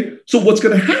 Okay, so what's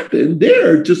going to happen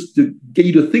there, just to get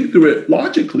you to think through it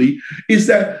logically, is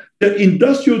that the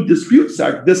Industrial Disputes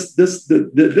Act, this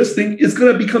thing is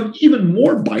going to become even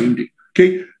more binding.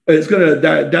 Okay, it's going to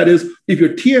that is if your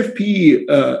TFP,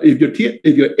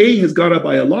 if your A has gone up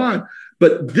by a lot,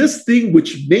 but this thing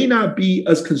which may not be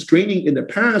as constraining in the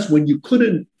past when you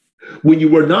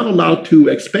were not allowed to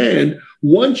expand,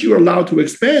 once you're allowed to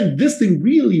expand, this thing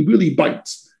really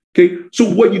bites. Okay, so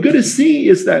what you're going to see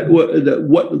is that what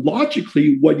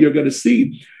you're going to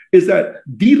see is that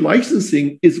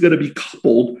delicensing is going to be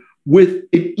coupled with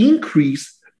an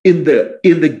increase in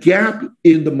the gap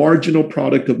in the marginal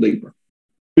product of labor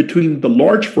between the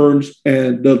large firms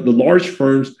and the large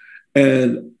firms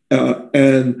and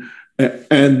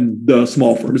the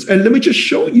small firms. And let me just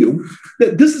show you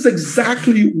that this is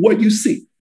exactly what you see.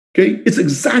 Okay, it's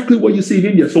exactly what you see in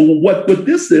India. So what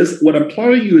this is, what I'm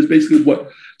plotting you is basically what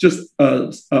just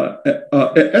estimates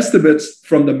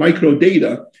from the micro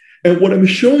data. And what I'm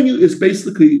showing you is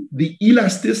basically the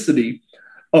elasticity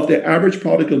of the average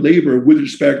product of labor with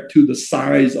respect to the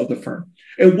size of the firm.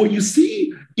 And what you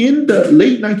see in the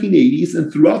late 1980s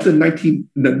and throughout the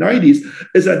 1990s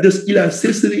is that this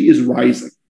elasticity is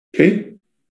rising. Okay,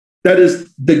 that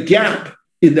is the gap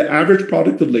in the average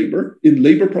product of labor, in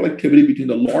labor productivity between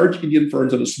the large Indian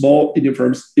firms and the small Indian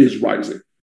firms is rising.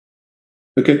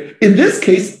 Okay, in this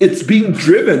case, it's being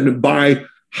driven by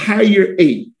higher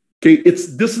A. Okay, it's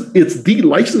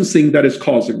delicensing that is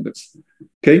causing this.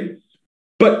 Okay,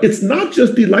 but it's not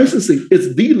just delicensing;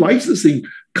 it's delicensing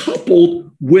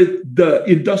coupled with the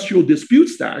Industrial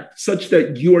Disputes Act, such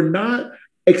that you are not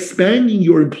expanding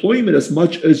your employment as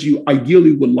much as you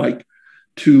ideally would like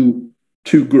to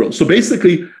grow. So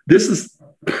basically, this is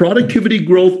productivity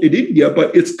growth in India,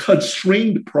 but it's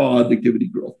constrained productivity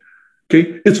growth.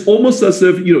 Okay, it's almost as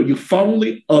if you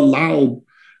finally allowed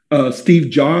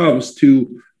Steve Jobs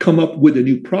to come up with a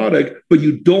new product, but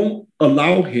you don't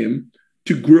allow him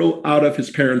to grow out of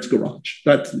his parents' garage.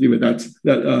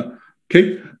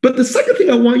 Okay. But the second thing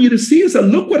I want you to see is that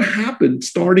look what happened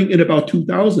starting in about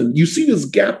 2000. You see this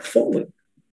gap falling.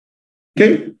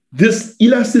 Okay, this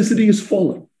elasticity is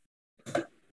falling.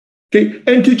 Okay,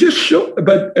 and to just show,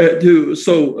 but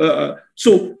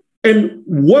and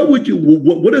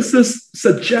what does this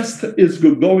suggest is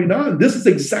going on? This is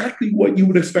exactly what you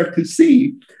would expect to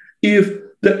see if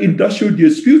the Industrial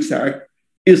Disputes Act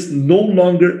is no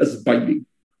longer as binding.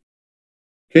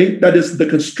 Okay, that is the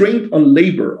constraint on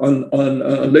labor, on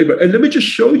labor. And let me just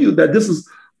show you that this is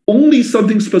only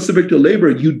something specific to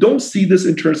labor. You don't see this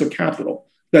in terms of capital.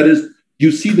 That is, you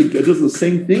see this is the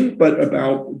same thing, but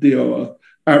about the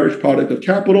average product of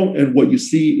capital. And what you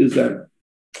see is that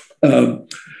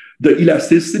the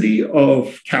elasticity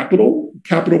of capital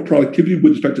productivity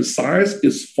with respect to size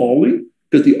is falling,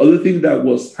 because the other thing that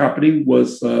was happening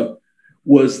was the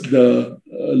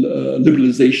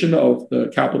liberalization of the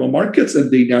capital markets, and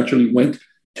they naturally went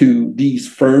to these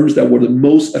firms that were the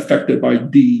most affected by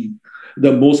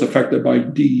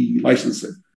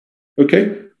delicensing.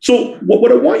 Okay, so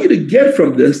what I want you to get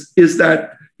from this is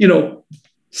that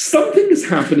something is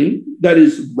happening that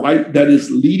is right, that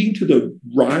is leading to the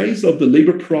rise of the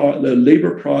labor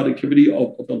productivity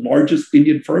of the largest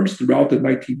Indian firms throughout the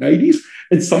 1990s,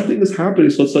 and something is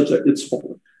happening such that it's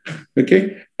falling.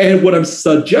 Okay, and what I'm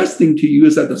suggesting to you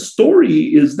is that the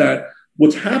story is that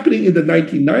what's happening in the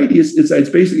 1990s is that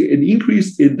it's basically an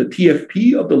increase in the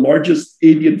TFP of the largest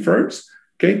Indian firms.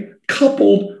 Okay,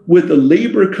 coupled with the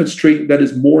labor constraint that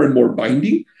is more and more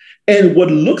binding. And what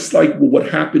looks like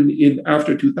what happened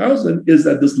after 2000 is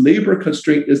that this labor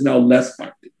constraint is now less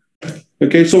binding.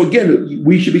 Okay, so again,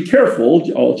 we should be careful.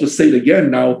 I'll just say it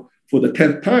again now for the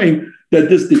 10th time. that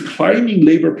this declining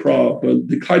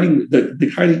declining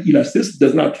elasticity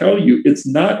does not tell you, it's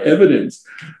not evidence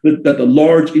that the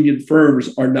large Indian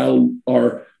firms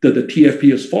that the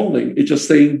TFP is falling. It's just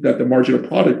saying that the marginal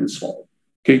product is falling,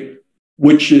 okay,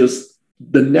 which is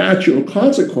the natural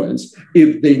consequence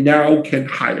if they now can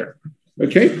hire,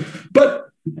 okay? But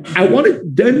I want to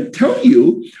then tell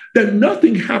you that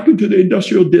nothing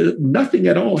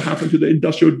at all happened to the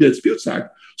Industrial Disputes Act.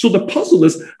 So the puzzle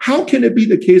is, how can it be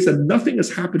the case that nothing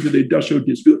has happened to the Industrial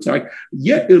Disputes Act,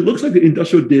 yet it looks like the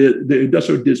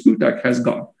Industrial Dispute Act has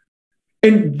gone?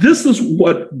 And this is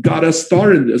what got us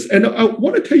started in this. And I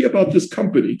want to tell you about this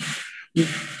company.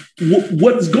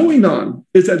 What's going on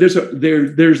is that there's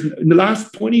in the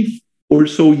last 20 or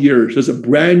so years, there's a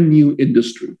brand new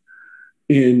industry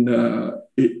in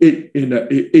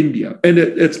India. And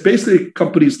it's basically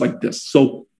companies like this.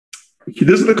 So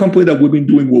this is a company that we've been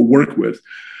doing work with.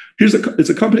 It's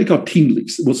a company called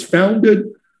TeamLease. It was founded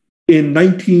in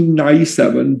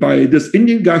 1997 by this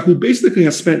Indian guy who basically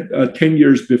has spent 10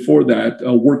 years before that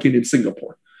working in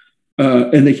Singapore.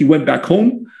 And then he went back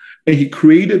home and he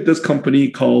created this company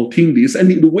called TeamLease. And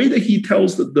the way that he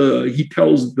tells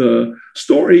the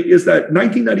story is that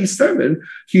 1997,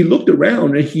 he looked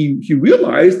around and he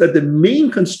realized that the main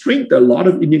constraint that a lot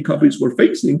of Indian companies were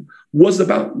facing was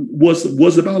about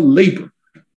labor.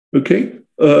 Okay,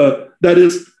 that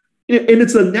is, and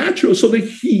it's a natural. So that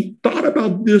he thought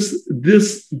about this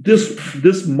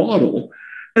model,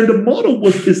 and the model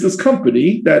is this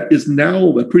company that is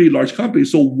now a pretty large company.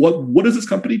 So what does this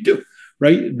company do?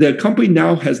 Right, the company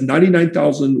now has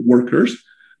 99,000 workers,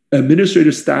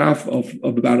 administrative staff of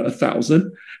about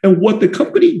 1,000. And what the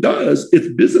company does, its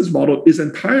business model is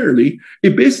it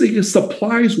basically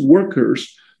supplies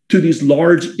workers to these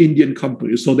large Indian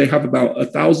companies. So they have about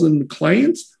 1,000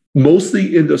 clients,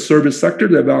 mostly in the service sector.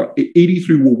 There are about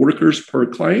 83 workers per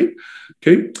client,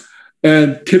 okay?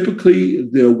 And typically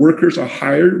the workers are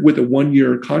hired with a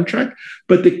 1-year contract.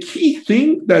 But the key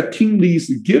thing that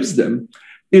TeamLease gives them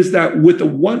is that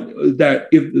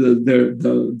if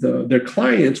their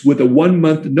clients with a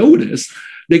 1-month notice,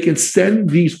 they can send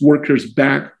these workers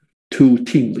back to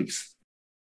TeamLease.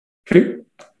 Okay,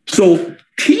 so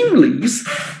TeamLease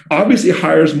obviously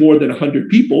hires more than 100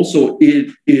 people, so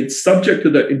it's subject to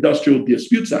the Industrial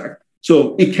Disputes Act.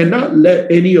 So it cannot let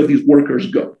any of these workers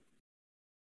go.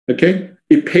 Okay,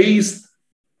 it pays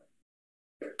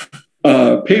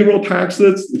payroll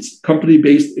taxes. It's a company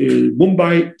based in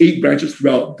Mumbai, 8 branches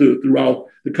throughout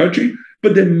the country.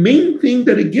 But the main thing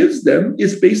that it gives them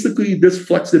is basically this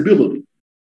flexibility.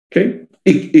 Okay,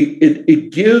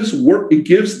 it gives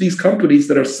these companies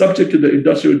that are subject to the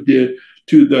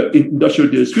Industrial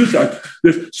Disputes Act.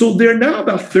 So there are now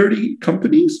about 30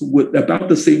 companies with about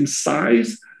the same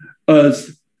size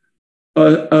as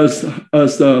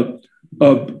a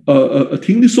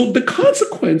team. So the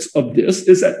consequence of this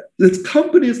is that it's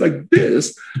companies like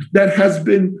this that has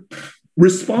been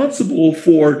responsible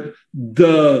for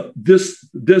this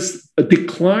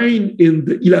decline in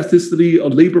the elasticity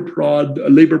of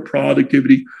labor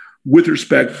productivity with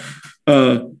respect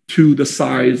to the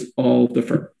size of the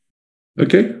firm.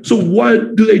 Okay, so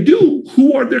what do they do?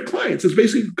 Who are their clients? It's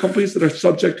basically companies that are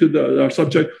subject to the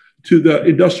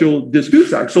Industrial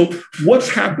Disputes Act. So what's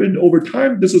happened over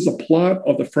time? This is a plot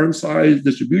of the firm size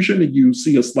distribution, and you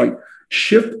see a slight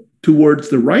shift towards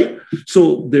the right.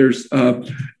 So there's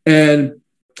and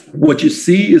what you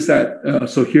see is that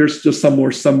so here's just some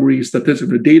more summary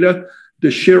statistical data.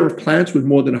 The share of plants with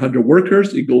more than 100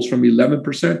 workers, it goes from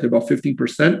 11% to about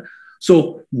 15%.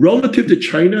 So relative to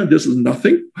China, this is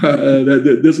nothing.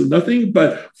 This is nothing.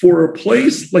 But for a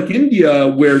place like India,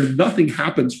 where nothing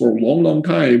happens for a long, long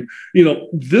time,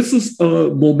 this is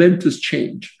a momentous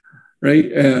change,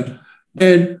 right?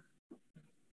 And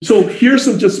so here's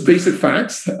some just basic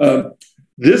facts.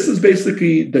 This is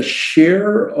basically the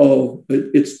share of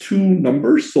its 2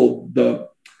 numbers. So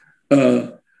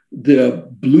the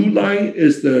blue line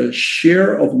is the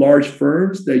share of large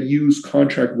firms that use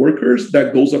contract workers.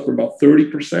 That goes up from about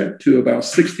 30% to about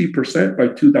 60% by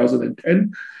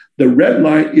 2010. The red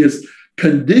line is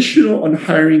conditional on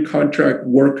hiring contract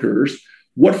workers.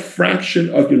 What fraction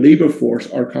of your labor force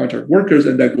are contract workers?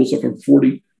 And that goes up from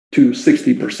 40 to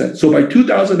 60%. So by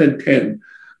 2010,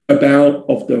 about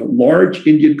of the large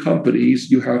Indian companies,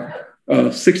 you have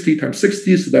 60 times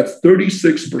 60, so that's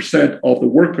 36% of the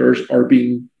workers are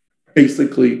being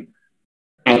basically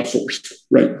outsourced,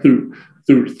 right, through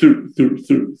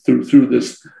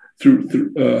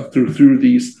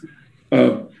these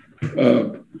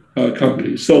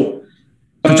companies. So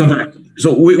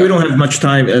So we don't have much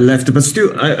time left, but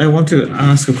still, I want to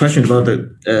ask a question about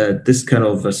this kind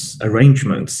of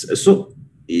arrangements. So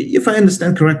if I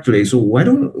understand correctly, so why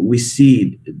don't we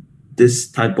see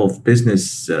this type of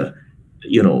business,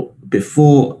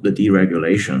 before the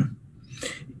deregulation?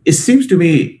 It seems to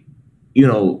me,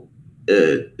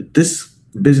 this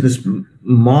business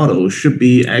model should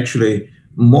be actually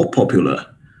more popular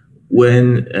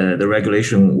when the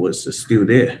regulation was still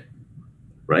there,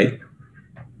 right?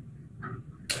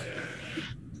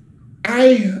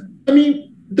 I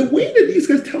mean, the way that these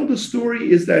guys tell the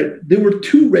story is that there were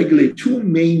two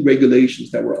main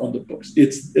regulations that were on the books.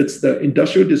 It's the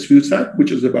Industrial Disputes Act,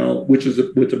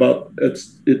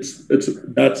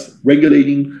 that's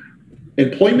regulating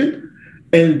employment,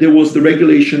 and there was the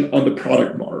regulation on the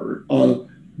product market, on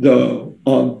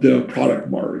the product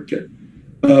market.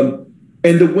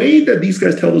 And the way that these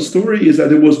guys tell the story is that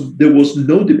there was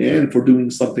no demand for doing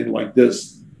something like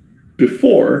this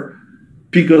before,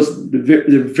 because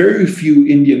the very few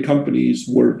Indian companies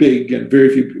were big and very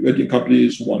few Indian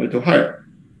companies wanted to hire.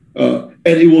 And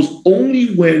it was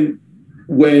only when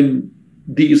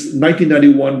these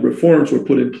 1991 reforms were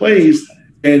put in place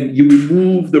and you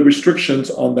remove the restrictions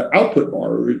on the output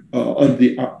market, on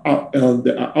the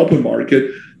output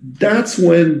market, that's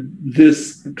when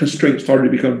this constraint started to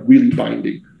become really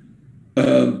binding.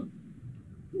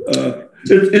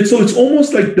 So it's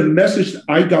almost like the message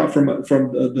I got from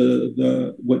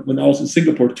when I was in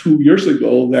Singapore 2 years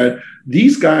ago, that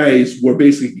these guys were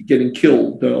basically getting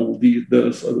killed. The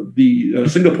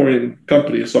Singaporean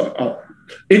companies. So I'm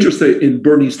interested in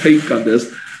Bernie's take on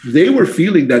this. They were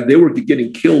feeling that they were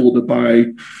getting killed by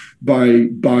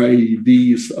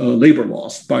these labor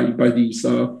laws, by these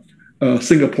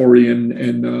Singaporean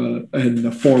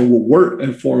and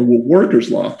foreign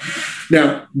workers law.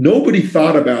 Now, nobody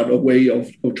thought about a way of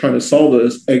trying to solve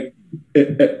this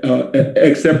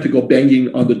except to go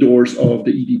banging on the doors of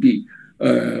the EDB.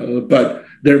 But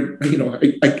there,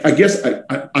 I guess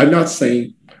I'm not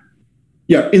saying.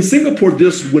 Yeah, in Singapore,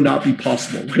 this would not be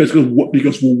possible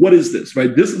because what is this,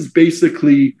 right? This is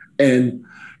basically a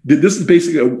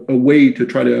way to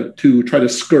try to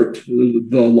skirt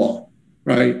the law,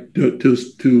 right? To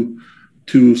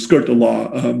skirt the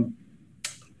law.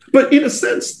 But in a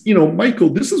sense, Michael,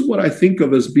 this is what I think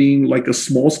of as being like a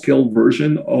small scale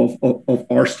version of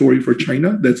our story for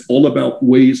China. That's all about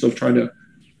ways of trying to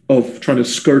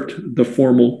skirt the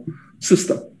formal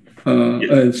system.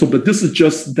 And so, but this is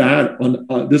just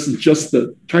this is just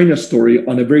the China story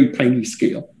on a very tiny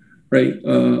scale, right?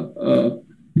 So,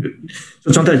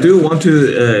 Changtai, do you want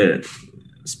to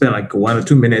spend like 1 or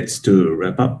 2 minutes to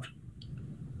wrap up?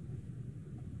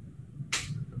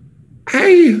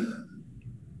 I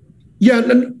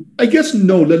guess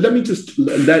no. Let me just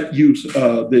let you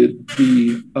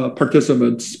the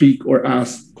participants speak or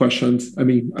ask questions. I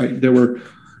mean, there were,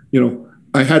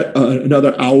 I had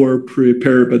another hour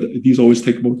prepared, but these always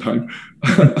take more time.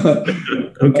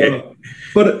 Okay.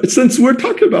 But since we're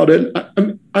talking about it,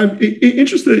 I'm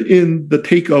interested in the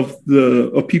take of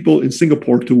people in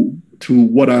Singapore to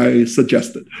what I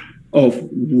suggested of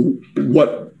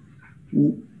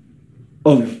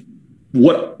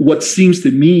what seems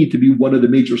to me to be one of the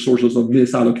major sources of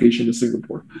misallocation in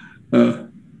Singapore.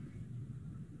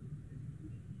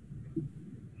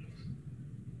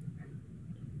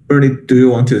 Bernie, do you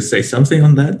want to say something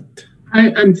on that?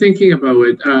 I'm thinking about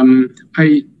it.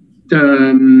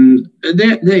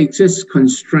 There exist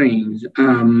constraints.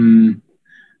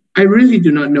 I really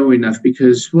do not know enough,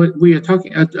 because what we are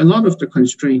talking, a lot of the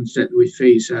constraints that we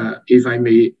face, if I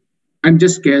may, I'm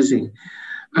just guessing,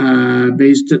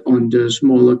 based on the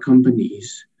smaller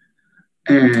companies.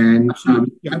 And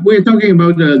we're talking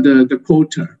about the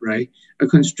quota, right? A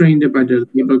constraint by the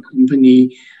labor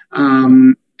company.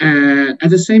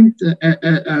 At the same,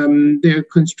 they're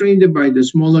constrained by the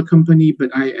smaller company,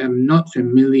 but I am not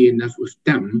familiar enough with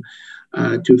them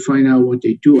to find out what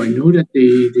they do. I know that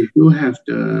they do have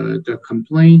the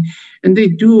complaint, and they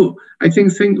do. I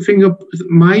think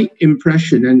my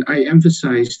impression, and I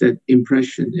emphasize that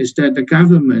impression, is that the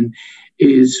government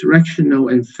is rational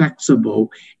and flexible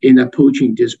in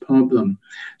approaching this problem.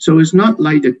 So it's not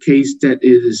like the case that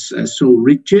it is so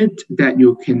rigid that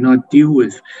you cannot deal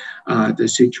with the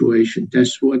situation.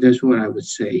 That's what I would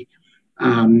say.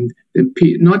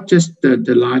 Not just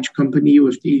the large company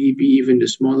with the EDB, even the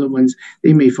smaller ones,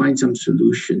 they may find some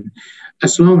solution,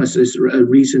 as long as it's a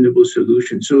reasonable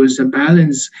solution. So it's a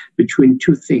balance between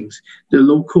two things: the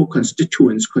local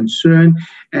constituents' concern,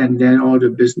 and then all the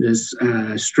business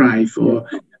strive for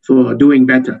doing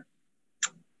better.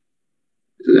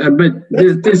 But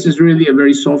this is really a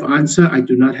very soft answer. I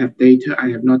do not have data. I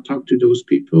have not talked to those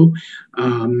people.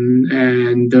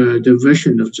 And the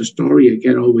version of the story I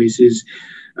get always is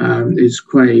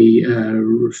quite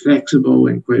flexible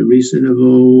and quite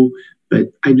reasonable.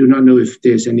 But I do not know if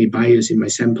there's any bias in my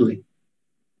sampling.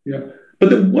 Yeah. But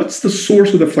then what's the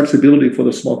source of the flexibility for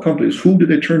the small companies? Who do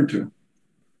they turn to?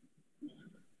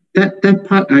 That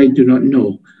part I do not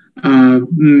know. I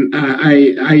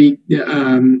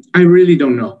really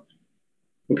don't know.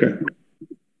 Okay.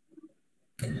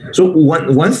 So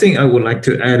one thing I would like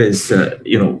to add is,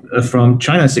 from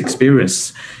China's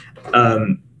experience,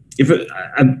 I'm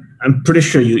pretty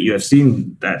sure you have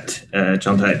seen that,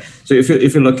 Zhang Tai. So if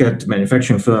you look at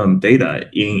manufacturing firm data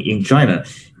in China,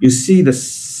 you see the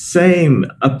same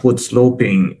upward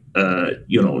sloping,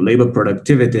 labor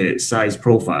productivity size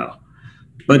profile.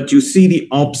 But you see the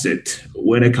opposite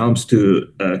when it comes to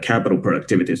capital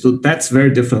productivity. So that's very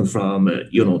different from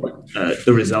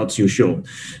the results you show.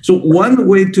 So one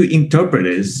way to interpret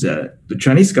is the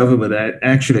Chinese government that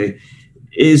actually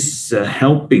is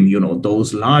helping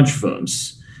those large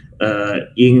firms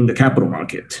in the capital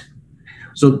market.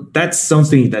 So that's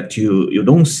something that you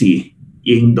don't see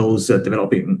in those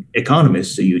developing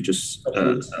economies that you just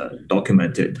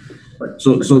documented.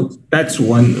 So that's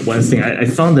one thing. I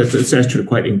found that it's actually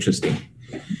quite interesting.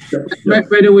 By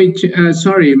the way,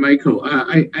 sorry, Michael.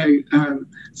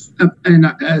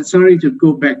 Sorry to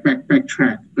go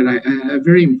backtrack, but a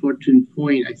very important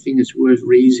point I think is worth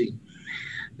raising.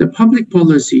 The public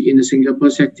policy in the Singapore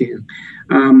setting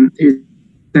is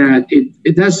that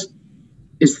it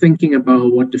is thinking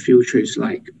about what the future is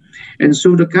like. And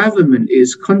so the government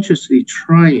is consciously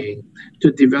trying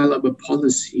to develop a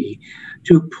policy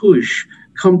to push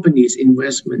companies'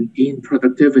 investment in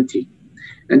productivity.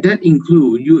 And that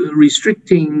includes you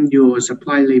restricting your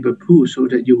supply labor pool so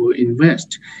that you will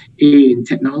invest in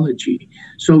technology.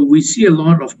 So we see a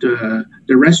lot of the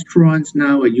restaurants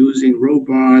now are using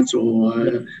robots or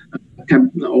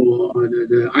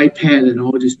the iPad and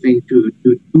all these things to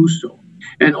do so.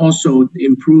 And also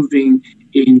improving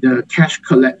in the cash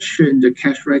collection, the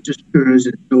cash registers,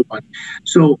 and so on.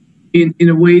 So in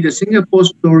a way, the Singapore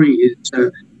story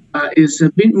is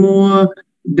a bit more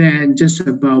than just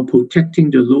about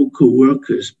protecting the local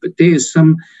workers, but there's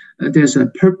a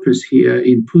purpose here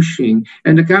in pushing,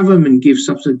 and the government gives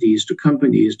subsidies to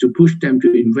companies to push them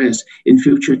to invest in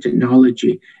future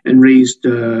technology and raise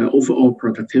the overall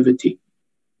productivity.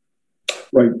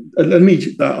 Right. I'll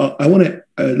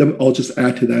just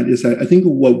add to that is that I think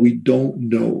what we don't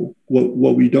know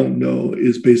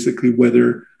is basically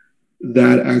whether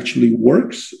that actually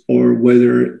works or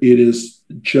whether it is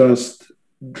just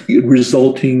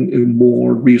resulting in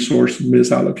more resource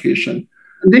misallocation.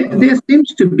 There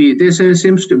seems to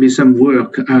be some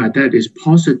work that is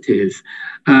positive.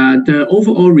 The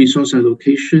overall resource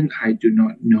allocation, I do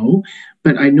not know,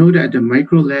 but I know that at the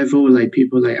micro level, like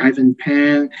people like Ivan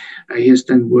Pan, he has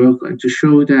done work to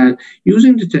show that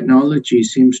using the technology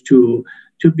seems to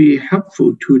be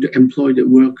helpful to the employed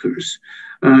workers,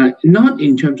 not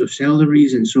in terms of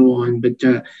salaries and so on, but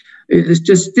it's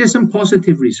just there's some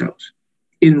positive results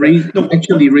in raising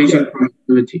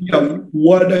productivity. Yeah,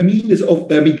 what I mean is,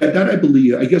 that I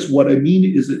believe. I guess what I mean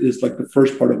is like the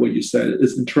first part of what you said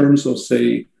is in terms of,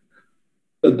 say,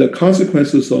 the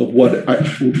consequences of what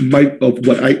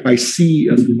I see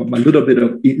as my little bit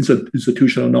of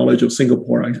institutional knowledge of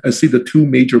Singapore. I see the two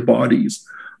major bodies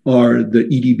are the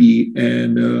EDB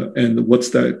and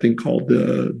what's that thing called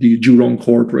the Jurong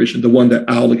Corporation, the one that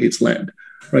allocates land,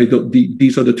 right?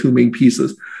 These are the two main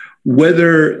pieces.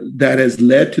 Whether that has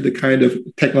led to the kind of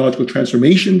technological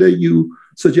transformation that you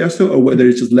suggested, or whether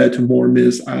it's just led to more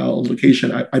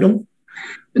misallocation, I don't.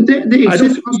 There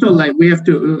exists also like we have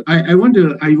to. I want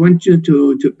you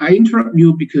to. I interrupt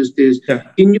you because there's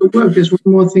in your work. There's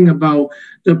one more thing about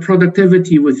the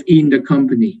productivity within the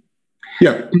company.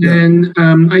 Yeah. And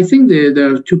I think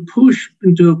to push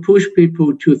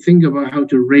people to think about how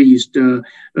to raise the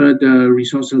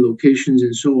resource allocations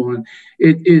and so on.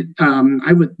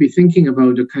 I would be thinking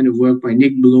about the kind of work by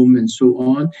Nick Bloom and so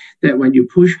on. That when you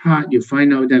push hard, you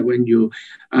find out that when you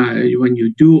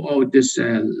do all this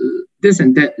and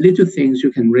that little things,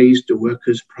 you can raise the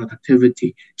workers'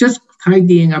 productivity. Just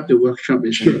tidying up the workshop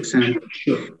is an example.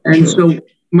 So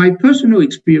my personal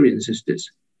experience is this.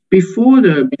 Before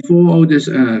all this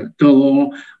the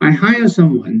law, I hire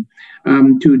someone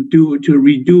to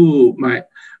redo my.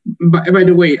 By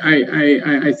the way,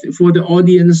 I for the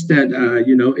audience that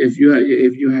if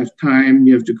you have time,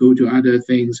 you have to go to other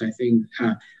things. I think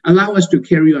allow us to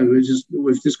carry on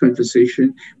with this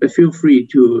conversation, but feel free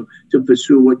to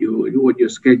pursue what your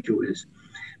schedule is.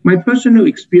 My personal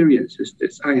experience is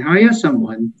this. I hire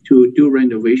someone to do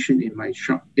renovation in my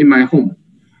shop, in my home.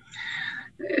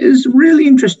 It's really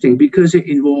interesting because it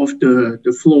involved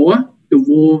the floor, the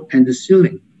wall, and the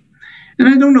ceiling. And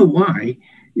I don't know why.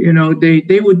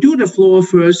 They would do the floor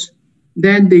first,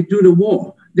 then they do the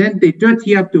wall. Then they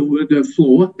dirty up the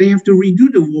floor. They have to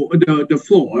redo the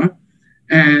floor.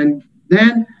 And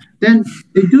then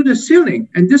they do the ceiling.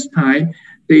 And this time,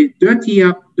 they dirty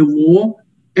up the wall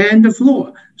and the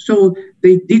floor. So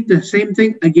they did the same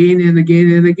thing again and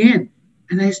again and again.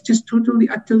 And it's just totally,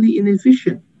 utterly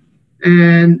inefficient.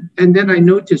 And then I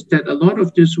noticed that a lot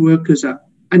of these workers are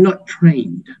not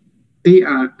trained. They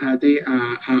are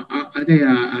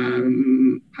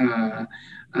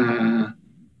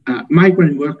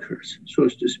migrant workers, so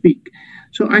to speak.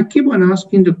 So I keep on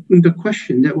asking the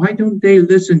question that why don't they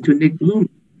listen to Nick Bloom?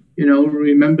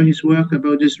 Remember his work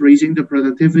about just raising the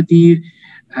productivity,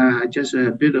 just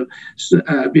a bit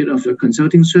of a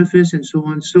consulting service and so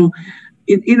on. So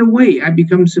in a way, I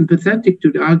become sympathetic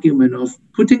to the argument of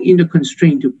putting in the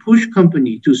constraint to push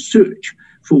company to search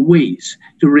for ways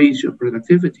to raise your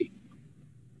productivity.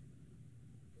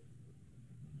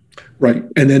 Right.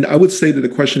 And then I would say that the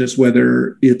question is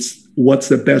whether it's what's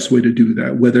the best way to do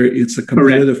that, whether it's a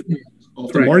competitive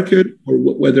of the market or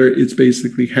whether it's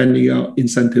basically handing out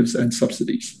incentives and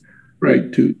subsidies,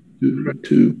 right, to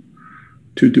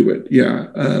do it. Yeah.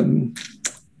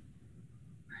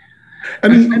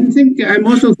 I'm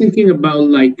also thinking about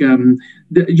like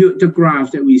the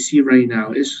graph that we see right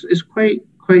now is quite,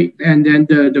 and then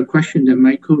the question that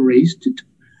Michael raised.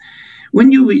 When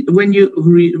you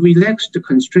relax the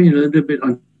constraint a little bit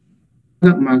on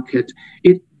the market,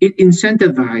 it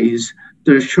incentivizes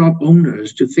the shop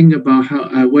owners to think about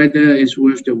how whether it's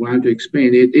worth the while to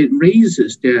expand. It mutes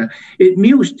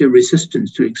the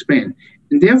resistance to expand,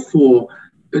 and therefore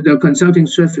the consulting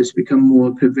service become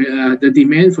more the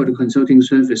demand for the consulting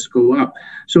service go up.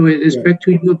 So it is back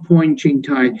to your point, Ching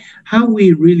Tai, how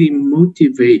we really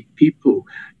motivate people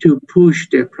to push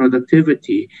their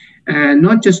productivity, and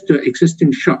not just the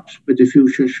existing shops, but the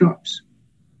future shops.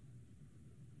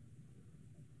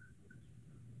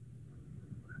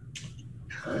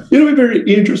 It's very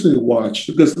interesting to watch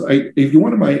because if you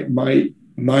want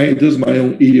this is my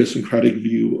own idiosyncratic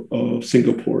view of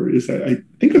Singapore, is that I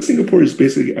think that Singapore is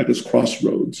basically at this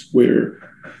crossroads where,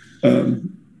 like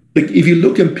if you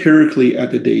look empirically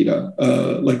at the data,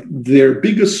 like their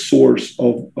biggest source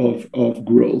of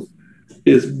growth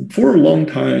is for a long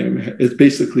time has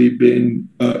basically been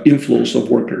inflows of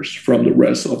workers from the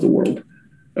rest of the world.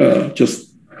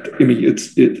 It's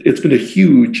been a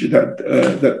huge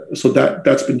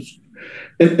that's been.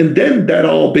 And then that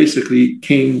all basically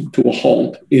came to a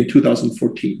halt in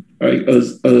 2014, right,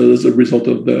 as a result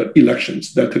of the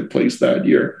elections that took place that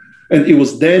year. And it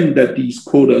was then that these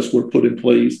quotas were put in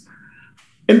place.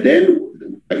 And then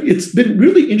it's been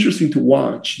really interesting to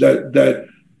watch that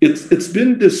it's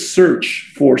been this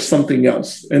search for something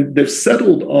else. And they've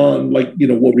settled on what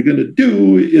we're going to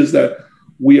do is that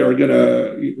we are going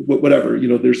to, whatever,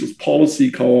 there's this policy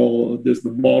called, there's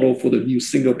the model for the new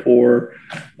Singapore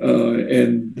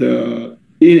and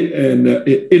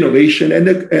innovation. And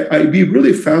I'd be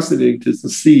really fascinating to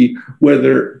see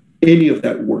whether any of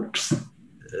that works.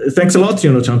 Thanks a lot,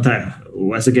 Chang Tai,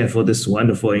 once again for this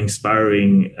wonderful,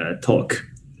 inspiring talk.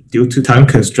 Due to time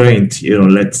constraint,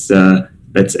 let's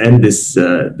end this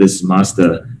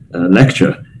master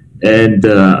lecture. And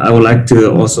I would like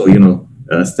to also,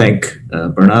 thank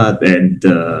Bernard and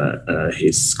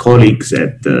his colleagues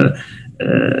at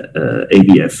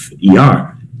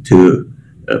ABF-ER to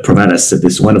provide us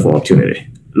this wonderful opportunity.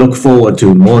 Look forward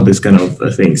to more of this kind of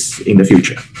things in the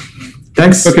future.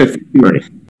 Thanks, okay. Bernie.